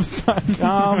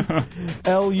 EllieLoves.com.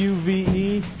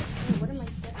 LUVE.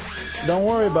 Don't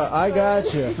worry about it. I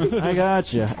got you. I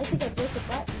got you. I think I broke the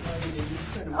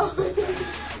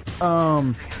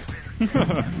button.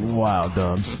 Wow,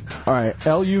 Dubs. All right,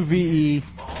 LUVE.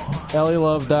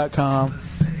 EllieLove.com.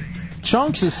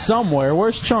 Chunks is somewhere.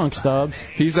 Where's Chunks, Dubs?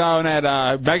 He's out at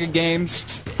Mega Games,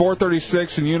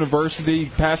 436 in University,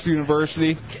 past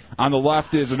University. On the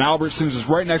left is an Albertsons, is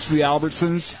right next to the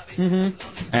Albertsons.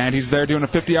 Mm-hmm. And he's there doing a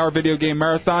 50-hour video game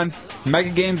marathon.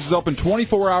 Mega Games is open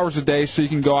 24 hours a day, so you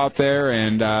can go out there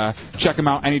and check him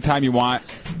out anytime you want.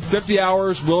 50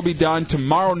 hours will be done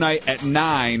tomorrow night at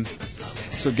 9.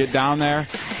 So get down there,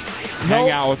 hang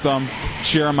out with them,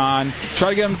 cheer them on, try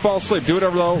to get them to fall asleep. Do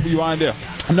whatever you want to do.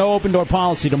 No open door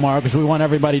policy tomorrow because we want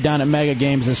everybody down at Mega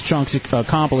Games as Chunks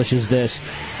accomplishes this.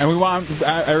 And we want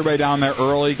everybody down there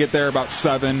early, get there about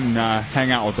 7, and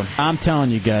hang out with them. I'm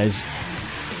telling you guys,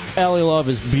 Ellie Love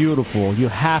is beautiful. You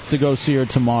have to go see her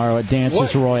tomorrow at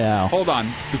Dances Royale. Hold on,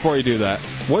 before you do that.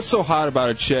 What's so hot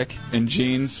about a chick in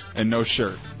jeans and no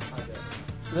shirt?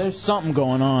 There's something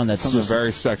going on that's something just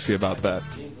very sexy about that.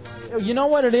 You know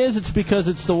what it is? It's because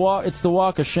it's the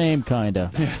walk of shame, kind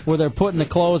of, where they're putting the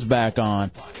clothes back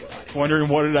on. Wondering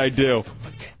what did I do?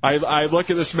 I look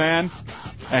at this man,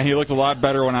 and he looked a lot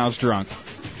better when I was drunk.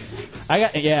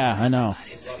 I know.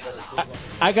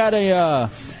 I got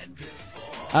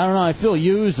I don't know. I feel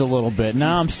used a little bit.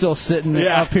 Now I'm still sitting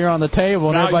up here on the table,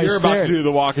 and now everybody's you're staring. about to do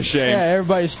the walk of shame. Yeah,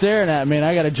 everybody's staring at me, and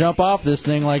I got to jump off this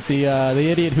thing like the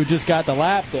idiot who just got the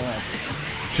lap dance.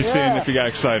 Just seeing if you got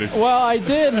excited. Well, I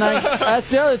did, and that's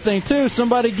the other thing too.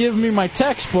 Somebody give me my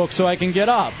textbook so I can get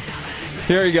up.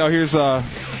 Here you go. Here's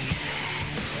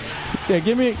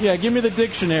give me the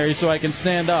dictionary so I can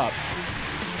stand up.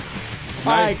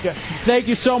 All right, thank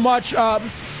you so much.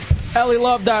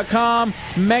 EllieLove.com,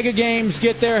 Mega Games,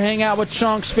 get there, hang out with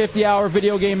Chunks, 50-hour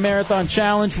video game marathon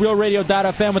challenge,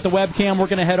 RealRadio.fm with the webcam. We're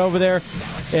going to head over there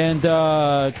and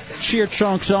cheer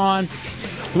Chunks on.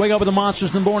 Wake up with the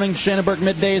Monsters in the morning, Shannonburg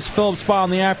middays, Phillips Spa in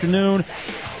the afternoon.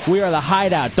 We are the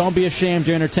Hideout. Don't be ashamed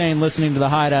to entertain listening to the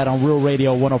Hideout on Real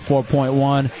Radio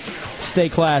 104.1. Stay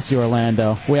classy,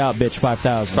 Orlando. We out, bitch.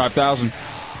 5,000. 5,000.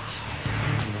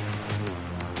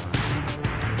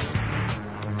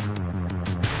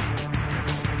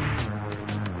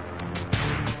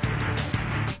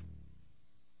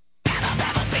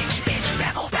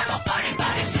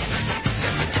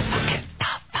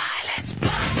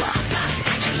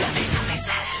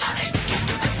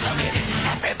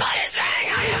 Everybody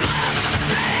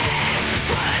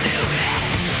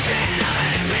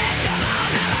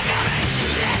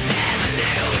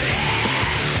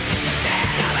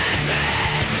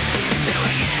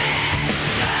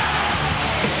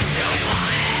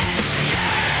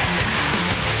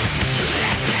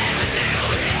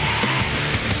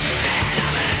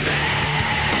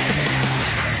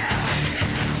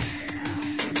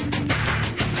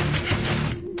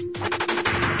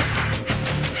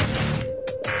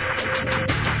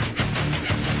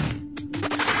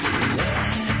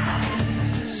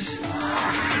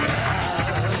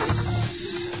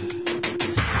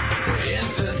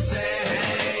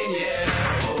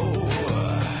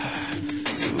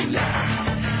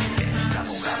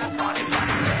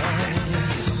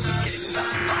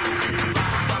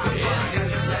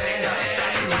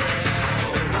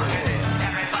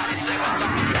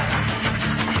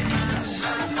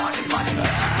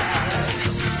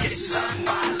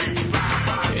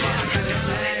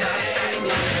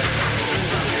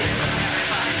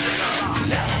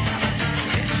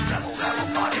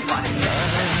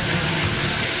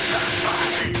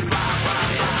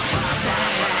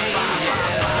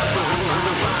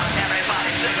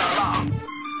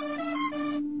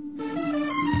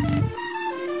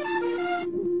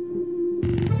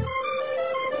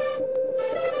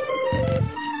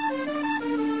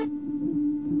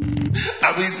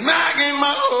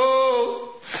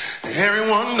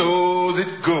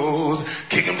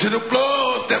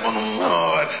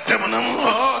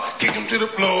to the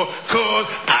floor, cause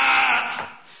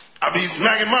I be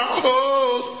smacking my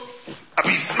hoes. I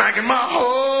be smacking my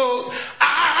hoes.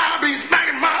 I be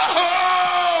smacking my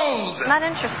hoes. Not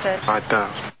interested.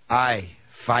 5,000. Aye,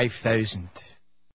 5,000.